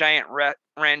takes a giant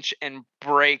wrench and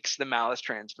breaks the malice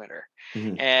transmitter.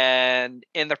 And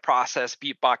in the process,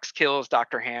 Beatbox kills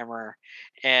Dr. Hammer,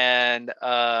 and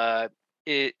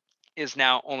it is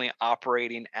now only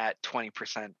operating at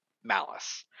 20%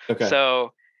 malice. Okay.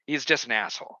 So he's just an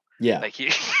asshole. Yeah. Like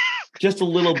he just a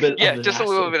little bit. A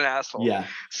little bit of an asshole. Yeah.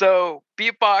 So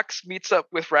Beatbox meets up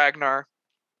with Ragnar.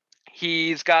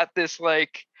 He's got this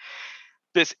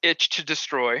itch to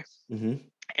destroy,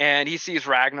 and he sees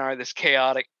Ragnar, this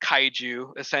chaotic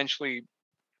kaiju, essentially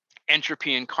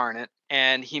entropy incarnate,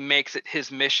 and he makes it his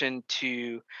mission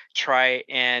to try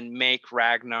and make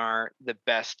Ragnar the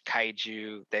best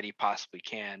kaiju that he possibly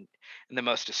can, and the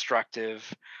most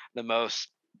destructive, the most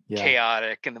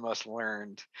chaotic and the most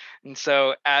learned. And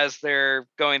so as they're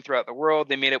going throughout the world,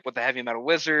 they meet up with the heavy metal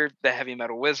wizard. The heavy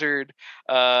metal wizard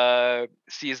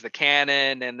sees the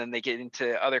cannon, and then they get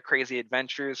into other crazy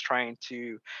adventures trying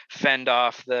to fend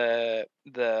off the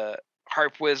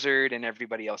harp wizard and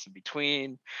everybody else in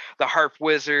between. The harp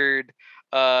wizard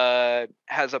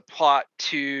has a plot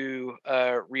to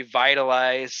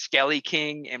revitalize Skelly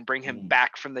King and bring him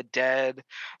back from the dead.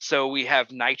 So we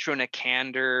have Nitro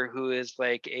Nikander, who is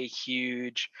like a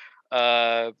huge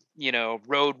road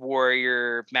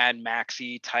warrior, Mad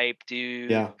Maxy type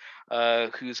dude,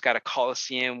 who's got a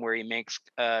coliseum where he makes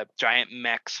giant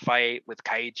mechs fight with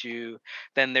kaiju.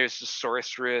 Then there's the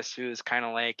sorceress, who's kind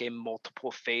of like a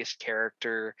multiple faced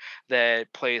character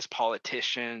that plays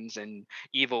politicians and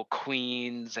evil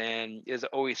queens and is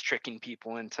always tricking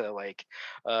people into like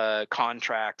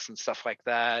contracts and stuff like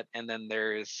that. And then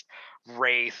there's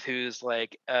Wraith, who's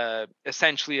like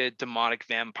essentially a demonic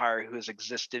vampire who has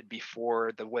existed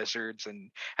before the wizards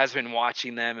and has been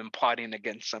watching them and plotting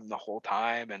against them the whole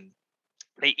time. And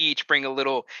they each bring a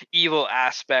little evil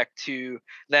aspect to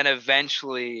then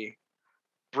eventually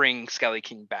bring Skelly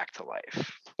King back to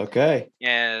life. Okay.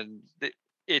 And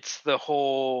it's the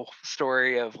whole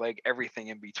story of like everything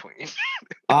in between.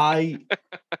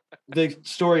 The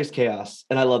story is chaos,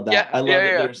 and I love that. I love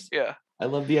it. I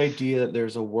love the idea that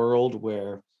there's a world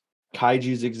where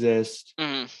kaijus exist.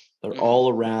 They're all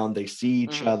around. They see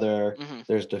each other.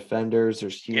 There's defenders.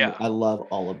 There's humans. I love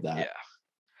all of that.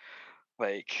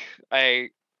 Like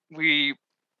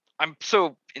I'm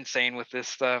so insane with this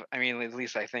stuff. I mean, at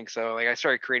least I think so. Like I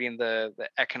started creating the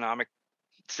economic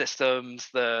systems,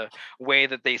 the way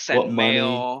that they send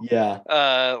mail.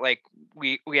 Like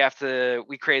we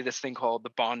created this thing called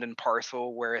the bond and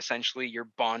parcel, where essentially you're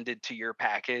bonded to your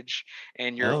package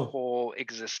and your whole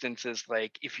existence is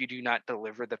like, if you do not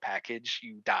deliver the package,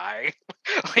 you die.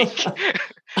 Like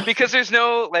because there's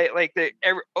no like the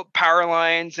power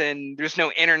lines, and there's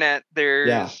no internet,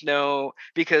 there's no,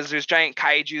 because there's giant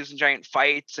kaijus and giant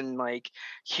fights and like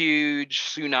huge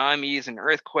tsunamis and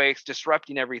earthquakes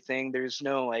disrupting everything. There's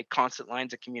no like constant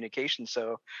lines of communication,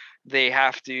 so they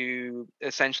have to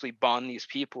essentially bond these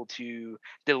people to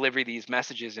deliver these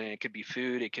messages, and it could be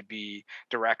food, it could be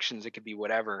directions, it could be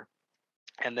whatever.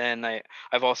 And then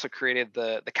I've also created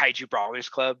the Kaiju Brawlers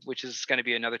Club, which is going to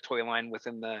be another toy line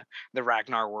within the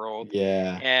Ragnar world.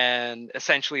 And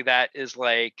essentially that is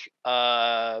like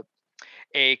a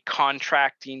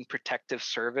contracting protective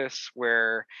service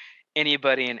where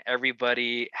anybody and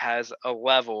everybody has a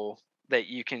level that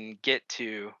you can get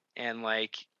to. And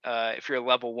like if you're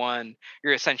level 1,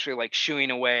 you're essentially like shooing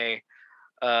away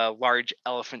large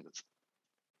elephants,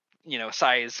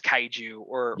 size kaiju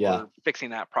or fixing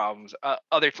that problems.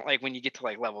 Like when you get to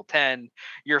like level 10,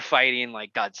 you're fighting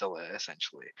like Godzilla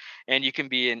essentially. And you can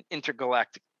be an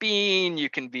intergalactic being, you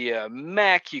can be a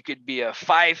mech, you could be a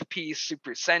 5-piece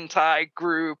Super Sentai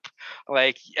group.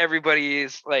 Like everybody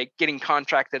is like getting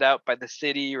contracted out by the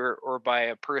city or by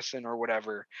a person or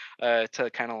whatever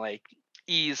to kind of like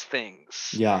ease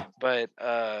things. But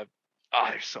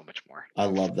there's so much more. I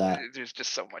love that. There's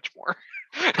just so much more.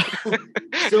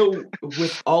 So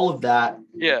with all of that,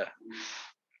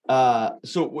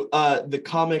 so the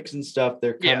comics and stuff,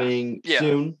 they're coming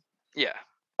soon.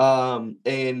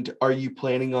 And are you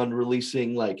planning on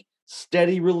releasing like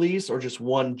steady release or just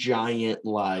one giant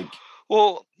like?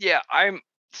 Well,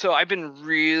 I've been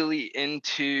really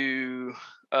into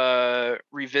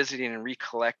revisiting and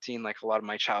recollecting like a lot of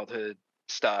my childhood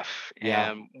stuff,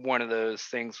 and one of those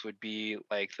things would be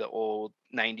like the old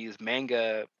 90s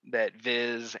manga that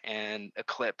Viz and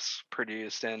Eclipse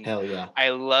produced, and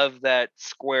I love that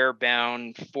square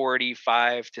bound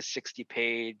 45 to 60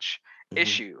 page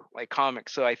issue like comic.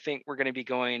 So I think we're going to be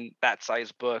going that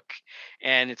size book,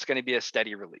 and it's going to be a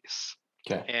steady release.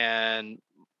 And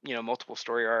multiple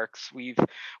story arcs. We've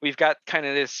got kind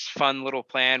of this fun little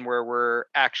plan where we're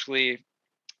actually,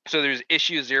 so there's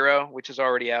issue 0, which is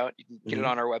already out. You can get it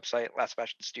on our website,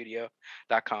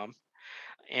 lastbastionstudio.com.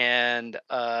 And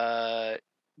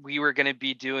we were going to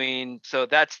be doing, so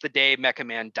that's the day Mecha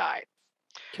Man died.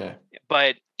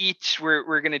 But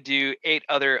we're going to do 8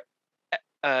 other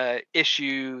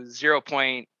issue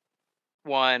 0.1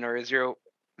 or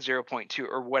 0.2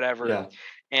 or whatever.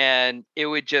 And it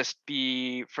would just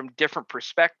be from different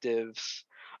perspectives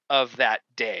of that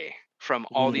day from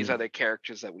all these other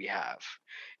characters that we have.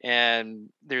 And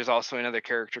there's also another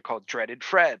character called Dreaded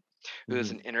Fred, who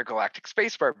is an intergalactic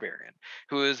space barbarian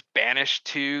who is banished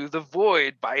to the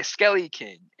void by Skelly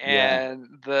King. And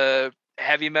the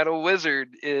heavy metal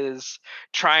wizard is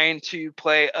trying to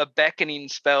play a beckoning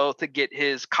spell to get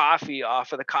his coffee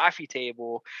off of the coffee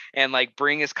table and like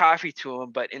bring his coffee to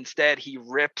him, but instead he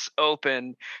rips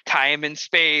open time and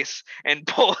space and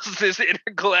pulls this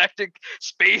intergalactic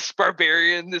space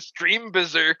barbarian, this dream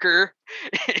berserker,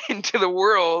 into the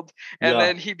world, and Yeah.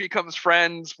 then he becomes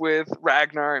friends with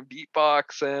Ragnar and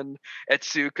Beatbox and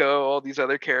Etsuko, all these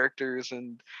other characters,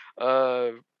 and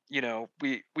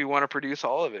we want to produce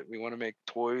all of it. We want to make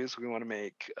toys, we want to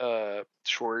make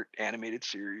short animated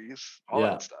series, all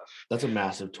Yeah. that stuff. That's a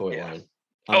massive toy Yeah. line.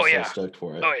 I'm so stoked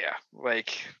for it. Oh yeah,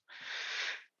 like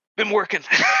been working.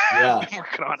 Yeah. Been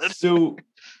working on it. So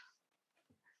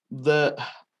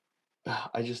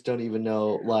I just don't even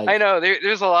know. Like, I know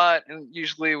there's a lot, and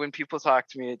usually when people talk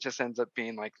to me, it just ends up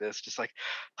being like this, just like,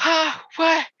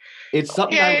 what? it's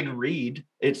something I Okay. would read.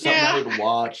 It's something I would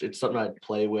watch. It's something I'd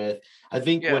play with. I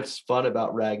think what's fun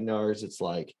about Ragnar is it's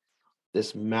like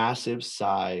this massive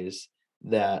size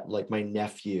that, like, my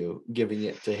nephew giving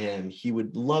it to him, he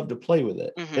would love to play with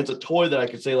it. Mhm. It's a toy that I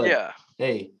could say, like, Yeah.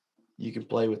 hey, you can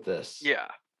play with this. Yeah.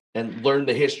 And learn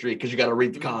the history because you got to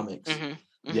read the comics. Mhm.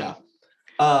 Mhm. Yeah.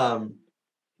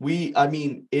 I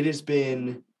mean, it has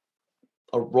been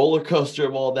a roller coaster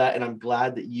of all that, and I'm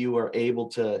glad that you are able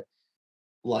to,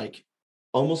 like,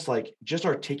 almost like just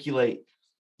articulate,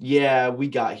 yeah, we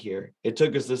got here. It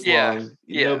took us this long.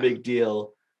 No big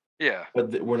deal. Yeah.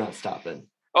 But we're not stopping.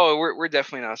 Oh, we're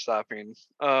definitely not stopping.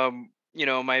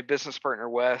 My business partner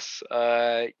Wes,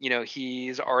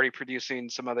 he's already producing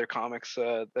some other comics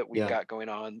that we've got going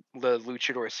on. The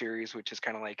Luchador series, which is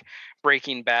kind of like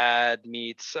Breaking Bad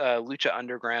meets Lucha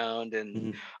Underground,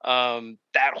 and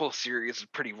that whole series is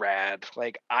pretty rad.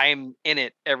 Like, I'm in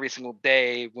it every single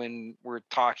day when we're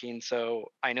talking,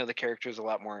 so I know the characters a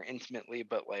lot more intimately.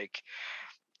 But like,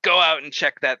 go out and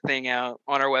check that thing out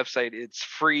on our website. It's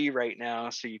free right now,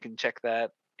 so you can check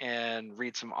that and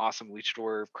read some awesome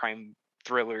luchador crime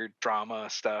thriller drama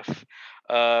stuff.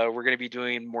 We're going to be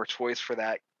doing more toys for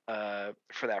that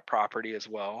property as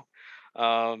well.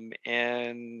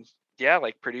 And yeah,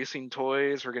 like producing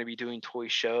toys. We're going to be doing toy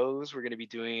shows. We're going to be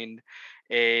doing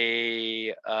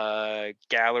a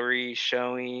gallery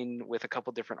showing with a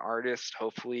couple different artists,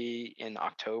 hopefully in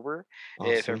October,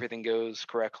 if everything goes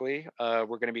correctly. We're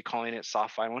going to be calling it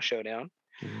Soft Vinyl Showdown.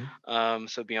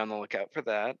 So be on the lookout for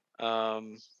that.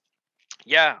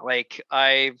 Like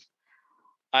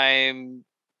I'm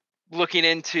looking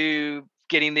into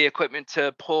getting the equipment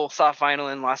to pull soft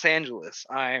vinyl in Los Angeles.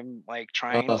 I'm like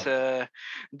trying to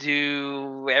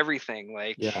do everything,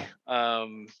 like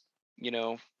and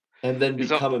then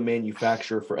become a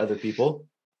manufacturer for other people.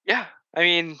 Yeah. I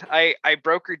mean, I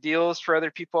broker deals for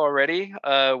other people already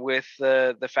with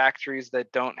the factories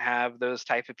that don't have those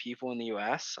type of people in the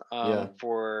US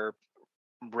for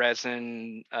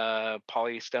resin,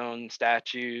 polystone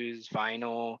statues,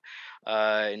 vinyl,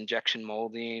 injection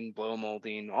molding, blow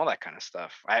molding, all that kind of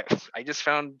stuff. I just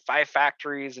found 5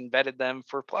 factories and vetted them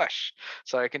for plush,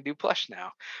 so I can do plush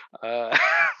now.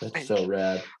 That's so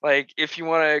rad. Like, if you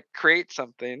want to create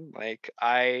something, like,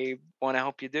 I want to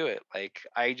help you do it. Like,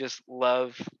 I just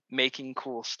love making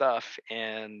cool stuff,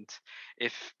 and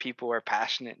if people are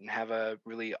passionate and have a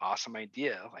really awesome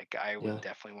idea, like, I would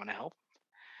definitely want to help.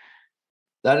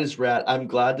 That is rad. I'm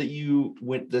glad that you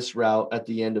went this route at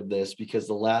the end of this, because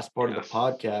the last part of the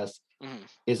podcast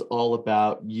is all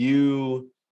about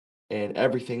you and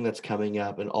everything that's coming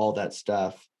up and all that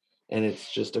stuff. And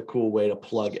it's just a cool way to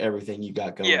plug everything you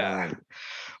got going on.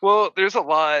 Well, there's a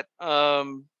lot.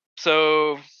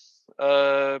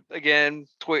 Again,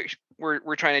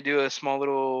 we're trying to do a small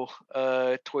little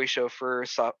toy show for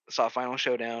Soft Vinyl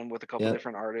Showdown with a couple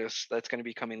different artists. That's going to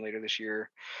be coming later this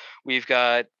year. We've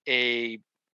got a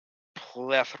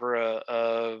plethora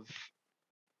of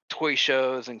toy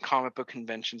shows and comic book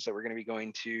conventions that we're going to be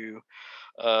going to.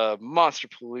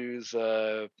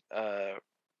 Monsterpalooza,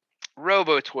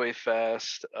 Robo Toy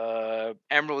Fest,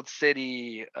 Emerald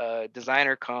City,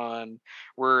 Designer Con.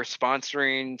 We're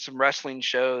sponsoring some wrestling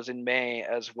shows in May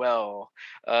as well.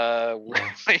 We're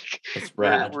like,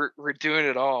 we're doing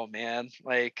it all, man.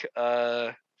 Like,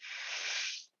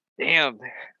 damn,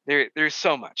 there's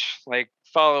so much. Like,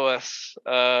 follow us,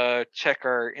 check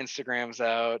our Instagrams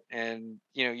out, and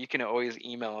you can always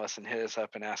email us and hit us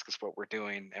up and ask us what we're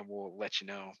doing, and we'll let you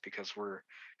know, because we're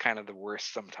kind of the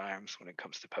worst sometimes when it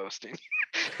comes to posting.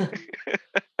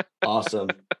 Awesome.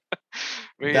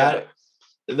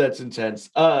 That's intense.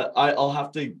 I'll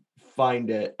have to find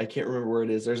it. I can't remember where it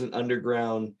is. There's an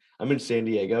underground. I'm in San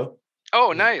Diego.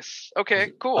 Oh, nice.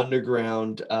 Okay, cool.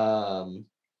 Underground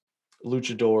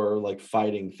luchador, like,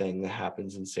 fighting thing that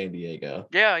happens in San Diego.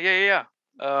 Yeah.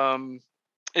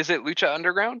 Is it Lucha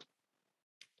Underground?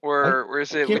 Or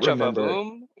is it can't Lucha remember.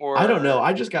 Vavoom? Or I don't know.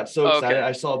 I just got so excited. Okay.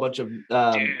 I saw a bunch of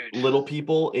Dude. little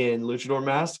people in luchador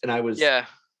masks, and I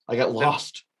got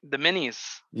lost. The minis.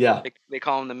 Yeah. They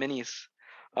call them the minis.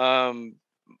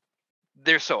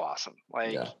 They're so awesome.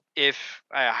 Like, if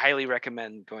I highly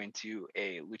recommend going to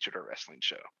a luchador wrestling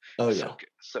show. Oh so yeah. Good.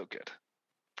 So good.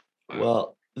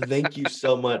 Well, thank you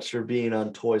so much for being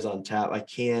on Toys on Tap. I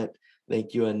can't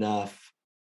thank you enough.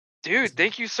 Dude,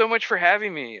 thank you so much for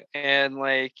having me. And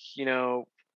like, you know,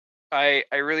 I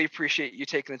really appreciate you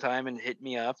taking the time and hitting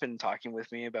me up and talking with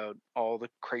me about all the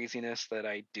craziness that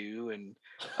I do, and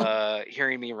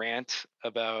hearing me rant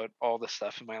about all the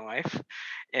stuff in my life.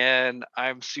 And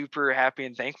I'm super happy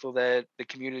and thankful that the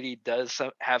community does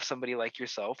have somebody like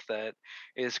yourself that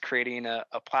is creating a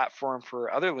platform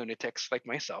for other lunatics like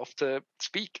myself to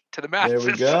speak to the masses.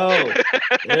 There we go.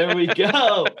 There we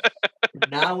go.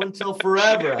 Now until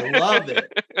forever. I love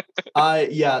it.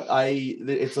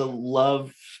 It's a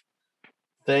love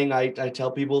thing. I tell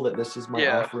people that this is my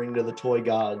offering to the toy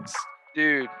gods.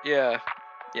 Dude, yeah.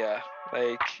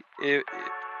 Like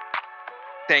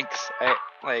thanks. I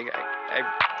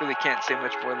really can't say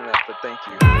much more than that, but thank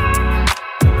you.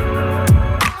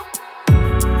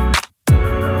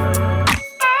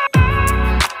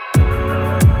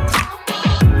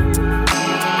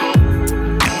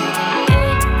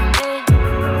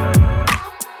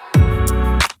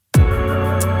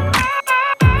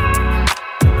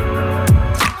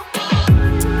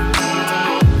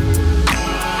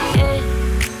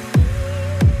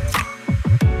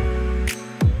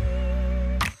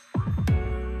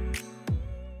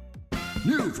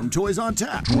 New from Toys on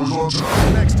Tap. Toys on Tap.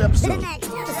 The next episode.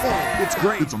 episode. It's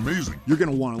great. It's amazing. You're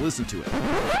going to want to listen to it.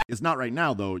 It's not right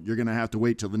now, though. You're going to have to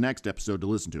wait till the next episode to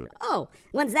listen to it. Oh,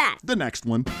 when's that? The next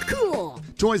one. Cool.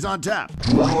 Toys on Tap.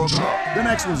 Toys on Tap. The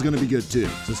next one's going to be good, too.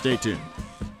 So stay tuned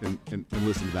and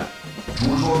listen to that.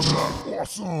 Toys on Tap.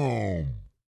 Awesome.